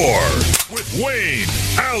war with Wayne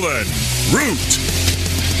Allyn Root.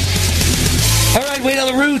 All right, wait on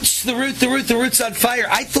the roots. The root's on fire.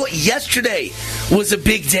 I thought yesterday was a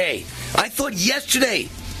big day. I thought yesterday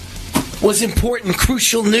was important,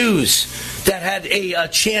 crucial news that had a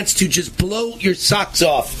chance to just blow your socks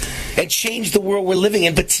off and change the world we're living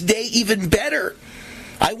in. But today, even better.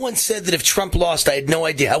 I once said that if Trump lost, I had no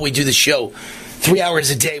idea how we do the show 3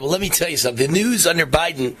 hours a day. Well, let me tell you something. The news under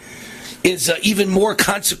Biden is even more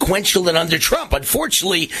consequential than under Trump.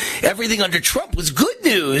 Unfortunately, everything under Trump was good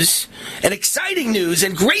news and exciting news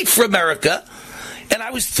and great for America. And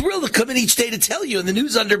I was thrilled to come in each day to tell you, in the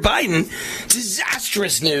news under Biden,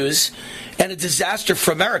 disastrous news and a disaster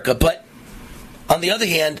for America. But on the other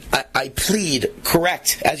hand, I plead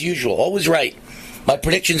correct, as usual, always right. My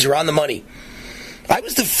predictions are on the money. I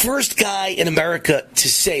was the first guy in America to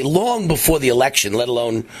say, long before the election, let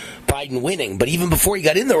alone Biden winning, but even before he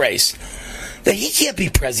got in the race, that he can't be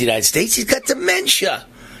president of the United States. He's got dementia.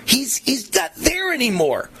 He's not there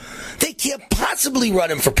anymore. They can't possibly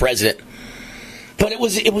run him for president. But it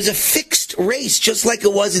was a fixed race, just like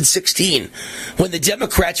it was in 2016, when the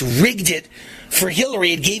Democrats rigged it for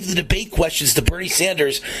Hillary and gave the debate questions to Bernie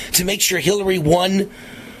Sanders to make sure Hillary won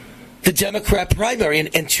the Democrat primary. In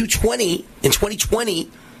 2020,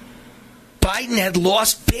 Biden had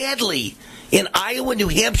lost badly in Iowa, New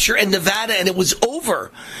Hampshire, and Nevada, and it was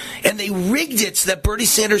over. And they rigged it so that Bernie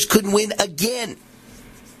Sanders couldn't win again.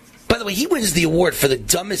 By the way, he wins the award for the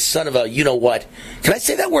dumbest son of a you-know-what. Can I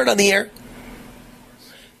say that word on the air?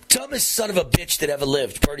 Dumbest son of a bitch that ever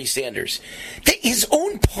lived, Bernie Sanders. His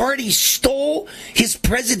own party stole his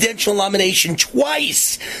presidential nomination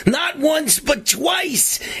twice. Not once, but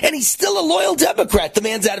twice. And he's still a loyal Democrat. The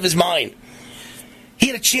man's out of his mind. He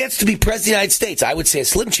had a chance to be president of the United States. I would say a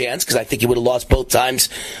slim chance, because I think he would have lost both times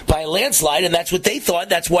by a landslide, and that's what they thought.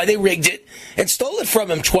 That's why they rigged it and stole it from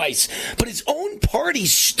him twice. But his own party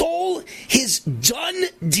stole his done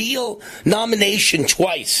deal nomination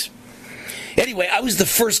twice. Anyway, I was the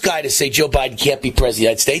first guy to say Joe Biden can't be president of the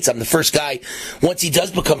United States. I'm the first guy, once he does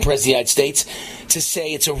become president of the United States, to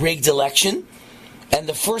say it's a rigged election. And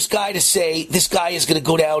the first guy to say this guy is going to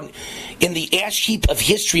go down in the ash heap of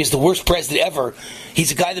history as the worst president ever.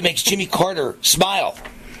 He's a guy that makes Jimmy Carter smile,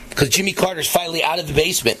 because Jimmy Carter's finally out of the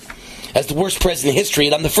basement as the worst president in history.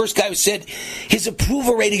 And I'm the first guy who said his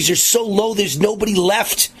approval ratings are so low there's nobody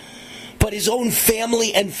left but his own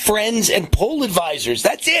family and friends and poll advisors.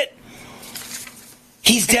 That's it.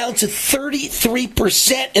 He's down to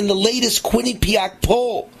 33% in the latest Quinnipiac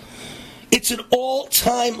poll. It's an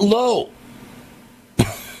all-time low.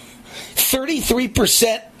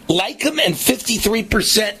 33% like him and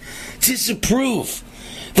 53% disapprove.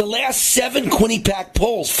 The last 7 Quinnipiac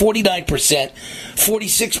polls, 49%,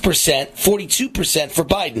 46%, 42% for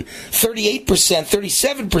Biden, 38%,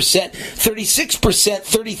 37%, 36%,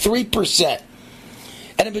 33%.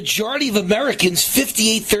 And a majority of Americans,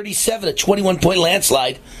 58-37, a 21-point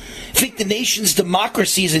landslide, think the nation's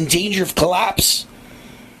democracy is in danger of collapse.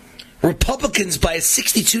 Republicans by a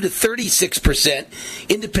 62 to 36%.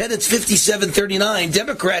 Independents 57-39.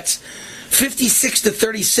 Democrats 56 to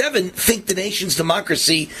 37 think the nation's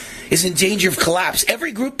democracy is in danger of collapse.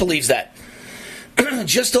 Every group believes that.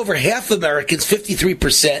 Just over half of Americans,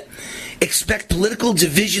 53%, expect political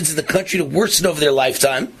divisions in the country to worsen over their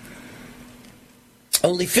lifetime.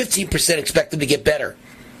 Only 15% expect them to get better.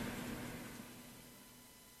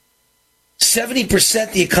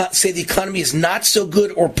 70% say the economy is not so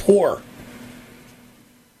good or poor.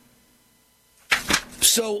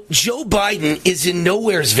 So Joe Biden is in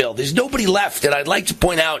nowheresville. There's nobody left. And I'd like to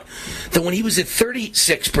point out that when he was at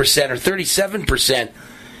 36% or 37%,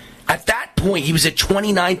 at that point he was at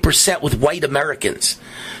 29% with white Americans.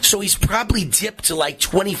 So he's probably dipped to like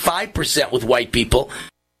 25% with white people.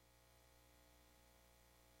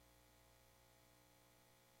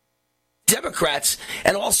 Democrats,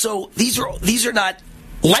 and also these are not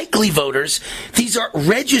likely voters, these are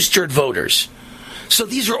registered voters. So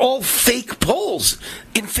these are all fake polls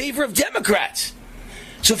in favor of Democrats.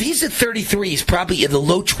 So if he's at 33, he's probably in the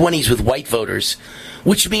low 20s with white voters,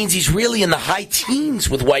 which means he's really in the high teens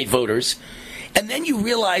with white voters. And then you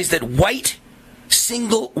realize that white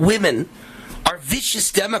single women are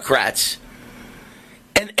vicious Democrats,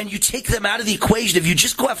 and you take them out of the equation. If you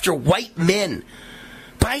just go after white men,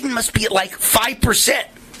 Biden must be at like 5%.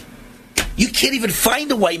 You can't even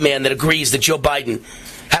find a white man that agrees that Joe Biden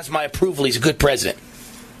has my approval. He's a good president.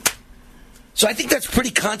 So I think that's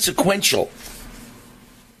pretty consequential.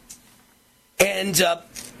 And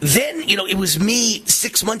then, it was me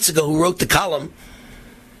 6 months ago who wrote the column,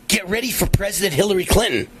 Get Ready for President Hillary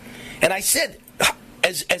Clinton. And I said,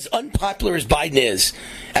 as unpopular as Biden is,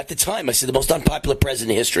 at the time, I said the most unpopular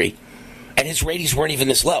president in history, and his ratings weren't even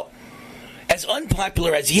this low. As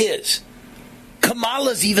unpopular as he is,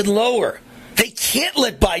 Kamala's even lower. They can't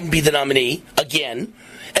let Biden be the nominee again,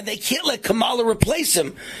 and they can't let Kamala replace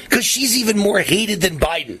him because she's even more hated than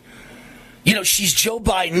Biden. She's Joe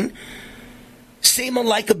Biden, same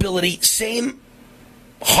unlikability, same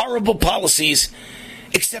horrible policies,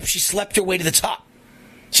 except she slept her way to the top.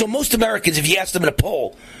 So most Americans, if you asked them in a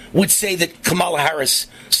poll, would say that Kamala Harris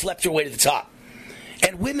slept her way to the top.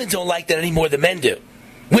 And women don't like that any more than men do.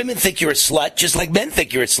 Women think you're a slut, just like men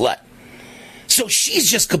think you're a slut. So she's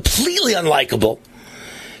just completely unlikable.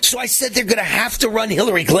 So I said they're going to have to run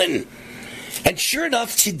Hillary Clinton. And sure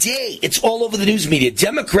enough, today, it's all over the news media.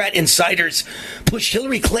 Democrat insiders push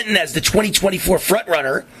Hillary Clinton as the 2024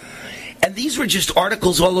 frontrunner. And these were just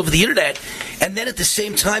articles all over the internet. And then at the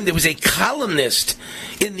same time, there was a columnist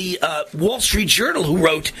in the Wall Street Journal who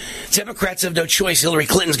wrote, Democrats have no choice. Hillary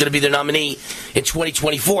Clinton's going to be their nominee in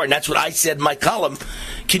 2024. And that's what I said in my column.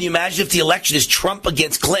 Can you imagine if the election is Trump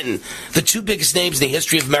against Clinton? The two biggest names in the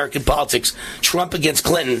history of American politics, Trump against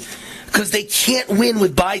Clinton. Because they can't win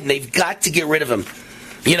with Biden. They've got to get rid of him.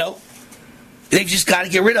 They've just got to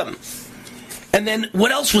get rid of him. And then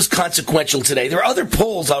what else was consequential today? There are other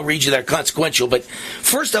polls I'll read you that are consequential, but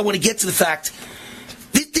first I want to get to the fact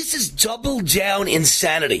this is double down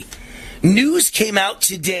insanity. News came out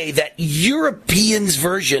today that Europeans'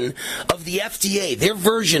 version of the FDA, their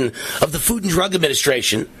version of the Food and Drug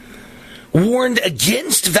Administration, warned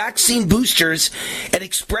against vaccine boosters and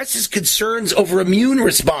expresses concerns over immune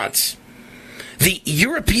response. The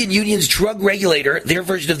European Union's drug regulator, their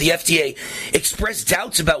version of the FDA, expressed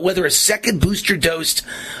doubts about whether a second booster dose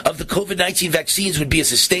of the COVID-19 vaccines would be a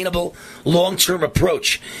sustainable long-term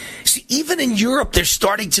approach. See, even in Europe, they're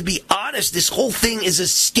starting to be honest. This whole thing is a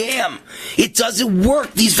scam. It doesn't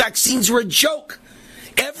work. These vaccines are a joke.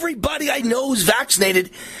 Everybody I know who's vaccinated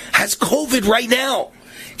has COVID right now.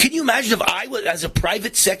 Can you imagine if I, as a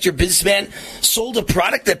private sector businessman, sold a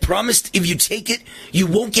product that promised if you take it, you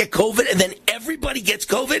won't get COVID, and then everybody gets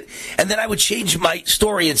COVID, and then I would change my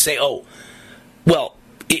story and say, you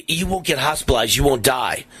won't get hospitalized, you won't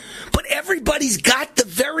die. But everybody's got the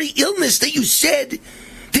very illness that you said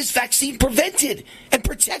this vaccine prevented and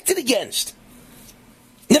protected against.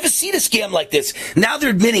 Never seen a scam like this. Now they're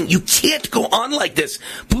admitting you can't go on like this.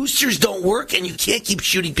 Boosters don't work, and you can't keep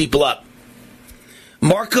shooting people up.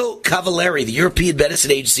 Marco Cavallari, the European Medicine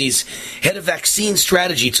Agency's head of vaccine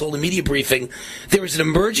strategy, told a media briefing there is an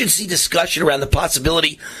emergency discussion around the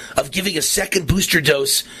possibility of giving a second booster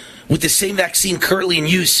dose with the same vaccine currently in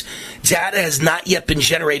use. Data has not yet been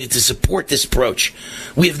generated to support this approach.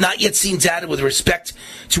 We have not yet seen data with respect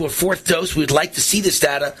to a fourth dose. We would like to see this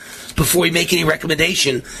data before we make any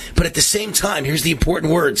recommendation. But at the same time, here's the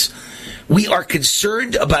important words. We are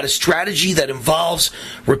concerned about a strategy that involves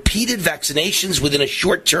repeated vaccinations within a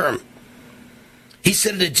short term. He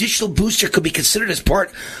said an additional booster could be considered as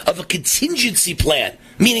part of a contingency plan,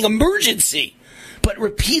 meaning emergency, But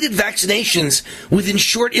repeated vaccinations within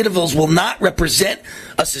short intervals will not represent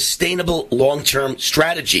a sustainable long-term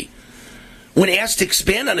strategy. When asked to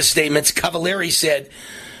expand on his statements, Cavallari said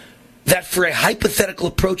that for a hypothetical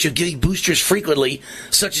approach of giving boosters frequently,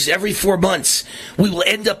 such as every 4 months, we will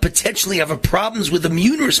end up potentially having problems with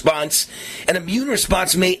immune response, and immune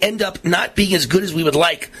response may end up not being as good as we would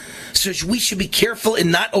like. So we should be careful in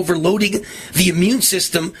not overloading the immune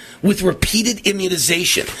system with repeated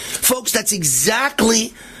immunization. Folks, that's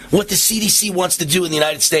exactly what the CDC wants to do in the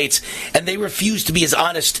United States, and they refuse to be as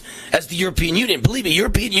honest as the European Union. Believe me,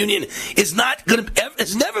 European Union is not going to,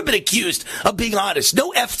 has never been accused of being honest.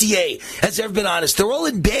 No FDA has ever been honest. They're all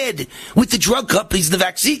in bed with the drug companies, the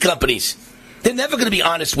vaccine companies. They're never going to be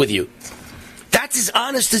honest with you. That's as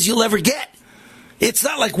honest as you'll ever get. It's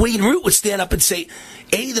not like Wayne Root would stand up and say,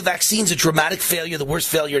 A, the vaccine's a dramatic failure, the worst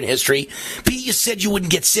failure in history. B, you said you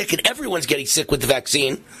wouldn't get sick, and everyone's getting sick with the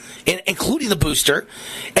vaccine, including the booster.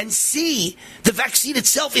 And C, the vaccine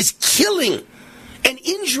itself is killing and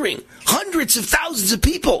injuring hundreds of thousands of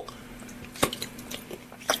people.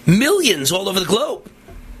 Millions all over the globe.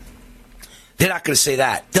 They're not going to say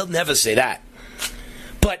that. They'll never say that.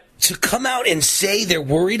 But to come out and say they're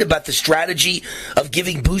worried about the strategy of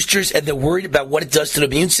giving boosters and they're worried about what it does to the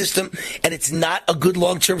immune system and it's not a good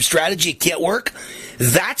long-term strategy, it can't work,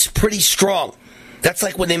 that's pretty strong. That's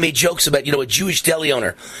like when they made jokes about, a Jewish deli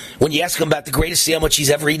owner. When you ask him about the greatest sandwich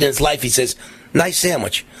he's ever eaten in his life, he says, nice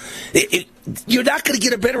sandwich. You're not going to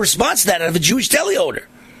get a better response to that out of a Jewish deli owner.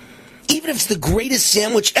 Even if it's the greatest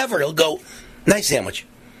sandwich ever, he'll go, nice sandwich.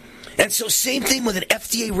 And so same thing with an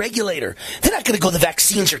FDA regulator. They're not going to go, the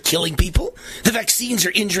vaccines are killing people. The vaccines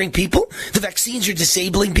are injuring people. The vaccines are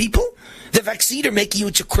disabling people. The vaccines are making you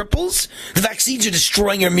into cripples. The vaccines are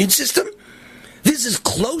destroying your immune system. This is as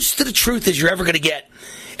close to the truth as you're ever going to get.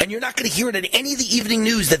 And you're not going to hear it in any of the evening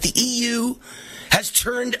news that the EU has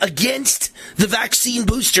turned against the vaccine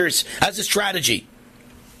boosters as a strategy.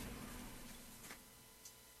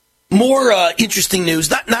 More interesting news,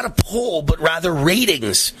 not a poll, but rather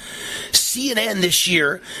ratings. CNN this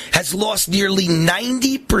year has lost nearly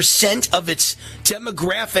 90% of its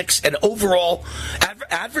demographics and overall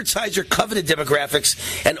advertiser-coveted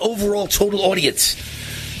demographics and overall total audience.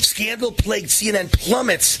 Scandal-plagued CNN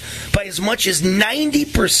plummets by as much as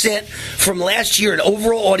 90% from last year in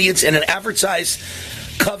overall audience and an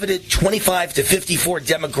advertised-coveted 25 to 54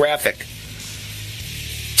 demographic.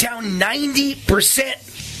 Down 90%.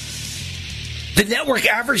 The network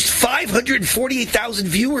averaged 548,000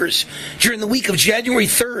 viewers during the week of January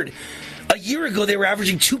 3rd. A year ago, they were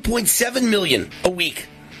averaging 2.7 million a week.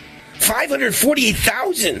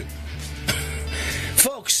 548,000.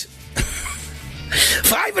 Folks,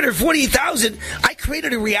 548,000. I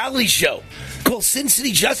created a reality show called Sin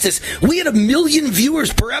City Justice. We had 1 million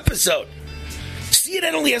viewers per episode.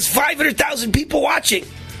 CNN only has 500,000 people watching.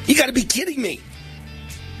 You got to be kidding me.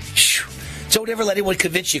 Don't ever let anyone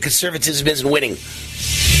convince you conservatism isn't winning.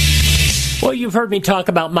 Well, you've heard me talk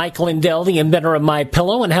about Mike Lindell, the inventor of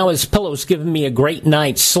MyPillow, and how his pillow's given me a great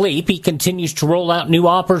night's sleep. He continues to roll out new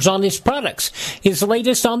offers on his products. His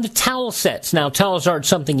latest on the towel sets. Now, towels aren't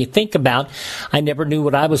something you think about. I never knew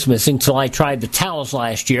what I was missing till I tried the towels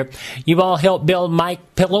last year. You've all helped build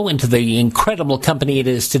MyPillow into the incredible company it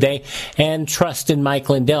is today, and trust in Mike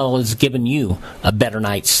Lindell has given you a better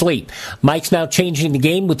night's sleep. Mike's now changing the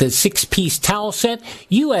game with a 6-piece towel set,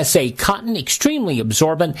 USA cotton, extremely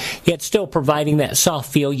absorbent, yet still providing that soft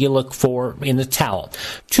feel you look for in the towel.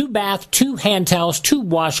 2 bath, 2 hand towels, 2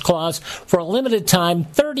 washcloths for a limited time,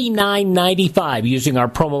 $39.95 using our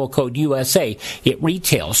promo code USA. It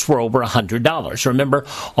retails for over $100. Remember,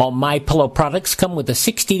 all MyPillow products come with a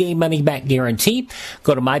 60-day money-back guarantee.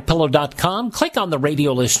 Go to MyPillow.com, click on the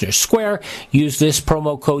radio listener square, use this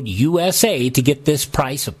promo code USA to get this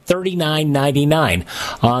price of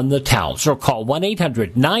 $39.99 on the towels, or call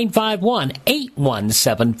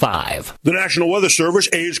 1-800-951-8175. The National Weather Service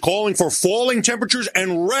is calling for falling temperatures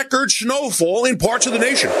and record snowfall in parts of the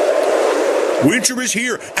nation. Winter is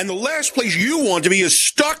here, and the last place you want to be is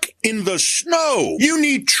stuck in the snow. You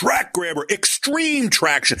need Track Grabber Extreme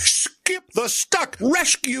Traction. Skip the stuck.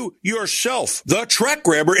 Rescue yourself. The Track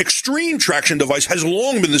Grabber Extreme Traction device has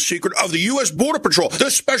long been the secret of the U.S. Border Patrol,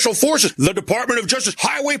 the Special Forces, the Department of Justice,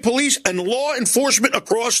 Highway Police, and law enforcement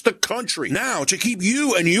across the country. Now, to keep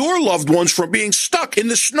you and your loved ones from being stuck in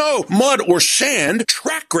the snow, mud, or sand,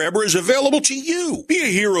 Track Grabber is available to you. Be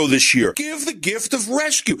a hero this year. Give the gift of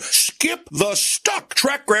rescue. Skip the stuck.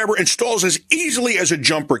 Track Grabber installs as easily as a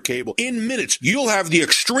jumper cable. In minutes, you'll have the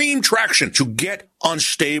extreme traction to get on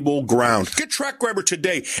stable ground. around. Get Track Grabber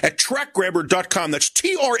today at trackgrabber.com. That's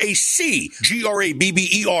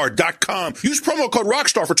TRACGRABBER.com. Use promo code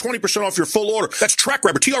ROCKSTAR for 20% off your full order. That's Track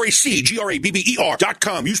Grabber,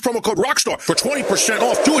 TRACGRABBER.com. Use promo code ROCKSTAR for 20%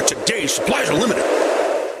 off. Do it today. Supplies are limited.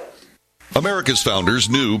 America's founders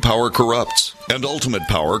knew power corrupts, and ultimate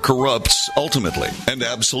power corrupts ultimately, and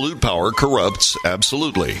absolute power corrupts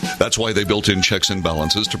absolutely. That's why they built in checks and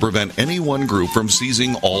balances to prevent any one group from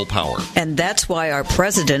seizing all power. And that's why our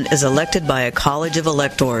president is elected by a college of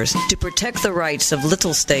electors to protect the rights of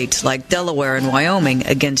little states like Delaware and Wyoming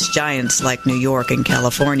against giants like New York and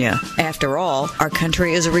California. After all, our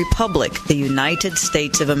country is a republic, the United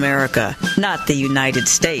States of America, not the United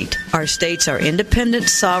State. Our states are independent,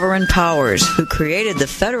 sovereign powers who created the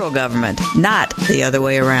federal government, not the other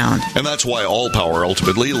way around. And that's why all power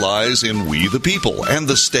ultimately lies in we the people and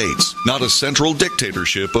the states, not a central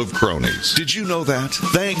dictatorship of cronies. Did you know that?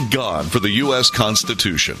 Thank God for the U.S.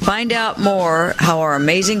 Constitution. Find out more how our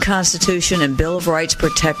amazing Constitution and Bill of Rights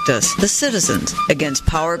protect us, the citizens, against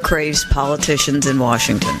power-crazed politicians in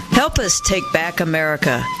Washington. Help us take back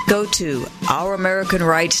America. Go to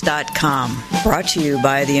ouramericanrights.com. Brought to you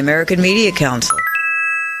by the American Media Council.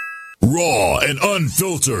 Raw and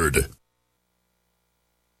unfiltered.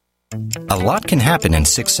 A lot can happen in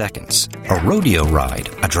 6 seconds. A rodeo ride,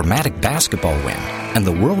 a dramatic basketball win, and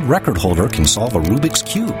the world record holder can solve a Rubik's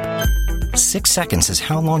Cube. 6 seconds is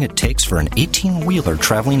how long it takes for an 18-wheeler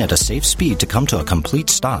traveling at a safe speed to come to a complete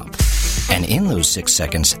stop. And in those 6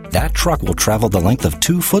 seconds, that truck will travel the length of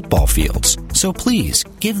 2 football fields. So please,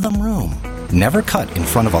 give them room. Never cut in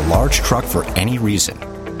front of a large truck for any reason.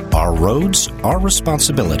 Our roads, our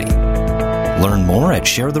responsibility. Learn more at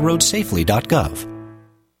sharetheroadsafely.gov.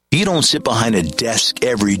 You don't sit behind a desk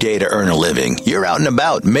every day to earn a living. You're out and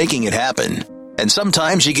about making it happen. And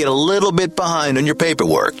sometimes you get a little bit behind on your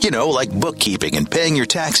paperwork, like bookkeeping and paying your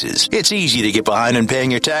taxes. It's easy to get behind on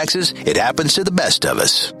paying your taxes. It happens to the best of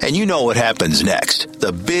us. And you know what happens next.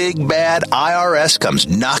 The big, bad IRS comes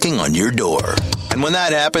knocking on your door. And when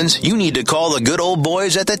that happens, you need to call the good old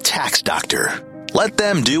boys at the Tax Doctor. Let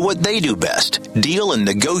them do what they do best. Deal and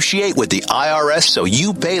negotiate with the IRS so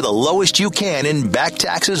you pay the lowest you can in back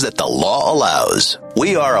taxes that the law allows.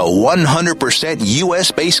 We are a 100%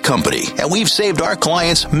 U.S.-based company, and we've saved our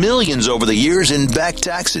clients millions over the years in back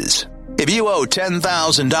taxes. If you owe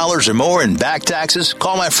 $10,000 or more in back taxes,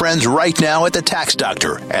 call my friends right now at the Tax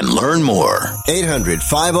Doctor and learn more.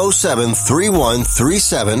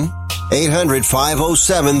 800-507-3137.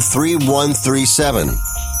 800-507-3137.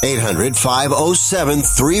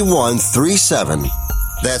 800-507-3137.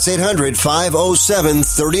 That's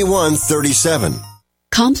 800-507-3137.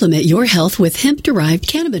 Complement your health with hemp-derived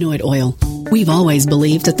cannabinoid oil. We've always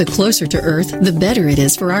believed that the closer to Earth, the better it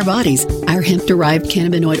is for our bodies. Our hemp-derived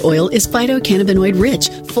cannabinoid oil is phytocannabinoid rich,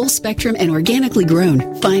 full spectrum, and organically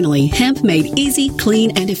grown. Finally, hemp made easy,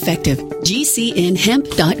 clean, and effective.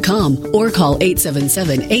 GCNhemp.com or call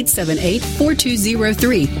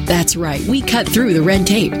 877-878-4203. That's right, we cut through the red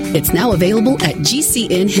tape. It's now available at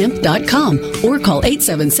GCNhemp.com or call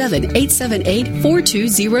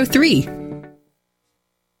 877-878-4203.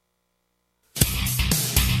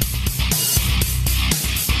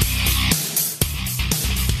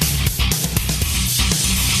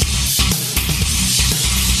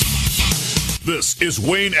 This is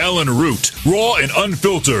Wayne Allyn Root, raw and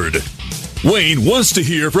unfiltered. Wayne wants to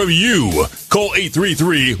hear from you. Call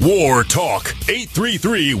 833-WAR-TALK.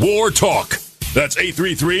 833-WAR-TALK. That's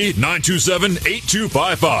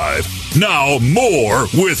 833-927-8255. Now more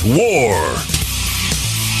with War.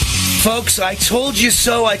 Folks, I told you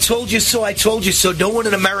so, I told you so, I told you so. No one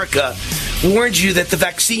in America warned you that the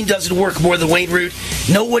vaccine doesn't work more than Wayne Root.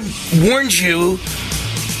 No one warned you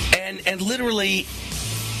and literally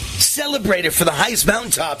celebrated for the highest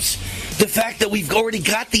mountaintops the fact that we've already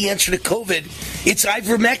got the answer to COVID. It's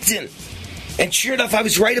ivermectin. And sure enough, I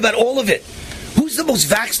was right about all of it. Who's the most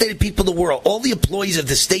vaccinated people in the world? All the employees of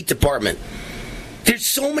the State Department. There's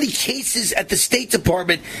so many cases at the State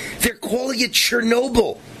Department, they're calling it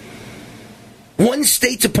Chernobyl. One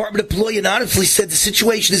State Department employee anonymously said the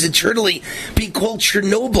situation is internally being called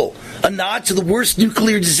Chernobyl, a nod to the worst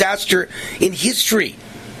nuclear disaster in history.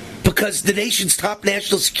 Because the nation's top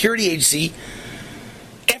national security agency,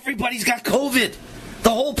 everybody's got COVID.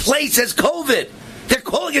 The whole place has COVID. They're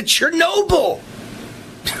calling it Chernobyl.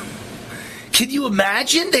 Can you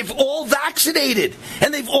imagine? They've all vaccinated,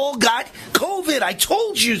 and they've all got COVID. I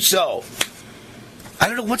told you so. I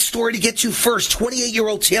don't know what story to get to first.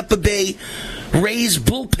 28-year-old Tampa Bay Rays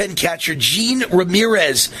bullpen catcher Gene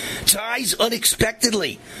Ramirez dies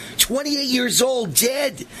unexpectedly. 28 years old,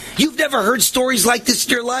 dead. You've never heard stories like this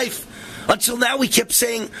in your life. Until now, we kept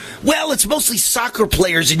saying, well, it's mostly soccer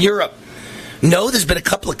players in Europe. No, there's been a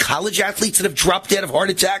couple of college athletes that have dropped dead of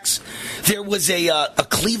heart attacks. There was a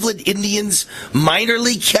Cleveland Indians minor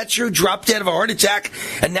league catcher dropped dead of a heart attack,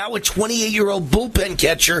 and now a 28-year-old bullpen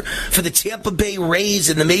catcher for the Tampa Bay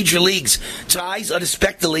Rays in the major leagues dies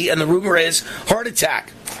unexpectedly, and the rumor is heart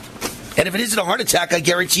attack. And if it isn't a heart attack, I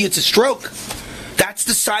guarantee you it's a stroke. That's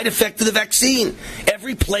the side effect of the vaccine.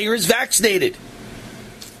 Every player is vaccinated.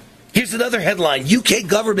 Here's another headline. UK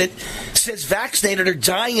government says vaccinated are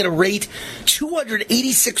dying at a rate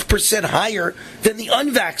 286% higher than the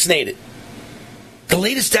unvaccinated. The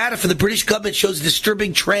latest data from the British government shows a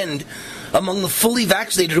disturbing trend among the fully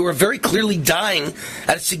vaccinated who are very clearly dying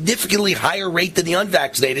at a significantly higher rate than the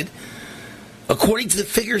unvaccinated. According to the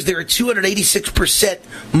figures, there are 286%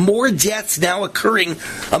 more deaths now occurring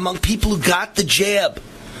among people who got the jab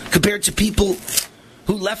compared to people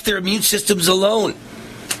who left their immune systems alone.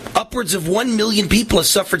 Upwards of 1 million people have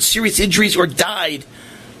suffered serious injuries or died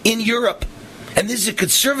in Europe. And this is a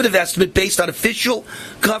conservative estimate based on official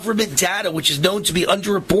government data, which is known to be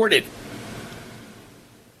underreported.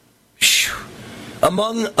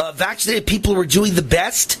 Among vaccinated people who are doing the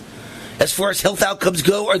best, as far as health outcomes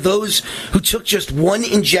go, are those who took just one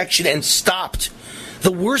injection and stopped.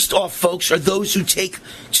 The worst off folks are those who take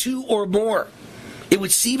 2 or more. It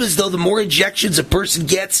would seem as though the more injections a person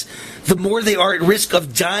gets, the more they are at risk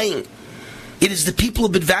of dying. It is the people who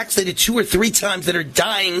have been vaccinated 2 or 3 times that are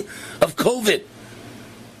dying of COVID,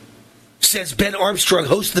 says Ben Armstrong,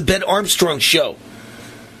 host of the Ben Armstrong Show.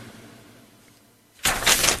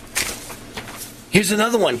 Here's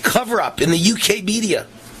another one. Cover-up in the UK media.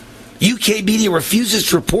 UK media refuses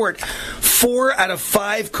to report 4 out of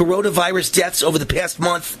 5 coronavirus deaths over the past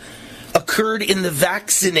month occurred in the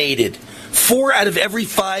vaccinated. 4 out of every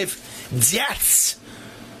 5 deaths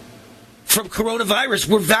from coronavirus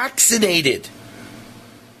were vaccinated.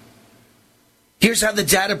 Here's how the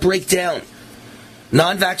data break down.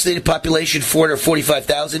 Non-vaccinated population,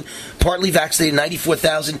 445,000. Partly vaccinated,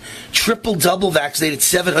 94,000. Triple-double vaccinated,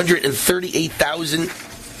 738,000.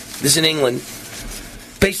 This is in England.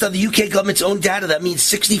 Based on the UK government's own data, that means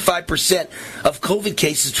 65% of COVID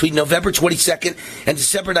cases between November 22nd and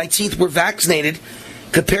December 19th were vaccinated,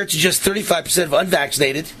 compared to just 35% of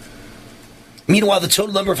unvaccinated. Meanwhile, the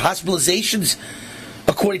total number of hospitalizations,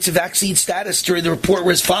 according to vaccine status during the report,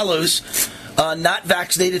 were as follows. Not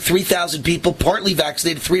vaccinated, 3,000 people. Partly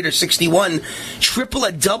vaccinated, 361. Triple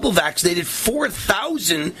and double vaccinated,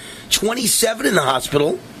 4,027 in the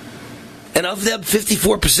hospital. And of them,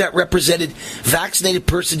 54% represented vaccinated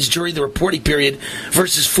persons during the reporting period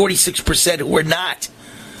versus 46% who were not.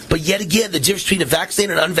 But yet again, the difference between the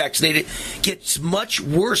vaccinated and unvaccinated gets much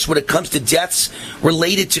worse when it comes to deaths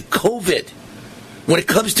related to COVID. When it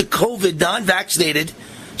comes to COVID, non-vaccinated,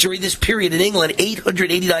 during this period in England,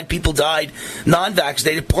 889 people died.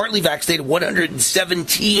 Non-vaccinated, partly vaccinated,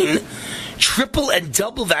 117. Triple and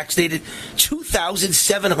double vaccinated,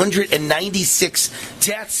 2,796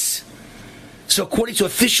 deaths. So according to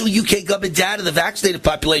official UK government data, the vaccinated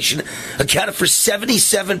population accounted for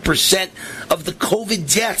 77% of the COVID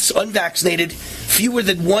deaths. Unvaccinated, fewer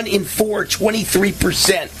than 1 in 4,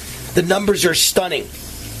 23%. The numbers are stunning.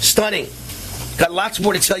 Stunning. Got lots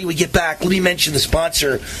more to tell you when we get back. Let me mention the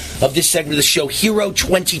sponsor of this segment of the show, Hero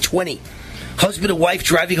 2020. Husband and wife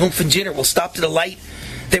driving home from dinner will stop to the light.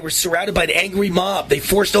 They were surrounded by an angry mob. They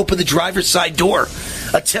forced open the driver's side door,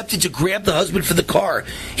 attempted to grab the husband from the car.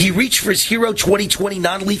 He reached for his Hero 2020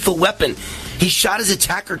 non-lethal weapon. He shot his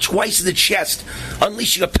attacker twice in the chest,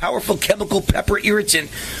 unleashing a powerful chemical pepper irritant,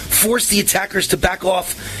 forced the attackers to back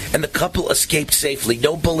off, and the couple escaped safely.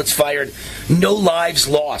 No bullets fired, no lives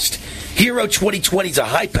lost. Hero 2020 is a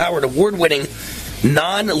high-powered, award-winning,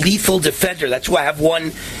 non-lethal defender. That's why I have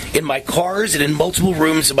one in my cars and in multiple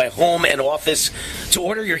rooms in my home and office. To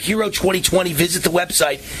order your Hero 2020, visit the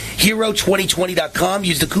website Hero2020.com.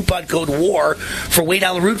 Use the coupon code WAR for Wayne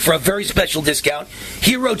Allyn Root for a very special discount.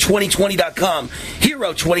 Hero2020.com.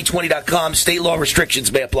 Hero2020.com. State law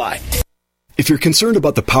restrictions may apply. If you're concerned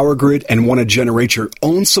about the power grid and want to generate your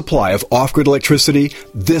own supply of off-grid electricity,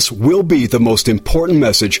 this will be the most important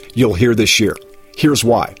message you'll hear this year. Here's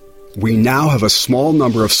why. We now have a small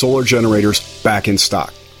number of solar generators back in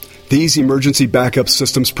stock. These emergency backup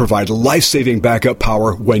systems provide life-saving backup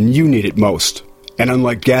power when you need it most. And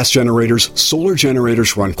unlike gas generators, solar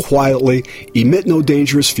generators run quietly, emit no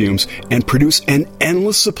dangerous fumes, and produce an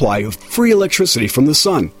endless supply of free electricity from the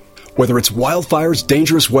sun. Whether it's wildfires,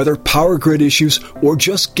 dangerous weather, power grid issues, or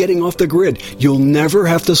just getting off the grid, you'll never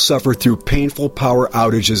have to suffer through painful power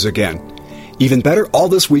outages again. Even better, all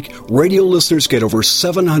this week, radio listeners get over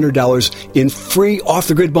 $700 in free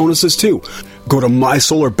off-the-grid bonuses, too. Go to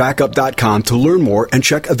mysolarbackup.com to learn more and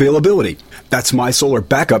check availability. That's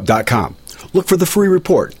mysolarbackup.com. Look for the free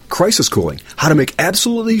report, Crisis Cooling, how to make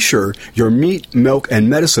absolutely sure your meat, milk, and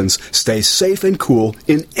medicines stay safe and cool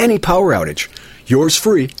in any power outage. Yours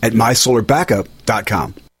free at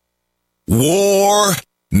mysolarbackup.com. War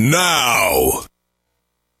now.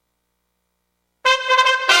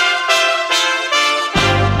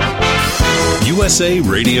 USA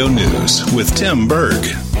Radio News with Tim Berg.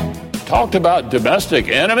 Talked about domestic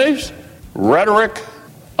enemies? Rhetoric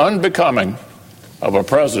unbecoming of a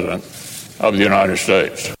president of the United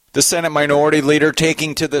States. The Senate Minority Leader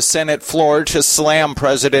taking to the Senate floor to slam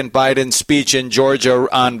President Biden's speech in Georgia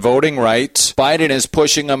on voting rights. Biden is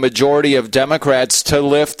pushing a majority of Democrats to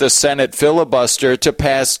lift the Senate filibuster to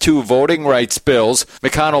pass 2 voting rights bills.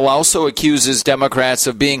 McConnell also accuses Democrats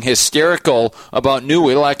of being hysterical about new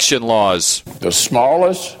election laws. The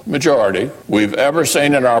smallest majority we've ever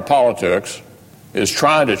seen in our politics is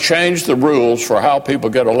trying to change the rules for how people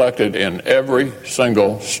get elected in every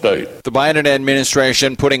single state. The Biden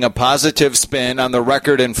administration putting a positive spin on the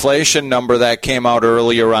record inflation number that came out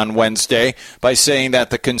earlier on Wednesday by saying that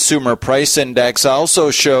the Consumer Price Index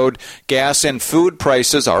also showed gas and food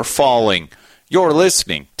prices are falling. You're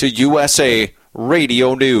listening to USA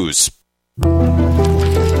Radio News.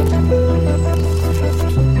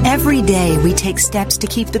 Every day we take steps to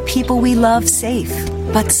keep the people we love safe.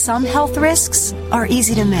 But some health risks are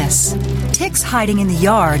easy to miss. Ticks hiding in the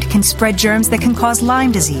yard can spread germs that can cause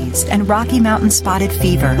Lyme disease and Rocky Mountain spotted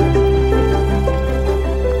fever.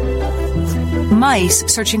 Mice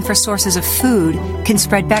searching for sources of food can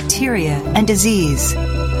spread bacteria and disease.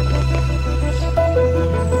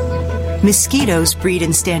 Mosquitoes breed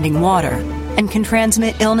in standing water and can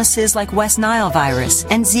transmit illnesses like West Nile virus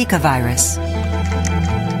and Zika virus.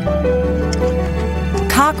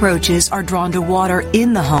 Cockroaches are drawn to water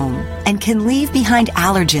in the home and can leave behind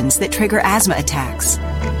allergens that trigger asthma attacks.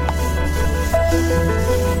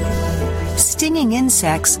 Stinging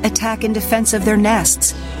insects attack in defense of their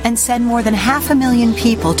nests and send more than 500,000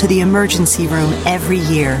 people to the emergency room every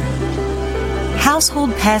year.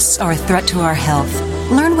 Household pests are a threat to our health.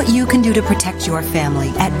 Learn what you can do to protect your family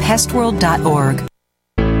at pestworld.org.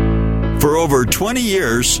 For over 20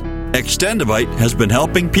 years, Extendivite has been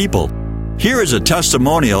helping people. Here is a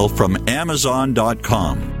testimonial from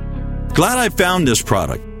Amazon.com. Glad I found this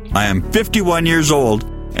product. I am 51 years old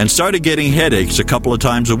and started getting headaches a couple of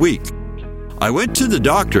times a week. I went to the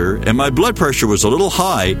doctor and my blood pressure was a little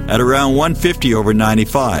high at around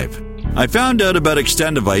 150/95. I found out about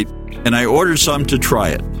Extendivite and I ordered some to try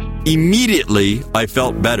it. Immediately, I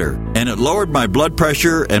felt better and it lowered my blood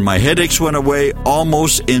pressure and my headaches went away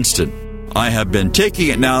almost instant. I have been taking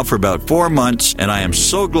it now for about 4 months, and I am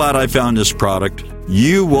so glad I found this product.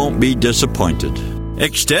 You won't be disappointed.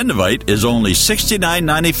 Extendivite is only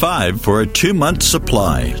 $69.95 for a 2-month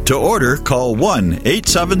supply. To order, call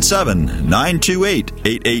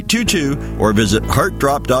 1-877-928-8822 or visit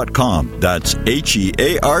heartdrop.com. That's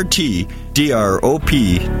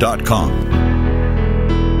HEARTDROP.com.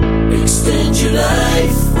 Extend your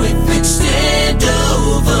life with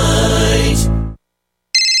Extendovite.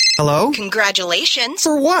 Hello? Congratulations.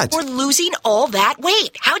 For what? For losing all that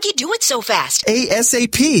weight. How'd you do it so fast?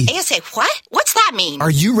 ASAP. ASAP what? What's that mean?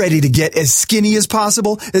 Are you ready to get as skinny as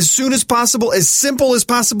possible, as soon as possible, as simple as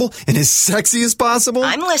possible, and as sexy as possible?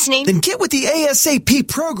 I'm listening. Then get with the ASAP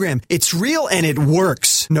program. It's real and it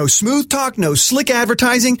works. No smooth talk, no slick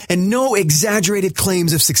advertising, and no exaggerated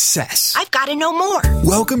claims of success. I've got to know more.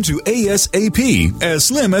 Welcome to ASAP, as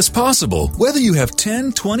slim as possible. Whether you have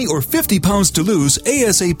 10, 20, or 50 pounds to lose,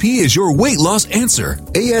 ASAP is your weight loss answer.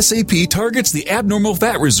 ASAP targets the abnormal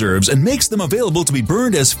fat reserves and makes them available to be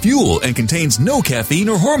burned as fuel and contains no caffeine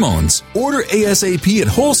or hormones. Order ASAP at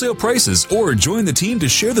wholesale prices or join the team to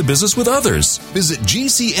share the business with others. Visit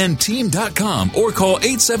GCNteam.com or call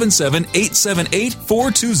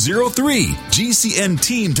 877-878-4203.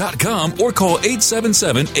 GCNteam.com or call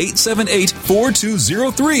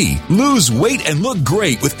 877-878-4203. Lose weight and look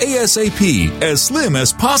great with ASAP, as slim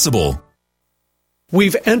as possible.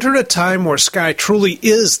 We've entered a time where sky truly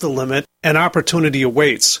is the limit and opportunity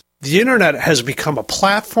awaits. The internet has become a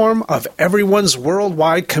platform of everyone's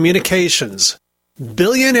worldwide communications.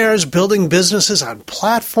 Billionaires building businesses on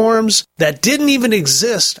platforms that didn't even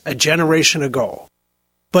exist a generation ago.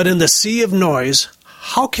 But in the sea of noise,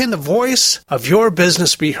 how can the voice of your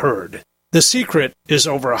business be heard? The secret is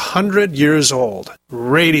over 100 years old.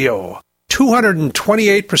 Radio.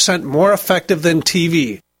 228% more effective than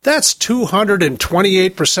TV. That's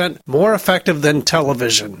 228% more effective than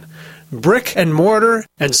television. Brick and mortar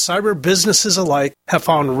and cyber businesses alike have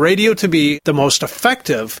found radio to be the most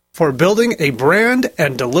effective for building a brand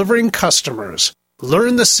and delivering customers.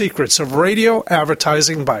 Learn the secrets of radio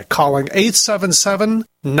advertising by calling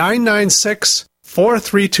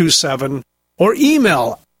 877-996-4327 or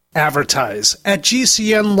email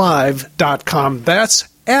advertise@gcnlive.com. That's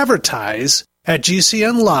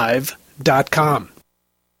advertise@gcnlive.com.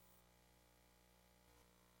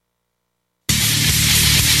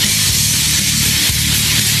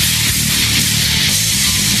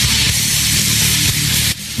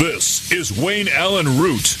 This is Wayne Allyn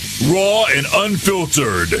Root, raw and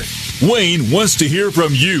unfiltered. Wayne wants to hear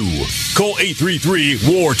from you. Call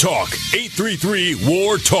 833-WAR-TALK,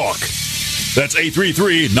 833-WAR-TALK. That's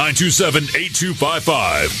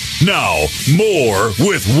 833-927-8255. Now, more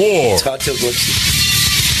with War.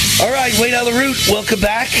 All right, Wayne Allyn Root, welcome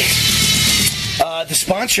back. The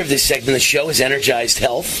sponsor of this segment of the show is Energized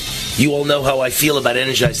Health. You all know how I feel about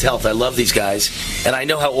Energized Health. I love these guys, and I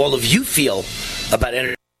know how all of you feel about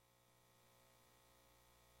Energized.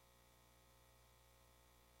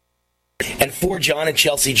 And for John and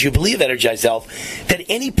Chelsea Jubilee of Energized Health, than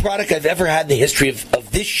any product I've ever had in the history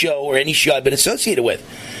of this show or any show I've been associated with.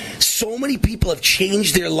 So many people have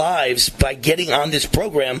changed their lives by getting on this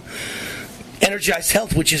program, Energized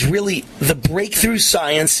Health, which is really the breakthrough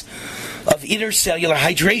science of intercellular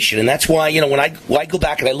hydration. And that's why, when I go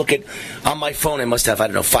back and I look at, on my phone, I must have,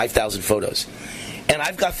 5,000 photos. And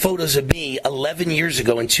I've got photos of me 11 years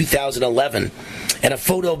ago in 2011, and a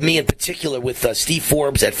photo of me in particular with Steve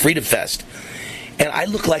Forbes at Freedom Fest. And I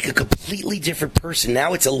look like a completely different person.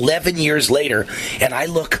 Now it's 11 years later, and I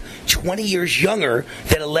look 20 years younger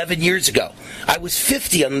than 11 years ago. I was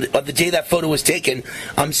 50 on the day that photo was taken.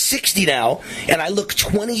 I'm 60 now, and I look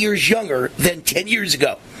 20 years younger than 10 years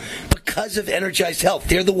ago because of Energized Health.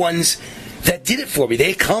 They're the ones that did it for me.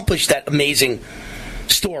 They accomplished that amazing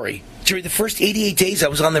story. During the first 88 days I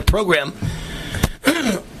was on their program,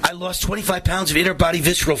 I lost 25 pounds of inner body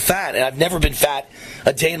visceral fat, and I've never been fat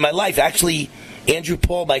a day in my life. Actually, Andrew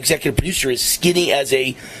Paul, my executive producer, is skinny as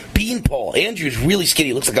a beanpole. Andrew's really skinny.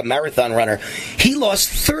 He looks like a marathon runner. He lost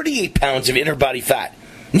 38 pounds of inner body fat.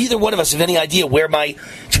 Neither one of us have any idea where my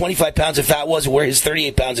 25 pounds of fat was or where his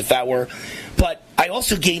 38 pounds of fat were. But I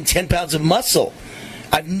also gained 10 pounds of muscle.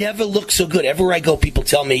 I've never looked so good. Everywhere I go, people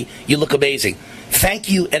tell me, you look amazing. Thank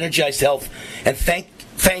you, Energized Health, and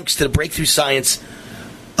thanks to the breakthrough science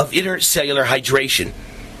of intercellular hydration.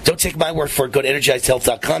 Don't take my word for it. Go to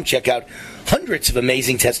EnergizedHealth.com. Check out hundreds of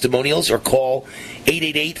amazing testimonials, or call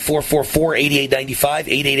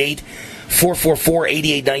 888-444-8895,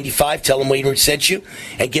 888-444-8895. Tell them Wayne Root sent you,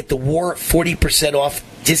 and get the War 40% off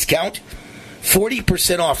discount.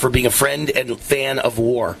 40% off for being a friend and fan of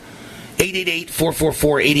War.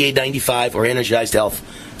 888-444-8895 or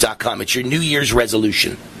EnergizedHealth.com. It's your New Year's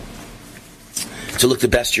resolution to look the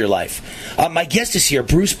best of your life. My guest is here,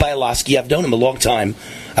 Bruce Bialowski. I've known him a long time.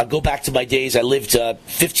 I'll go back to my days. I lived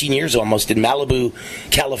 15 years almost in Malibu,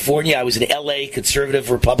 California. I was an L.A.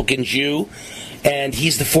 conservative Republican Jew, and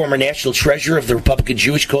he's the former national treasurer of the Republican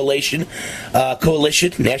Jewish Coalition,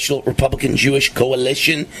 National Republican Jewish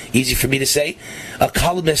Coalition, easy for me to say, a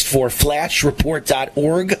columnist for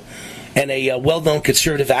FlashReport.org, and a well-known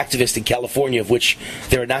conservative activist in California, of which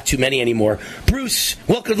there are not too many anymore. Bruce,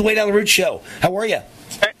 welcome to the Wayne Allyn Root Show. How are you?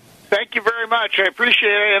 Thank you very much. I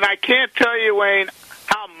appreciate it. And I can't tell you, Wayne,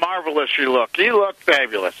 how marvelous you look. You look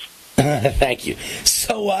fabulous. Thank you.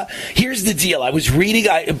 So here's the deal. I was reading.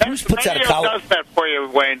 Bruce puts out a column. Radio does that for you,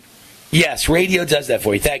 Wayne. Yes, radio does that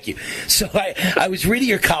for you. Thank you. So I was reading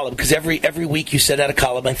your column because every week you send out a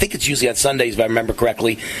column. I think it's usually on Sundays, if I remember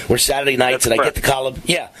correctly, or Saturday nights. That's and correct. I get the column.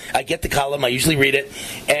 Yeah, I get the column. I usually read it,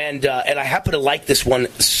 and I happen to like this one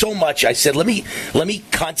so much. I said, let me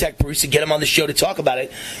contact Bruce and get him on the show to talk about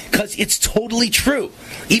it, because it's totally true.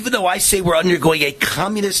 Even though I say we're undergoing a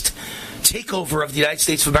communist takeover of the United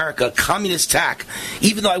States of America, a communist attack,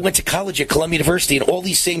 even though I went to college at Columbia University and all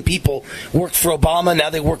these same people worked for Obama,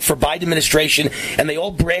 now they work for Biden administration, and they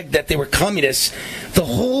all bragged that they were communists. The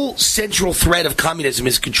whole central thread of communism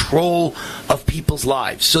is control of people's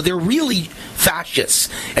lives. So they're really fascists.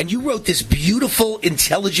 And you wrote this beautiful,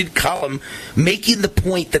 intelligent column making the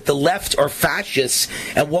point that the left are fascists,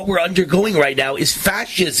 and what we're undergoing right now is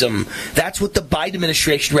fascism. That's what the Biden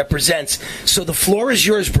administration represents. So the floor is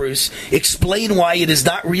yours, Bruce. Explain why it is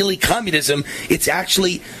not really communism. It's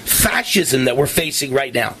actually fascism that we're facing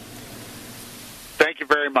right now. Thank you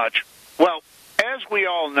very much. Well, as we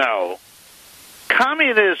all know,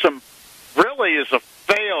 communism really is a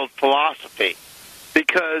failed philosophy,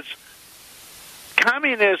 because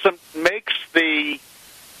communism makes the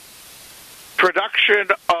production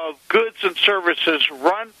of goods and services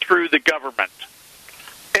run through the government.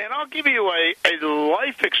 And I'll give you a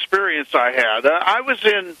life experience I had. I was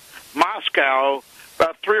in Moscow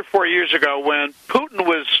about 3 or 4 years ago when Putin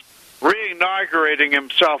was re-inaugurating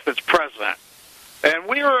himself as president. And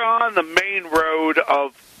we were on the main road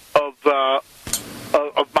of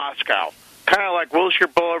Moscow, kind of like Wilshire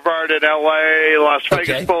Boulevard in L.A., Las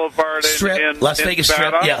Vegas Boulevard in Las Vegas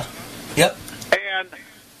Nevada. Strip, yeah. Yep. And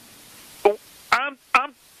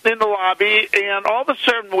I'm in the lobby, and all of a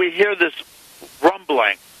sudden we hear this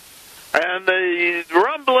rumbling. And the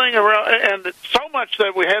rumbling around, and so much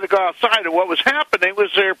that we had to go outside. And what was happening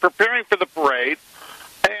was they were preparing for the parade,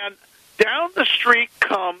 and down the street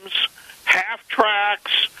comes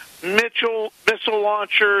half-tracks, missile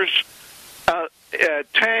launchers,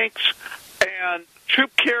 tanks, and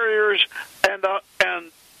troop carriers, and a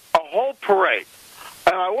whole parade.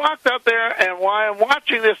 And I walked up there, and while I'm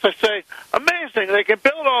watching this, I say, amazing, they can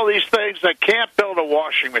build all these things that can't build a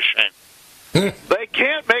washing machine. They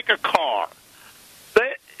can't make a car.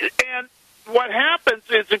 And what happens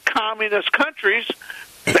is in communist countries,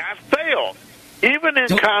 that failed. Even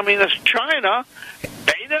in communist China,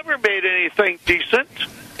 they never made anything decent.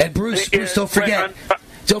 And Bruce, don't forget.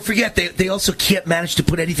 Don't forget, they also can't manage to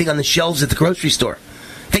put anything on the shelves at the grocery store.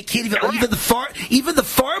 They can't even even the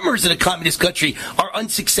farmers in a communist country are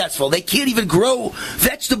unsuccessful. They can't even grow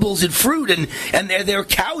vegetables and fruit, and their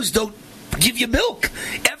cows don't give you milk.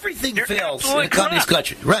 Everything fails in a communist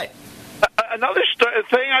country. Right. Another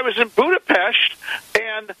thing, I was in Budapest,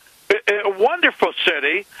 and a wonderful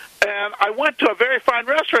city, and I went to a very fine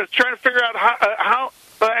restaurant trying to figure out how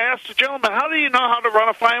I asked the gentleman, how do you know how to run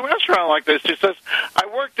a fine restaurant like this? He says, I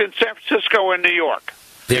worked in San Francisco and New York.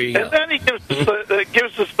 There you go. And then he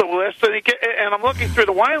gives us the list, and I'm looking through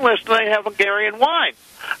the wine list, and they have Hungarian wine.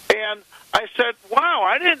 And I said, wow,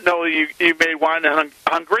 I didn't know you made wine in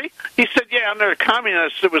Hungary. He said, yeah, under the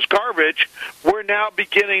communists, it was garbage. We're now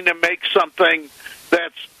beginning to make something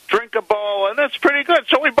that's drinkable, and that's pretty good.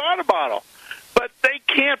 So we bought a bottle. But they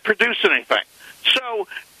can't produce anything. So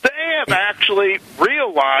they have actually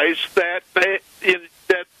realized that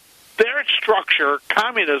their structure,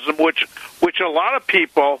 communism, which a lot of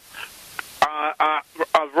people,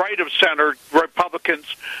 right of center Republicans,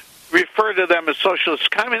 refer to them as socialist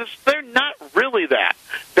communists, they're not really that.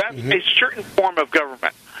 That's a certain form of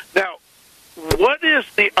government. Now, what is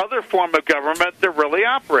the other form of government they're really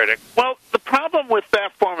operating? Well, the problem with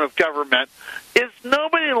that form of government is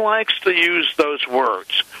nobody likes to use those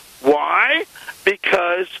words. Why?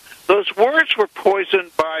 Because those words were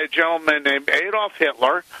poisoned by a gentleman named Adolf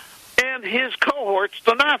Hitler and his cohorts,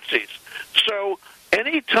 the Nazis. So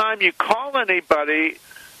anytime you call anybody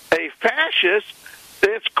a fascist,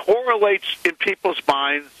 this correlates in people's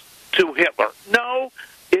minds to Hitler. No,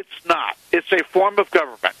 it's not. It's a form of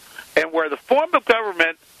government. And where the form of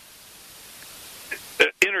government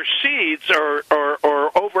intercedes or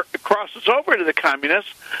crosses over to the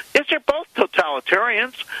communists is they're both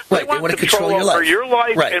totalitarians. Right, they want control over your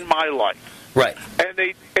life and my life. Right.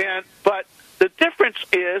 But the difference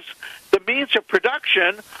is the means of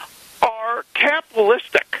production are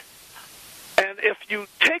capitalistic. And if you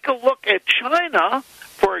take a look at China,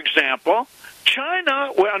 for example,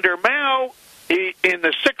 China, under Mao, in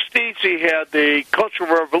the 60s, he had the Cultural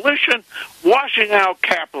Revolution, washing out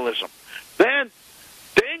capitalism. Then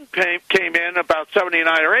Deng came in about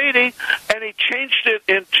 79 or 80, and he changed it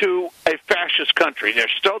into a fascist country. They're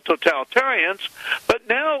still totalitarians, but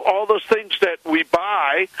now all those things that we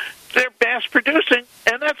buy, they're mass-producing,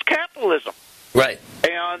 and that's capitalism. Right.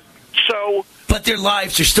 And so... But their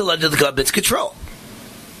lives are still under the government's control.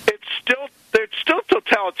 They're still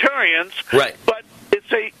totalitarians, right? But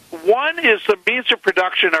one is the means of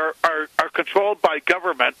production are controlled by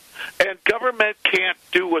government, and government can't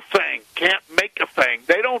do a thing, can't make a thing.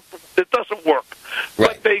 It doesn't work. Right.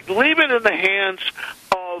 But they leave it in the hands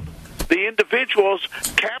of the individuals,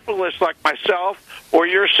 capitalists like myself or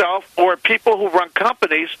yourself, or people who run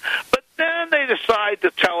companies. But then they decide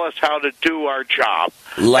to tell us how to do our job.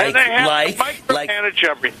 And they have to micromanage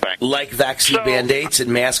everything. Like vaccine mandates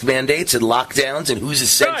and mask mandates and lockdowns and who's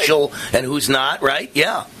essential and who's not, right?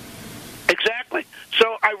 Yeah. Exactly.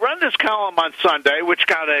 So I run this column on Sunday, which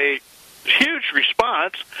got a huge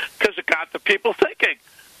response because it got the people thinking,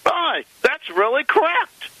 boy, that's really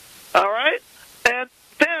correct. All right? And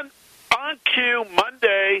then on cue,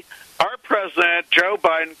 Monday, our president, Joe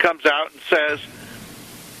Biden, comes out and says,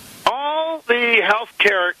 all the health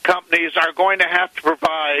care companies are going to have to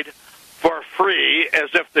provide for free,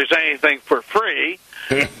 as if there's anything for free,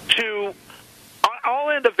 to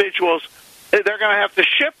all individuals. They're going to have to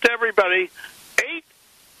ship to everybody 8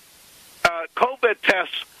 COVID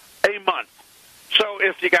tests a month. So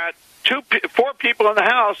if you got 4 people in the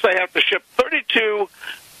house, they have to ship 32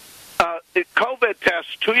 COVID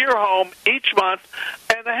tests to your home each month.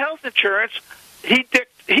 And the health insurance, he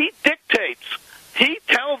dictates. He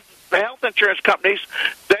tells the health insurance companies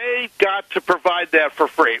they've got to provide that for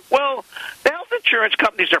free. Well, the health insurance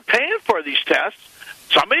companies are paying for these tests.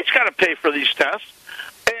 Somebody's got to pay for these tests.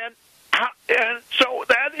 And so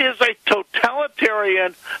that is a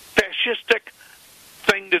totalitarian, fascistic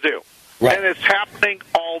thing to do. Right. And it's happening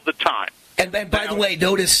all the time. And by the way,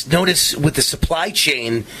 notice with the supply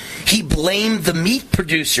chain, he blamed the meat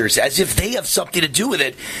producers as if they have something to do with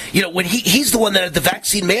it. You know, when he's the one that had the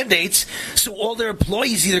vaccine mandates, so all their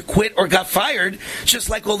employees either quit or got fired, just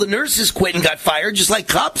like all the nurses quit and got fired, just like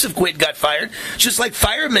cops have quit and got fired, just like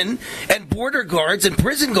firemen and border guards and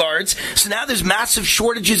prison guards. So now there's massive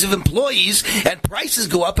shortages of employees and prices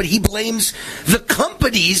go up, and he blames the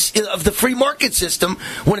companies of the free market system,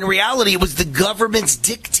 when in reality it was the government's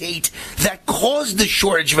dictate that caused the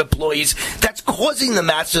shortage of employees, that's causing the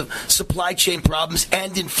massive supply chain problems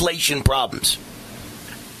and inflation problems.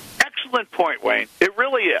 Excellent point, Wayne. It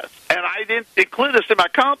really is. And I didn't include this in my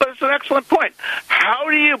column, but it's an excellent point. How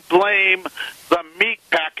do you blame the meat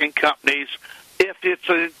packing companies if it's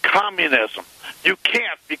in communism? You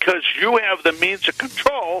can't, because you have the means of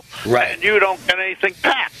control, right, and you don't get anything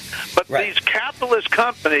packed. But these capitalist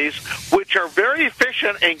companies, which are very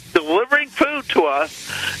efficient in delivering food to us,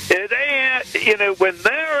 when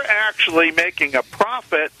they're actually making a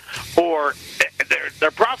profit, or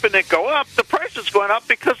their profit didn't go up, the price is going up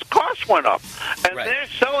because the cost went up. And they're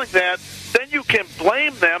selling that, then you can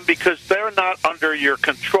blame them because they're not under your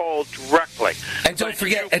control directly. And don't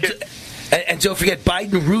forget... And don't forget,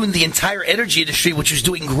 Biden ruined the entire energy industry, which was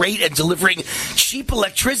doing great and delivering cheap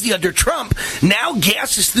electricity under Trump. Now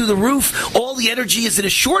gas is through the roof. All the energy is in a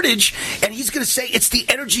shortage. And he's going to say it's the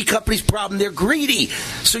energy company's problem. They're greedy.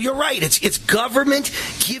 So you're right. It's government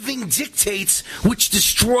giving dictates, which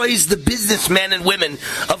destroys the businessmen and women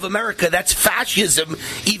of America. That's fascism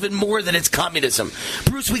even more than it's communism.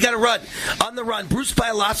 Bruce, we got to run. On the run. Bruce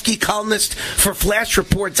Bialowski, columnist for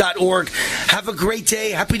FlashReport.org. Have a great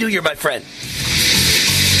day. Happy New Year, my friend.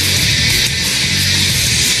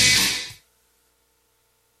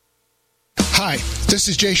 Hi, this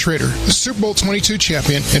is Jay Schrader, the Super Bowl 22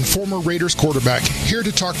 champion and former Raiders quarterback, here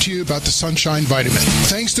to talk to you about the Sunshine Vitamin.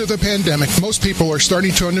 Thanks to the pandemic, most people are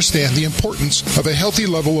starting to understand the importance of a healthy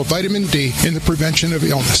level of vitamin D in the prevention of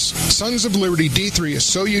illness. Sons of Liberty D3 is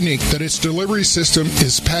so unique that its delivery system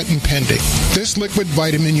is patent pending. This liquid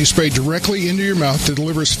vitamin you spray directly into your mouth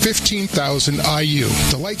delivers 15,000 IU.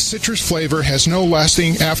 The light citrus flavor has no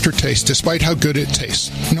lasting aftertaste despite how good it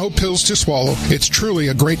tastes. No pills to swallow. It's truly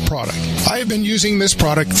a great product. I have been using this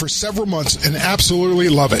product for several months and absolutely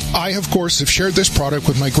love it. I, of course, have shared this product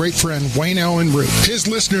with my great friend Wayne Allyn Root. His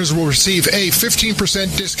listeners will receive a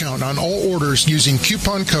 15% discount on all orders using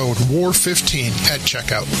coupon code WAR15 at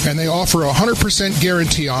checkout. And they offer a 100%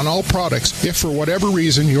 guarantee on all products if for whatever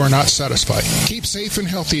reason you are not satisfied. Keep safe and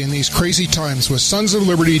healthy in these crazy times with Sons of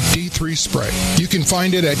Liberty D3 Spray. You can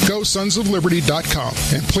find it at GoSonsOfLiberty.com.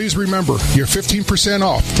 And please remember, you're 15%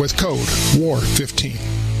 off with code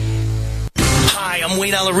WAR15. Hi, I'm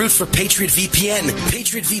Wayne Allyn Root for Patriot VPN.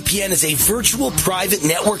 Patriot VPN is a virtual private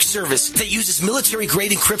network service that uses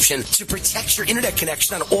military-grade encryption to protect your internet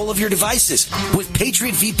connection on all of your devices. With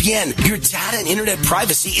Patriot VPN, your data and internet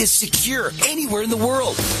privacy is secure anywhere in the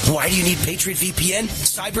world. Why do you need Patriot VPN?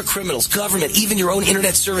 Cyber criminals, government, even your own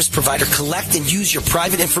internet service provider collect and use your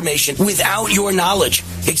private information without your knowledge.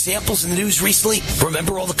 Examples in the news recently,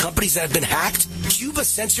 remember all the companies that have been hacked? Cuba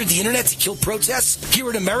censored the internet to kill protests? Here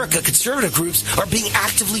in America, conservative groups are being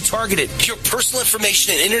actively targeted. Your personal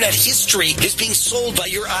information and internet history is being sold by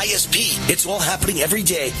your ISP. It's all happening every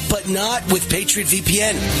day, but not with Patriot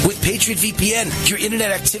VPN. With Patriot VPN, your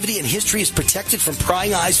internet activity and history is protected from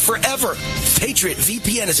prying eyes forever. Patriot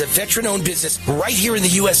VPN is a veteran-owned business right here in the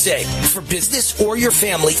USA. For business or your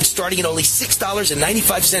family, starting at only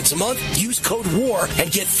 $6.95 a month, use code WAR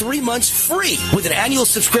and get 3 months free. With an annual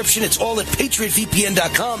subscription, it's all at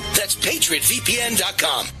PatriotVPN.com. That's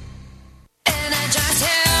PatriotVPN.com.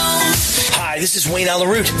 Hi, this is Wayne Allyn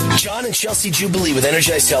Root. John and Chelsea Jubilee with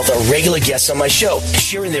Energized Health are regular guests on my show,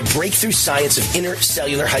 sharing their breakthrough science of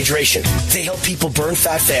intercellular hydration. They help people burn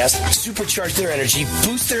fat fast, supercharge their energy,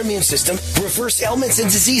 boost their immune system, reverse ailments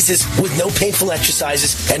and diseases with no painful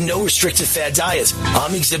exercises and no restrictive fad diets.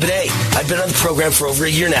 I'm Exhibit A. I've been on the program for over a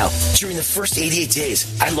year now. During the first 88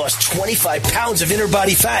 days, I lost 25 pounds of inner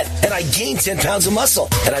body fat, and I gained 10 pounds of muscle,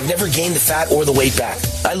 and I've never gained the fat or the weight back.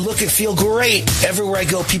 I look and feel great. Everywhere I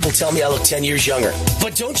go, people tell me I look 10 10 years younger.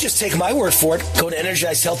 But don't just take my word for it. Go to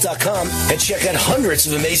EnergizedHealth.com and check out hundreds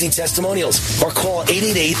of amazing testimonials. Or call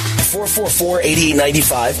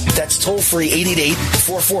 888-444-8895. That's toll-free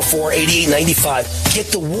 888-444-8895. Get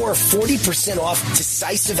the War 40% off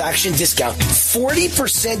decisive action discount.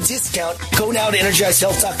 40% discount. Go now to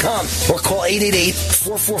EnergizedHealth.com or call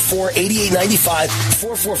 888-444-8895,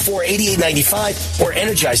 444-8895, or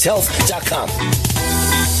EnergizedHealth.com.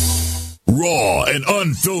 Raw and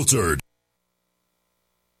unfiltered.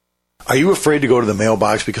 Are you afraid to go to the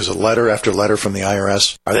mailbox because of letter after letter from the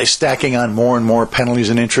IRS? Are they stacking on more and more penalties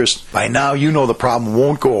and interest? By now, you know the problem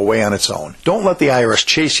won't go away on its own. Don't let the IRS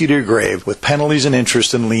chase you to your grave with penalties and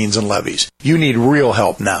interest and liens and levies. You need real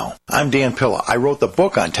help now. I'm Dan Pilla. I wrote the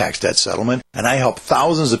book on tax debt settlement, and I help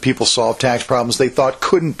thousands of people solve tax problems they thought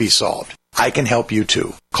couldn't be solved. I can help you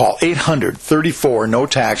too. Call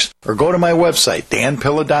 800-34-NO-TAX or go to my website,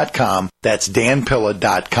 danpilla.com. That's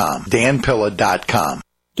danpilla.com. danpilla.com.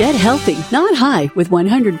 Get healthy, not high, with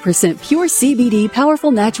 100% pure CBD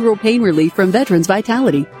powerful natural pain relief from Veterans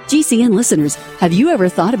Vitality. GCN listeners, have you ever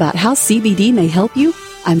thought about how CBD may help you?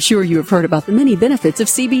 I'm sure you have heard about the many benefits of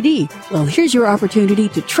CBD. Well, here's your opportunity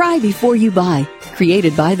to try before you buy.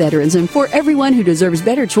 Created by veterans and for everyone who deserves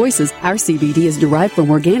better choices, our CBD is derived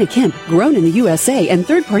from organic hemp, grown in the USA and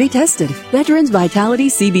third-party tested. Veterans Vitality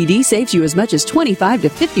CBD saves you as much as 25 to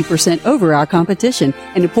 50% over our competition,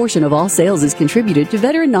 and a portion of all sales is contributed to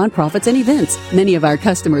veteran nonprofits and events. Many of our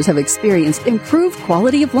customers have experienced improved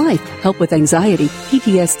quality of life, help with anxiety,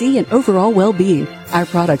 PTSD, and overall well-being. Our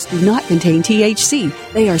products do not contain THC.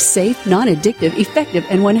 They are safe, non-addictive, effective,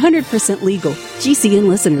 and 100% legal. GCN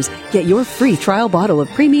listeners, get your free trial bottle of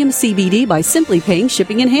premium CBD by simply paying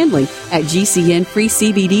shipping and handling at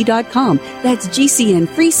GCNFreeCBD.com. That's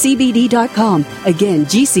GCNFreeCBD.com. Again,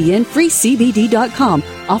 GCNFreeCBD.com.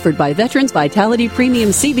 Offered by Veterans Vitality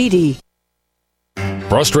Premium CBD.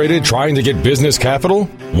 Frustrated trying to get business capital?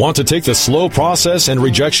 Want to take the slow process and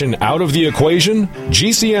rejection out of the equation?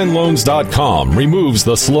 GCNLoans.com removes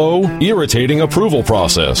the slow, irritating approval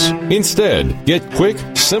process. Instead, get quick,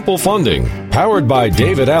 simple funding. Powered by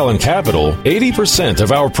David Allen Capital, 80%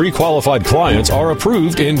 of our pre-qualified clients are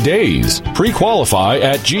approved in days. Pre-qualify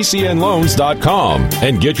at GCNLoans.com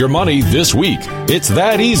and get your money this week. It's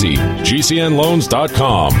that easy.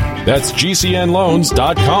 GCNLoans.com. That's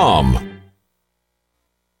GCNLoans.com.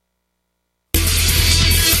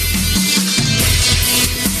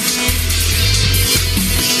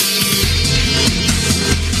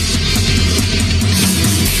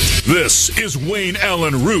 This is Wayne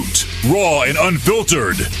Allyn Root, raw and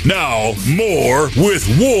unfiltered. Now, more with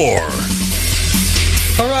War.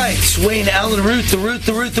 All right, Wayne Allyn Root, the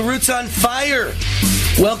Root's on fire.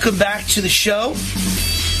 Welcome back to the show.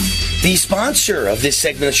 The sponsor of this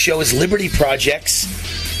segment of the show is Liberty Projects.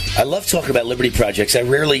 I love talking about Liberty Projects. I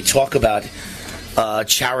rarely talk about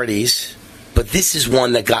charities, but this is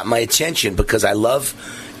one that got my attention because I love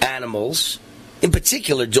animals. In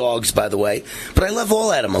particular, dogs, by the way. But I love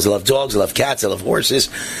all animals. I love dogs, I love cats, I love horses.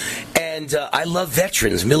 And I love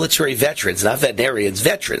veterans, military veterans, not veterinarians,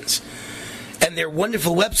 veterans. And their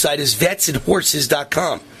wonderful website is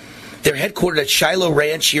vetsandhorses.com. They're headquartered at Shiloh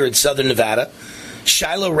Ranch here in southern Nevada.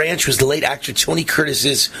 Shiloh Ranch was the late actor Tony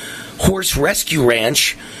Curtis's horse rescue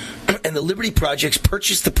ranch. And the Liberty Projects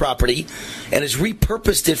purchased the property and has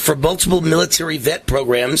repurposed it for multiple military vet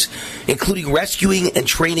programs, including rescuing and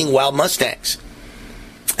training wild Mustangs.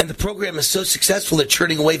 And the program is so successful they're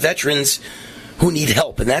turning away veterans who need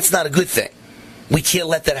help, and that's not a good thing. We can't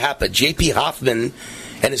let that happen. J.P. Hoffman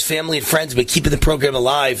and his family and friends have been keeping the program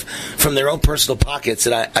alive from their own personal pockets,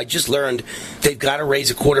 and I just learned they've got to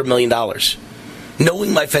raise $250,000.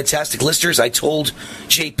 Knowing my fantastic listeners, I told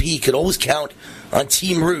J.P. he could always count on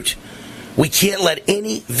Team Root. We can't let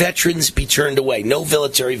any veterans be turned away. No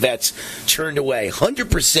military vets turned away.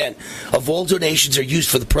 100% of all donations are used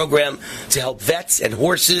for the program to help vets and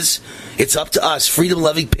horses. It's up to us,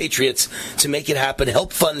 freedom-loving patriots, to make it happen.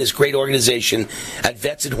 Help fund this great organization at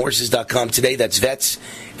vetsandhorses.com today. That's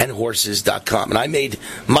vetsandhorses.com. And I made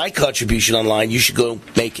my contribution online. You should go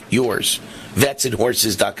make yours.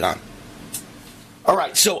 Vetsandhorses.com. All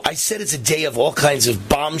right, so I said it's a day of all kinds of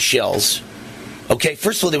bombshells. Okay,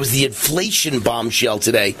 first of all, there was the inflation bombshell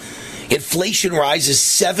today. Inflation rises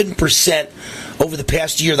 7% over the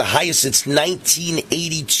past year, the highest since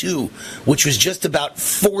 1982, which was just about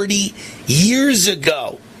 40 years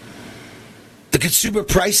ago. The Consumer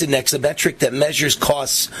Price Index, a metric that measures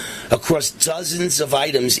costs across dozens of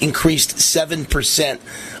items, increased 7%.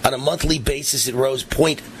 On a monthly basis, it rose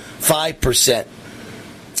 0.5%.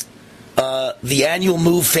 The annual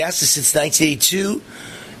move fastest since 1982.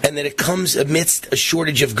 and that it comes amidst a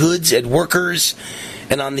shortage of goods and workers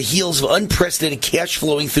and on the heels of unprecedented cash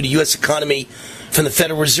flowing through the U.S. economy from the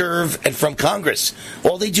Federal Reserve and from Congress.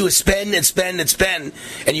 All they do is spend and spend and spend,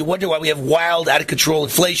 and you wonder why we have wild, out-of-control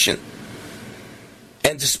inflation.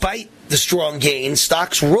 And despite the strong gains,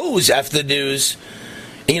 stocks rose after the news.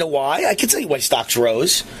 And you know why? I can tell you why stocks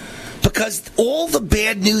rose. Because all the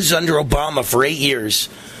bad news under Obama for 8 years,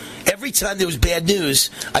 every time there was bad news,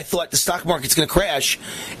 I thought the stock market's going to crash.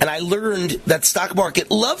 And I learned that the stock market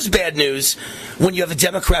loves bad news when you have a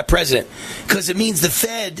Democrat president. Because it means the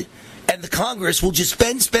Fed and the Congress will just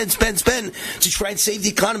spend to try and save the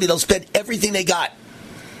economy. They'll spend everything they got.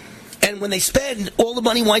 And when they spend, all the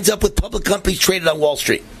money winds up with public companies traded on Wall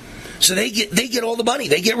Street. So they get all the money.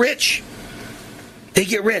 They get rich. They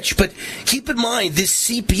get rich. But keep in mind, this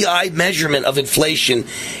CPI measurement of inflation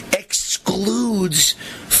excludes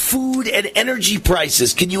food and energy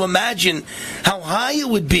prices. Can you imagine how high it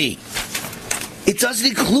would be? It doesn't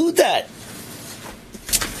include that.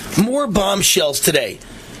 More bombshells today.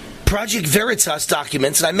 Project Veritas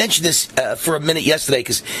documents, and I mentioned this for a minute yesterday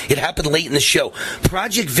because it happened late in the show.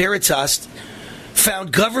 Project Veritas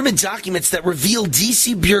found government documents that reveal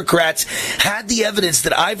D.C. bureaucrats had the evidence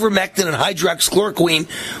that ivermectin and hydroxychloroquine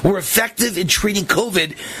were effective in treating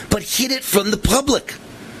COVID, but hid it from the public.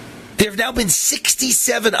 There have now been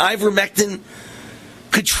 67 ivermectin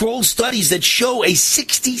controlled studies that show a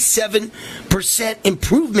 67%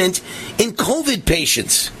 improvement in COVID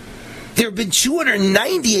patients. There have been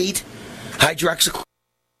 298 hydroxychloroquine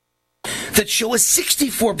that show a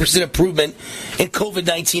 64% improvement in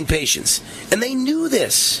COVID-19 patients. And they knew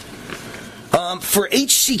this. For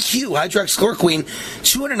HCQ, hydroxychloroquine,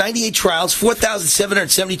 298 trials,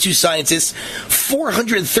 4,772 scientists,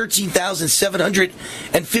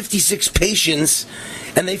 413,756 patients,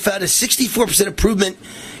 and they found a 64% improvement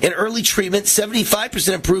in early treatment,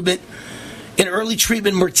 75% improvement in early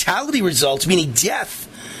treatment mortality results, meaning death,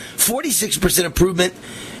 46% improvement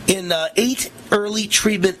in 8 early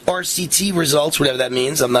treatment RCT results, whatever that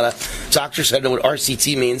means. I'm not a doctor, so I don't know what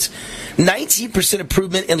RCT means. 19%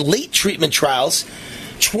 improvement in late treatment trials.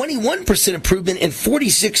 21% improvement in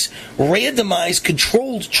 46 randomized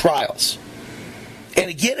controlled trials. And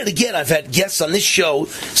again, I've had guests on this show,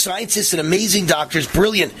 scientists and amazing doctors,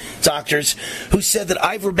 brilliant doctors, who said that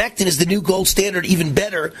ivermectin is the new gold standard, even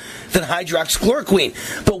better than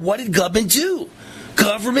hydroxychloroquine. But what did government do?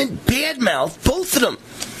 Government badmouthed both of them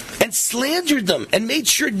and slandered them and made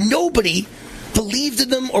sure nobody believed in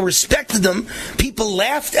them or respected them. People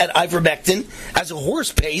laughed at ivermectin as a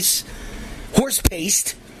horse paste, for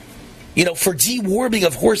deworming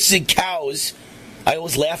of horses and cows. I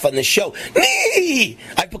always laugh on this show. Nee!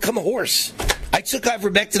 I've become a horse. I took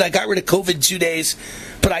ivermectin. I got rid of COVID in 2 days,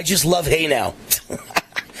 but I just love hay now.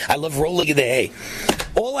 I love rolling in the hay.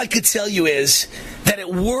 All I could tell you is that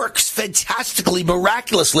it works fantastically,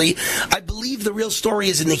 miraculously. I believe the real story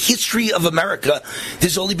is in the history of America,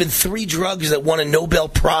 there's only been 3 drugs that won a Nobel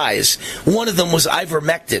Prize. One of them was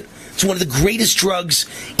ivermectin. It's one of the greatest drugs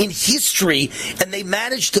in history, and they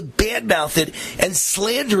managed to badmouth it and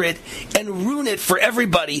slander it and ruin it for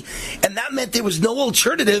everybody. And that meant there was no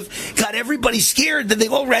alternative, got everybody scared. Then they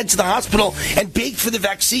all ran to the hospital and begged for the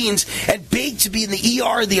vaccines and begged to be in the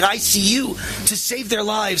ER, the ICU, to save their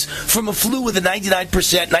lives from a flu with a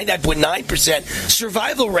 99.9%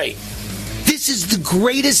 survival rate. This is the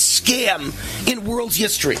greatest scam in world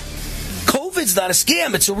history. COVID's not a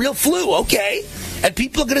scam. It's a real flu, okay? And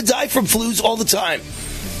people are going to die from flus all the time.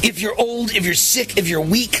 If you're old, if you're sick, if you're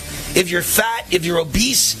weak, if you're fat, if you're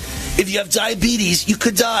obese, if you have diabetes, you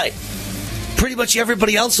could die. Pretty much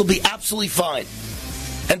everybody else will be absolutely fine.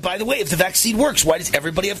 And by the way, if the vaccine works, why does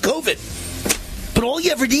everybody have COVID? But all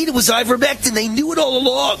you ever needed was ivermectin. They knew it all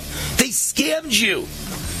along. They scammed you.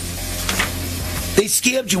 They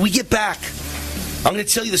scammed you. We get back. I'm going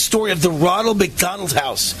to tell you the story of the Ronald McDonald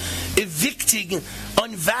House, evicting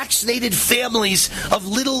unvaccinated families of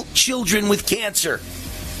little children with cancer.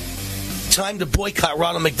 Time to boycott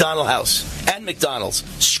Ronald McDonald House and McDonald's.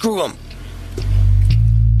 Screw them.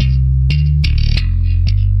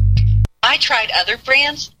 I tried other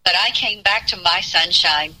brands, but I came back to my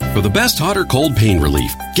Sunshine. For the best hot or cold pain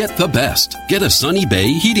relief, get the best. Get a Sunny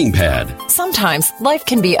Bay heating pad. Sometimes life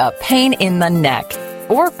can be a pain in the neck,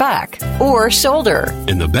 or back, or shoulder.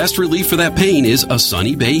 And the best relief for that pain is a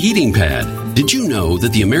Sunny Bay heating pad. Did you know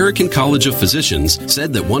that the American College of Physicians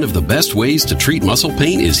said that one of the best ways to treat muscle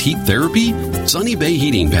pain is heat therapy? Sunny Bay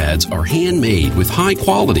heating pads are handmade with high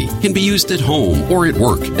quality, can be used at home or at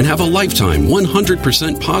work, and have a lifetime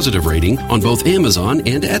 100% positive rating on both Amazon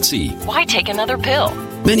and Etsy. Why take another pill?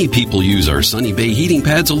 Many people use our Sunny Bay heating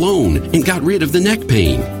pads alone and got rid of the neck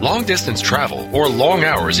pain. Long distance travel or long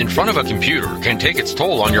hours in front of a computer can take its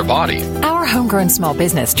toll on your body. Our homegrown small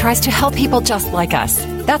business tries to help people just like us.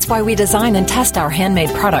 That's why we design and test our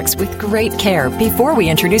handmade products with great care before we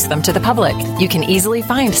introduce them to the public. You can easily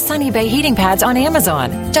find Sunny Bay heating pads on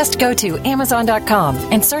Amazon. Just go to Amazon.com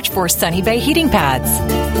and search for Sunny Bay heating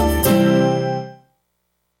pads.